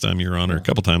subject last time you were on, or a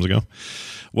couple times ago.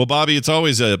 Well, Bobby, it's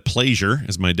always a pleasure,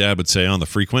 as my dad would say on the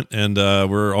frequent, and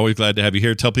we're always glad to have you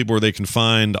here. Tell people where they can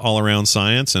find All Around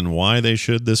Science and why they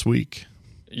should this week.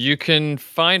 You can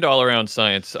find All Around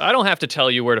Science. I don't have to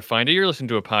tell you where to find it. You're listening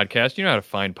to a podcast. You know how to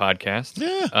find podcasts.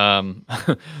 Yeah.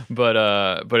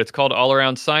 But it's called All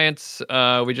Around Science.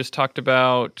 We just talked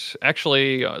about,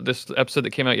 actually, this episode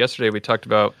that came out yesterday, we talked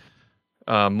about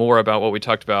more about what we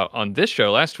talked about on this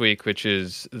show last week, which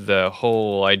is the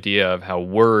whole idea of how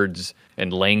words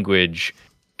and language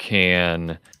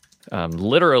can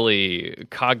literally,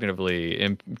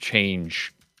 cognitively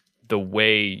change the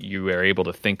way you are able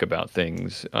to think about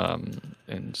things, and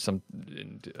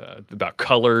about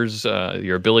colors,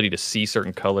 your ability to see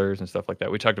certain colors and stuff like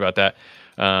that. We talked about that,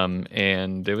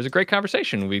 and it was a great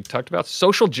conversation. We talked about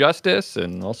social justice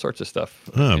and all sorts of stuff.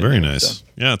 Oh, very nice. So.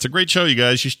 Yeah, it's a great show, you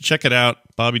guys. You should check it out.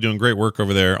 Bobby doing great work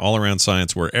over there, All Around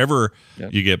Science, wherever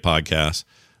you get podcasts.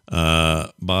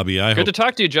 Bobby, good to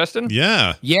talk to you, Justin.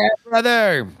 Yeah,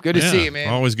 brother. Good to see you, man.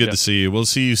 Always good to see you. We'll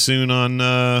see you soon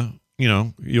on.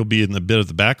 You'll be in a bit of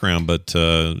the background, but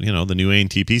the new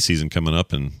ANTP season coming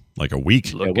up in like a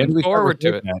week. Looking forward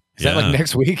to it. Is that like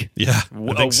next week? Yeah,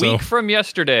 a week from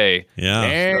yesterday. Yeah.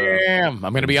 Damn,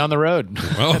 I'm going to be on the road.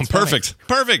 Oh, perfect.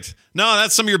 No,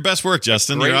 that's some of your best work,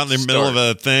 Justin. You're out in the middle of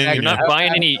a thing. You're not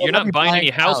buying any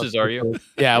houses, are you?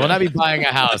 Yeah, we'll not be buying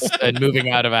a house and moving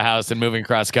out of a house and moving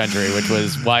cross country, which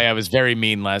was why I was very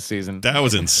mean last season. That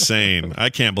was insane. I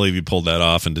can't believe you pulled that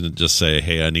off and didn't just say,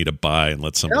 "Hey, I need a buy," and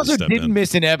let I somebody also step didn't in.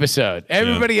 miss an episode.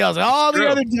 Everybody else, all the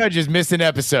other judges missing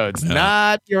episodes.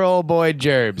 Not your old boy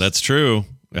Jerbs. That's true.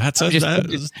 I'm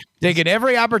just taking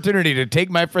every opportunity to take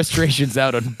my frustrations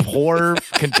out on poor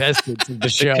contestants of the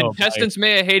show. The contestants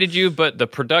may have hated you, but the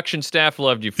production staff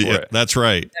loved you for it. That's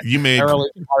right. You made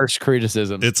harsh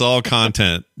criticism. It's all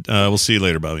content. We'll see you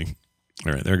later, Bobby.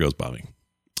 All right, there goes Bobby.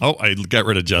 Oh, I got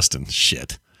rid of Justin.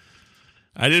 Shit.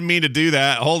 I didn't mean to do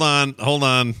that. Hold on. Hold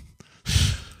on.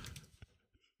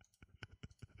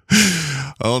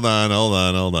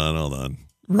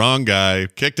 Wrong guy.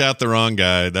 Kicked out the wrong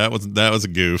guy. That was a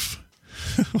goof.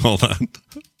 Hold on.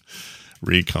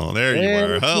 Recall. There you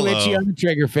are. Hello. Itchy on the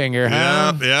trigger finger,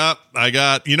 huh? Yeah. I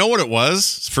got. You know what it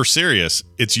was? For serious.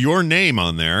 It's your name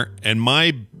on there, and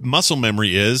my muscle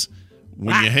memory is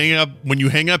when you hang up. When you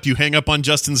hang up on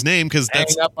Justin's name because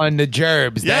that's hang up on the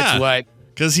Jerbs. Yeah, that's what.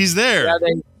 Because he's there.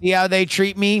 See how they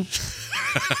treat me.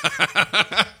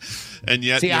 And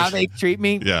yet, see how they treat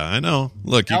me. Yeah, I know.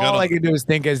 Look, all I can do is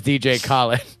think as DJ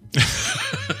Khaled.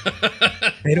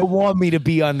 They don't want me to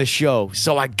be on the show,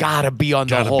 so I gotta be on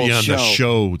the whole show. The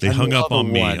show. They hung up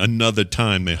on me another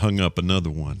time. They hung up another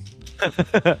one.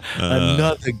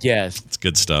 Another guest. It's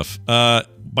good stuff.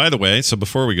 By the way, so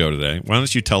before we go today, why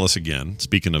don't you tell us again?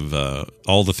 Speaking of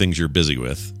all the things you're busy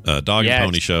with, Dog and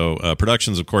Pony Show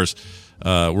productions, of course.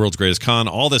 World's Greatest Con,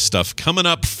 all this stuff coming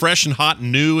up fresh and hot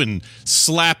and new and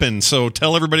slapping. So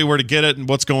tell everybody where to get it and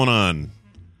what's going on.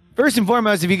 First and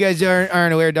foremost, if you guys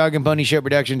aren't aware, Dog and Pony Show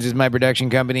Productions is my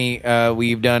production company.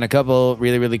 We've done a couple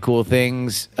really, really cool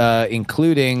things,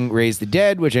 including Raise the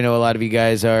Dead, which I know a lot of you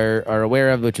guys are aware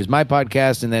of, which is my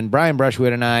podcast. And then Brian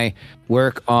Brushwood and I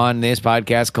work on this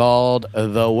podcast called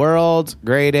The World's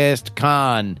Greatest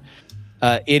Con.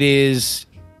 It is,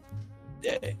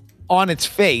 on its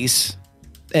face,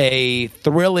 a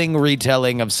thrilling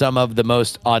retelling of some of the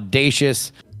most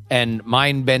audacious and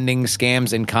mind-bending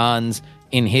scams and cons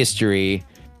in history.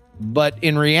 But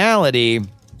in reality,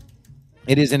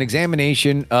 it is an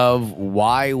examination of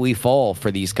why we fall for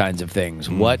these kinds of things.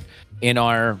 What in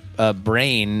our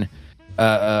brain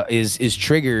is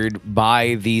triggered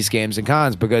by these scams and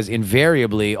cons, because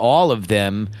invariably all of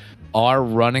them are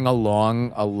running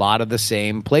along a lot of the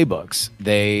same playbooks.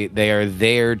 They are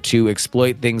there to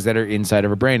exploit things that are inside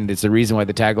of our brain. It's the reason why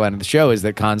the tagline of the show is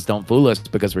that cons don't fool us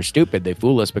because we're stupid. They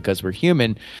fool us because we're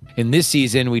human. In this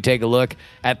season, we take a look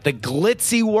at the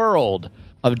glitzy world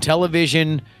of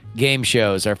television game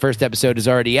shows. Our first episode is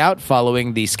already out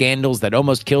following the scandals that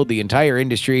almost killed the entire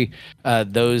industry,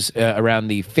 those around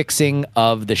the fixing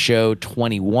of the show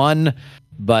 21.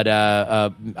 But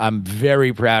I'm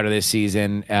very proud of this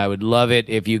season. I would love it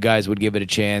if you guys would give it a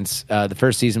chance. The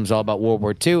first season was all about World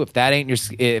War II. If that ain't your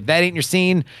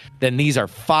scene, then these are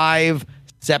 5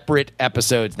 separate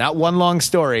episodes, not one long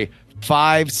story.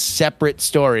 5 separate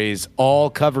stories,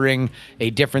 all covering a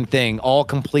different thing, all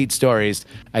complete stories.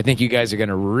 I think you guys are going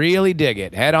to really dig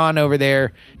it. Head on over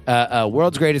there,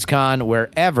 World's Greatest Con,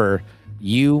 wherever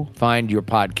you find your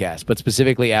podcast, but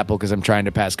specifically Apple, because I'm trying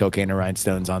to pass Cocaine and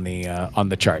Rhinestones on the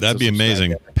chart. That'd be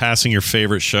amazing. Passing your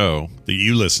favorite show that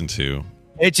you listen to.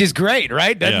 Which is great,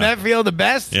 right? Doesn't that feel the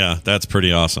best? Yeah, that's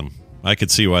pretty awesome. I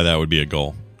could see why that would be a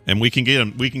goal. And we can get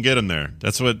them. We can get them there.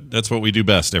 That's what we do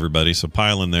best, everybody. So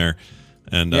pile in there,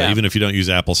 and even if you don't use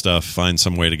Apple stuff, find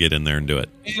some way to get in there and do it.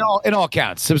 It all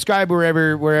counts. Subscribe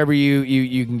wherever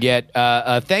you can get.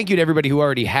 Thank you to everybody who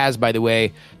already has. By the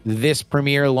way, this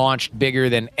premiere launched bigger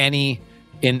than any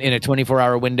in a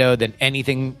 24-hour window than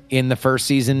anything in the first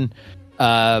season.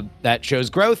 That shows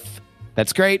growth.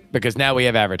 That's great, because now we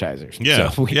have advertisers.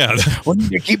 Yeah, so we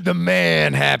need to keep the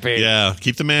man happy. Yeah,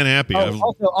 keep the man happy.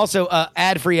 Also,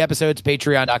 ad-free episodes,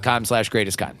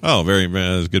 patreon.com/greatestcon. Oh, very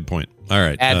good point. All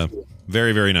right.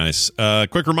 Very, very nice.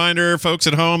 Quick reminder, folks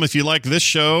at home, if you like this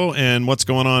show and what's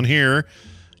going on here,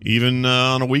 even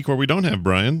on a week where we don't have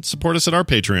Brian, support us at our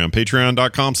Patreon,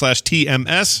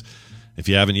 patreon.com/TMS. If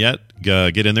you haven't yet,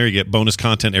 get in there. You get bonus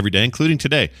content every day, including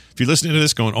today. If you're listening to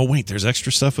this going, oh, wait, there's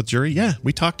extra stuff with JrY. Yeah,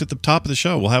 we talked at the top of the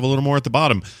show. We'll have a little more at the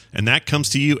bottom. And that comes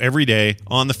to you every day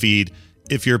on the feed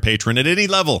if you're a patron at any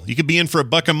level. You could be in for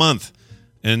 $1 a month.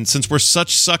 And since we're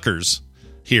such suckers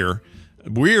here,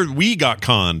 we got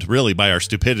conned, really, by our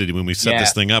stupidity when we set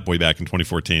this thing up way back in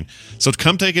 2014. So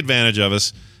come take advantage of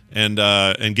us and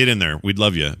get in there. We'd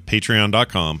love you.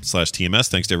 Patreon.com/TMS.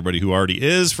 Thanks to everybody who already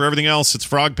is. For everything else, it's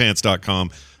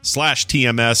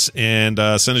frogpants.com/TMS. And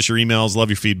send us your emails. Love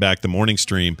your feedback. The morning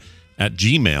stream at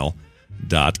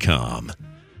gmail.com.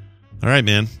 All right,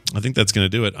 man. I think that's going to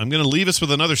do it. I'm going to leave us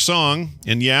with another song.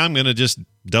 And yeah, I'm going to just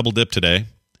double dip today.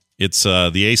 It's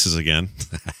the Aces again.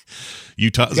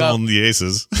 Utah's on the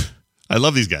Aces. I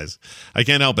love these guys. I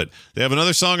can't help it. They have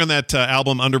another song on that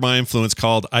album, Under My Influence,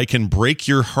 called I Can Break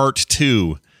Your Heart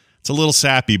Too. It's a little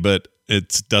sappy, but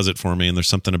it does it for me. And there's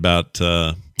something about,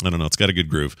 I don't know, it's got a good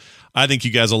groove. I think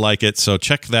you guys will like it. So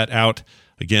check that out.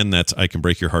 Again, that's I Can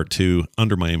Break Your Heart Too.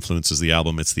 Under My Influence is the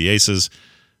album. It's the Aces.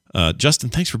 Justin,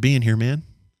 thanks for being here, man.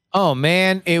 Oh,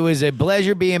 man, it was a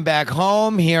pleasure being back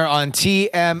home here on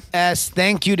TMS.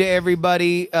 Thank you to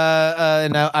everybody.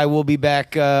 And I will be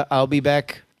back. I'll be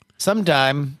back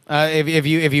sometime.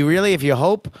 If you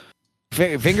hope,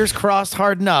 fingers crossed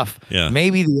hard enough,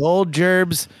 maybe the old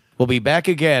Gerbs will be back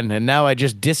again. And now I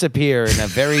just disappear in a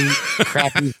very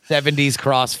crappy 70s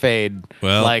crossfade.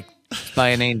 Well, like by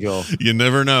an angel. You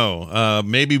never know.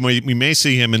 Maybe we may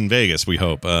see him in Vegas. We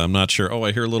hope. I'm not sure. Oh,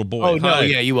 I hear a little boy. Oh no,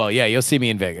 yeah, you will. Yeah, you'll see me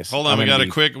in Vegas. Hold on, we got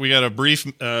a brief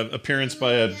appearance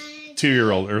by a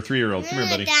 2-year-old or 3-year-old. Come here,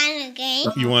 buddy.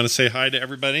 You want to say hi to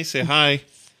everybody? Say hi.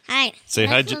 Hi. Say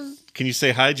hi. Can you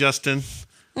say hi, Justin?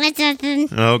 What's up?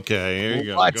 Okay, here you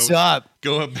go. What's up?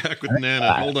 Go back with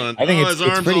Nana. Hold on. I think it's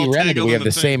pretty rad that we have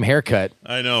the same haircut.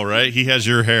 I know, right? He has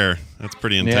your hair. That's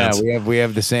pretty intense. Yeah, we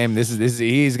have the same. This is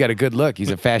he's got a good look.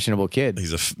 He's a fashionable kid.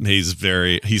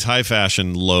 He's high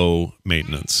fashion, low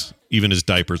maintenance. Even his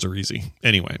diapers are easy.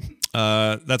 Anyway,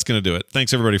 that's going to do it.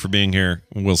 Thanks everybody for being here.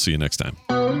 We'll see you next time.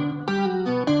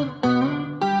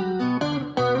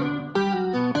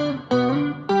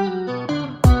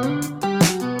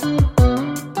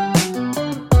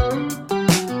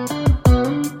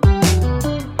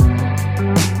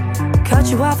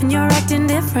 Off and you're acting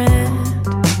different.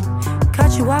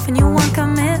 Cut you off and you want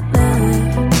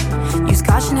commitment. Use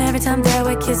caution every time that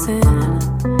we're kissing.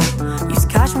 Use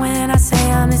caution when I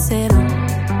say I miss it.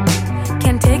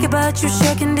 Can't take it but you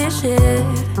sure can dish it.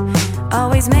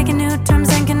 Always making new terms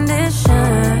and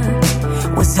conditions.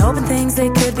 Was hoping things they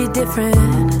could be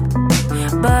different,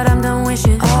 but I'm done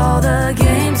wishing. All the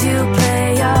games you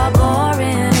play are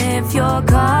boring. If you're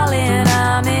calling,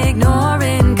 I'm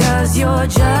ignoring. Cause you're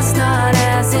just not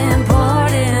as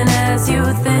important as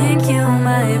you think you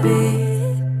might be.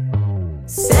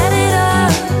 Set it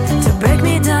up to break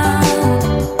me down.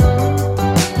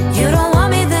 You don't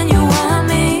want me, then you want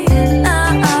me.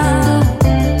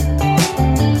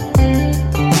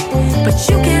 But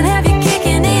you can have your cake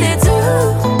and eat it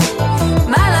too.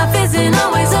 My life isn't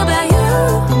always about you.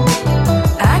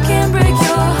 I can break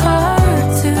your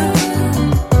heart too.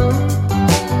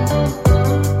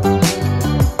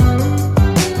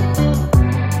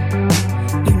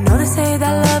 You know they say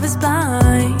that love is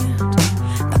blind,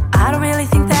 but I don't really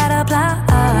think that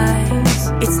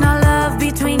applies. It's not love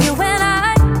between you and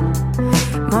I,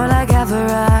 more like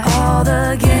avarice. All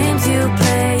the games you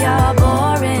play are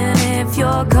boring. If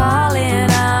you're calling,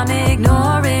 I'm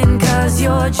ignoring. Cause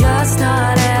you're just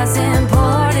not as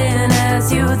important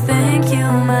as you think you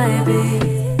might be.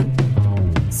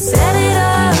 Set it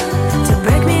up to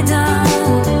break me down.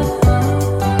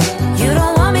 You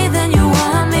don't want me, then you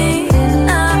want me.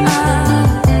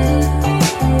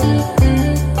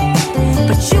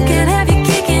 But you can have your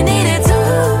cake and eat it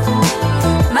too.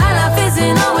 My life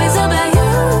isn't always about you.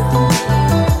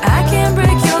 I can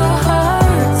break your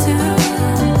heart too.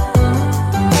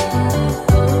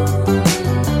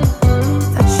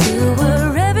 Thought you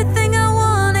were everything I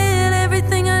wanted,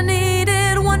 everything I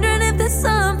needed. Wondering if there's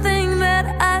something that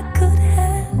I could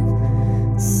have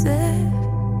said.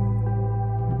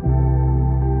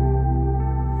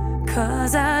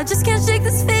 Cause I just can't shake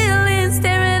this feeling,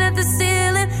 staring at the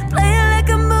ceiling, playing like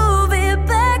a movie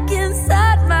back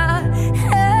inside my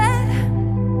head.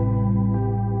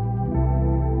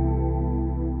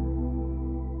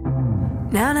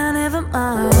 Now, never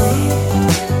mind.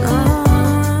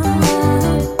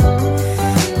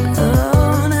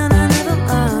 Oh, now, never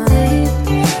mind.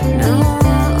 No.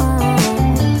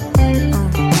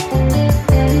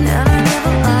 Now,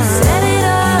 never mind. Set it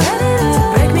up to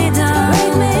break me down.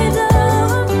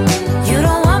 You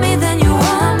don't want me, then you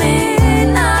want me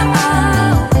now.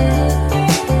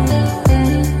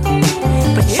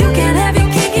 But you can have your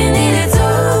cake and eat it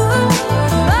too.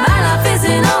 My life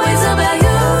isn't always about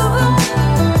you.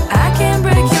 I can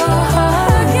break your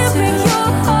heart too.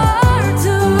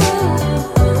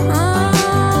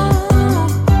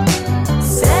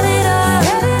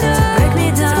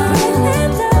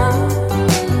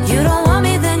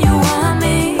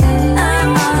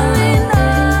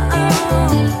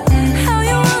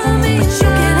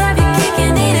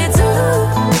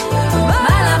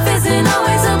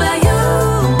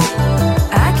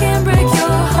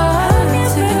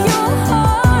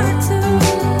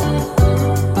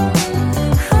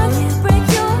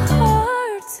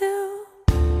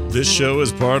 This show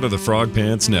is part of the Frog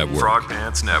Pants Network. Frog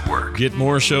Pants Network. Get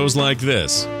more shows like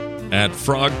this at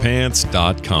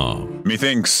frogpants.com.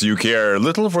 Methinks you care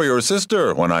little for your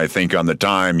sister when I think on the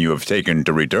time you have taken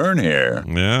to return here.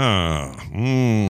 Yeah.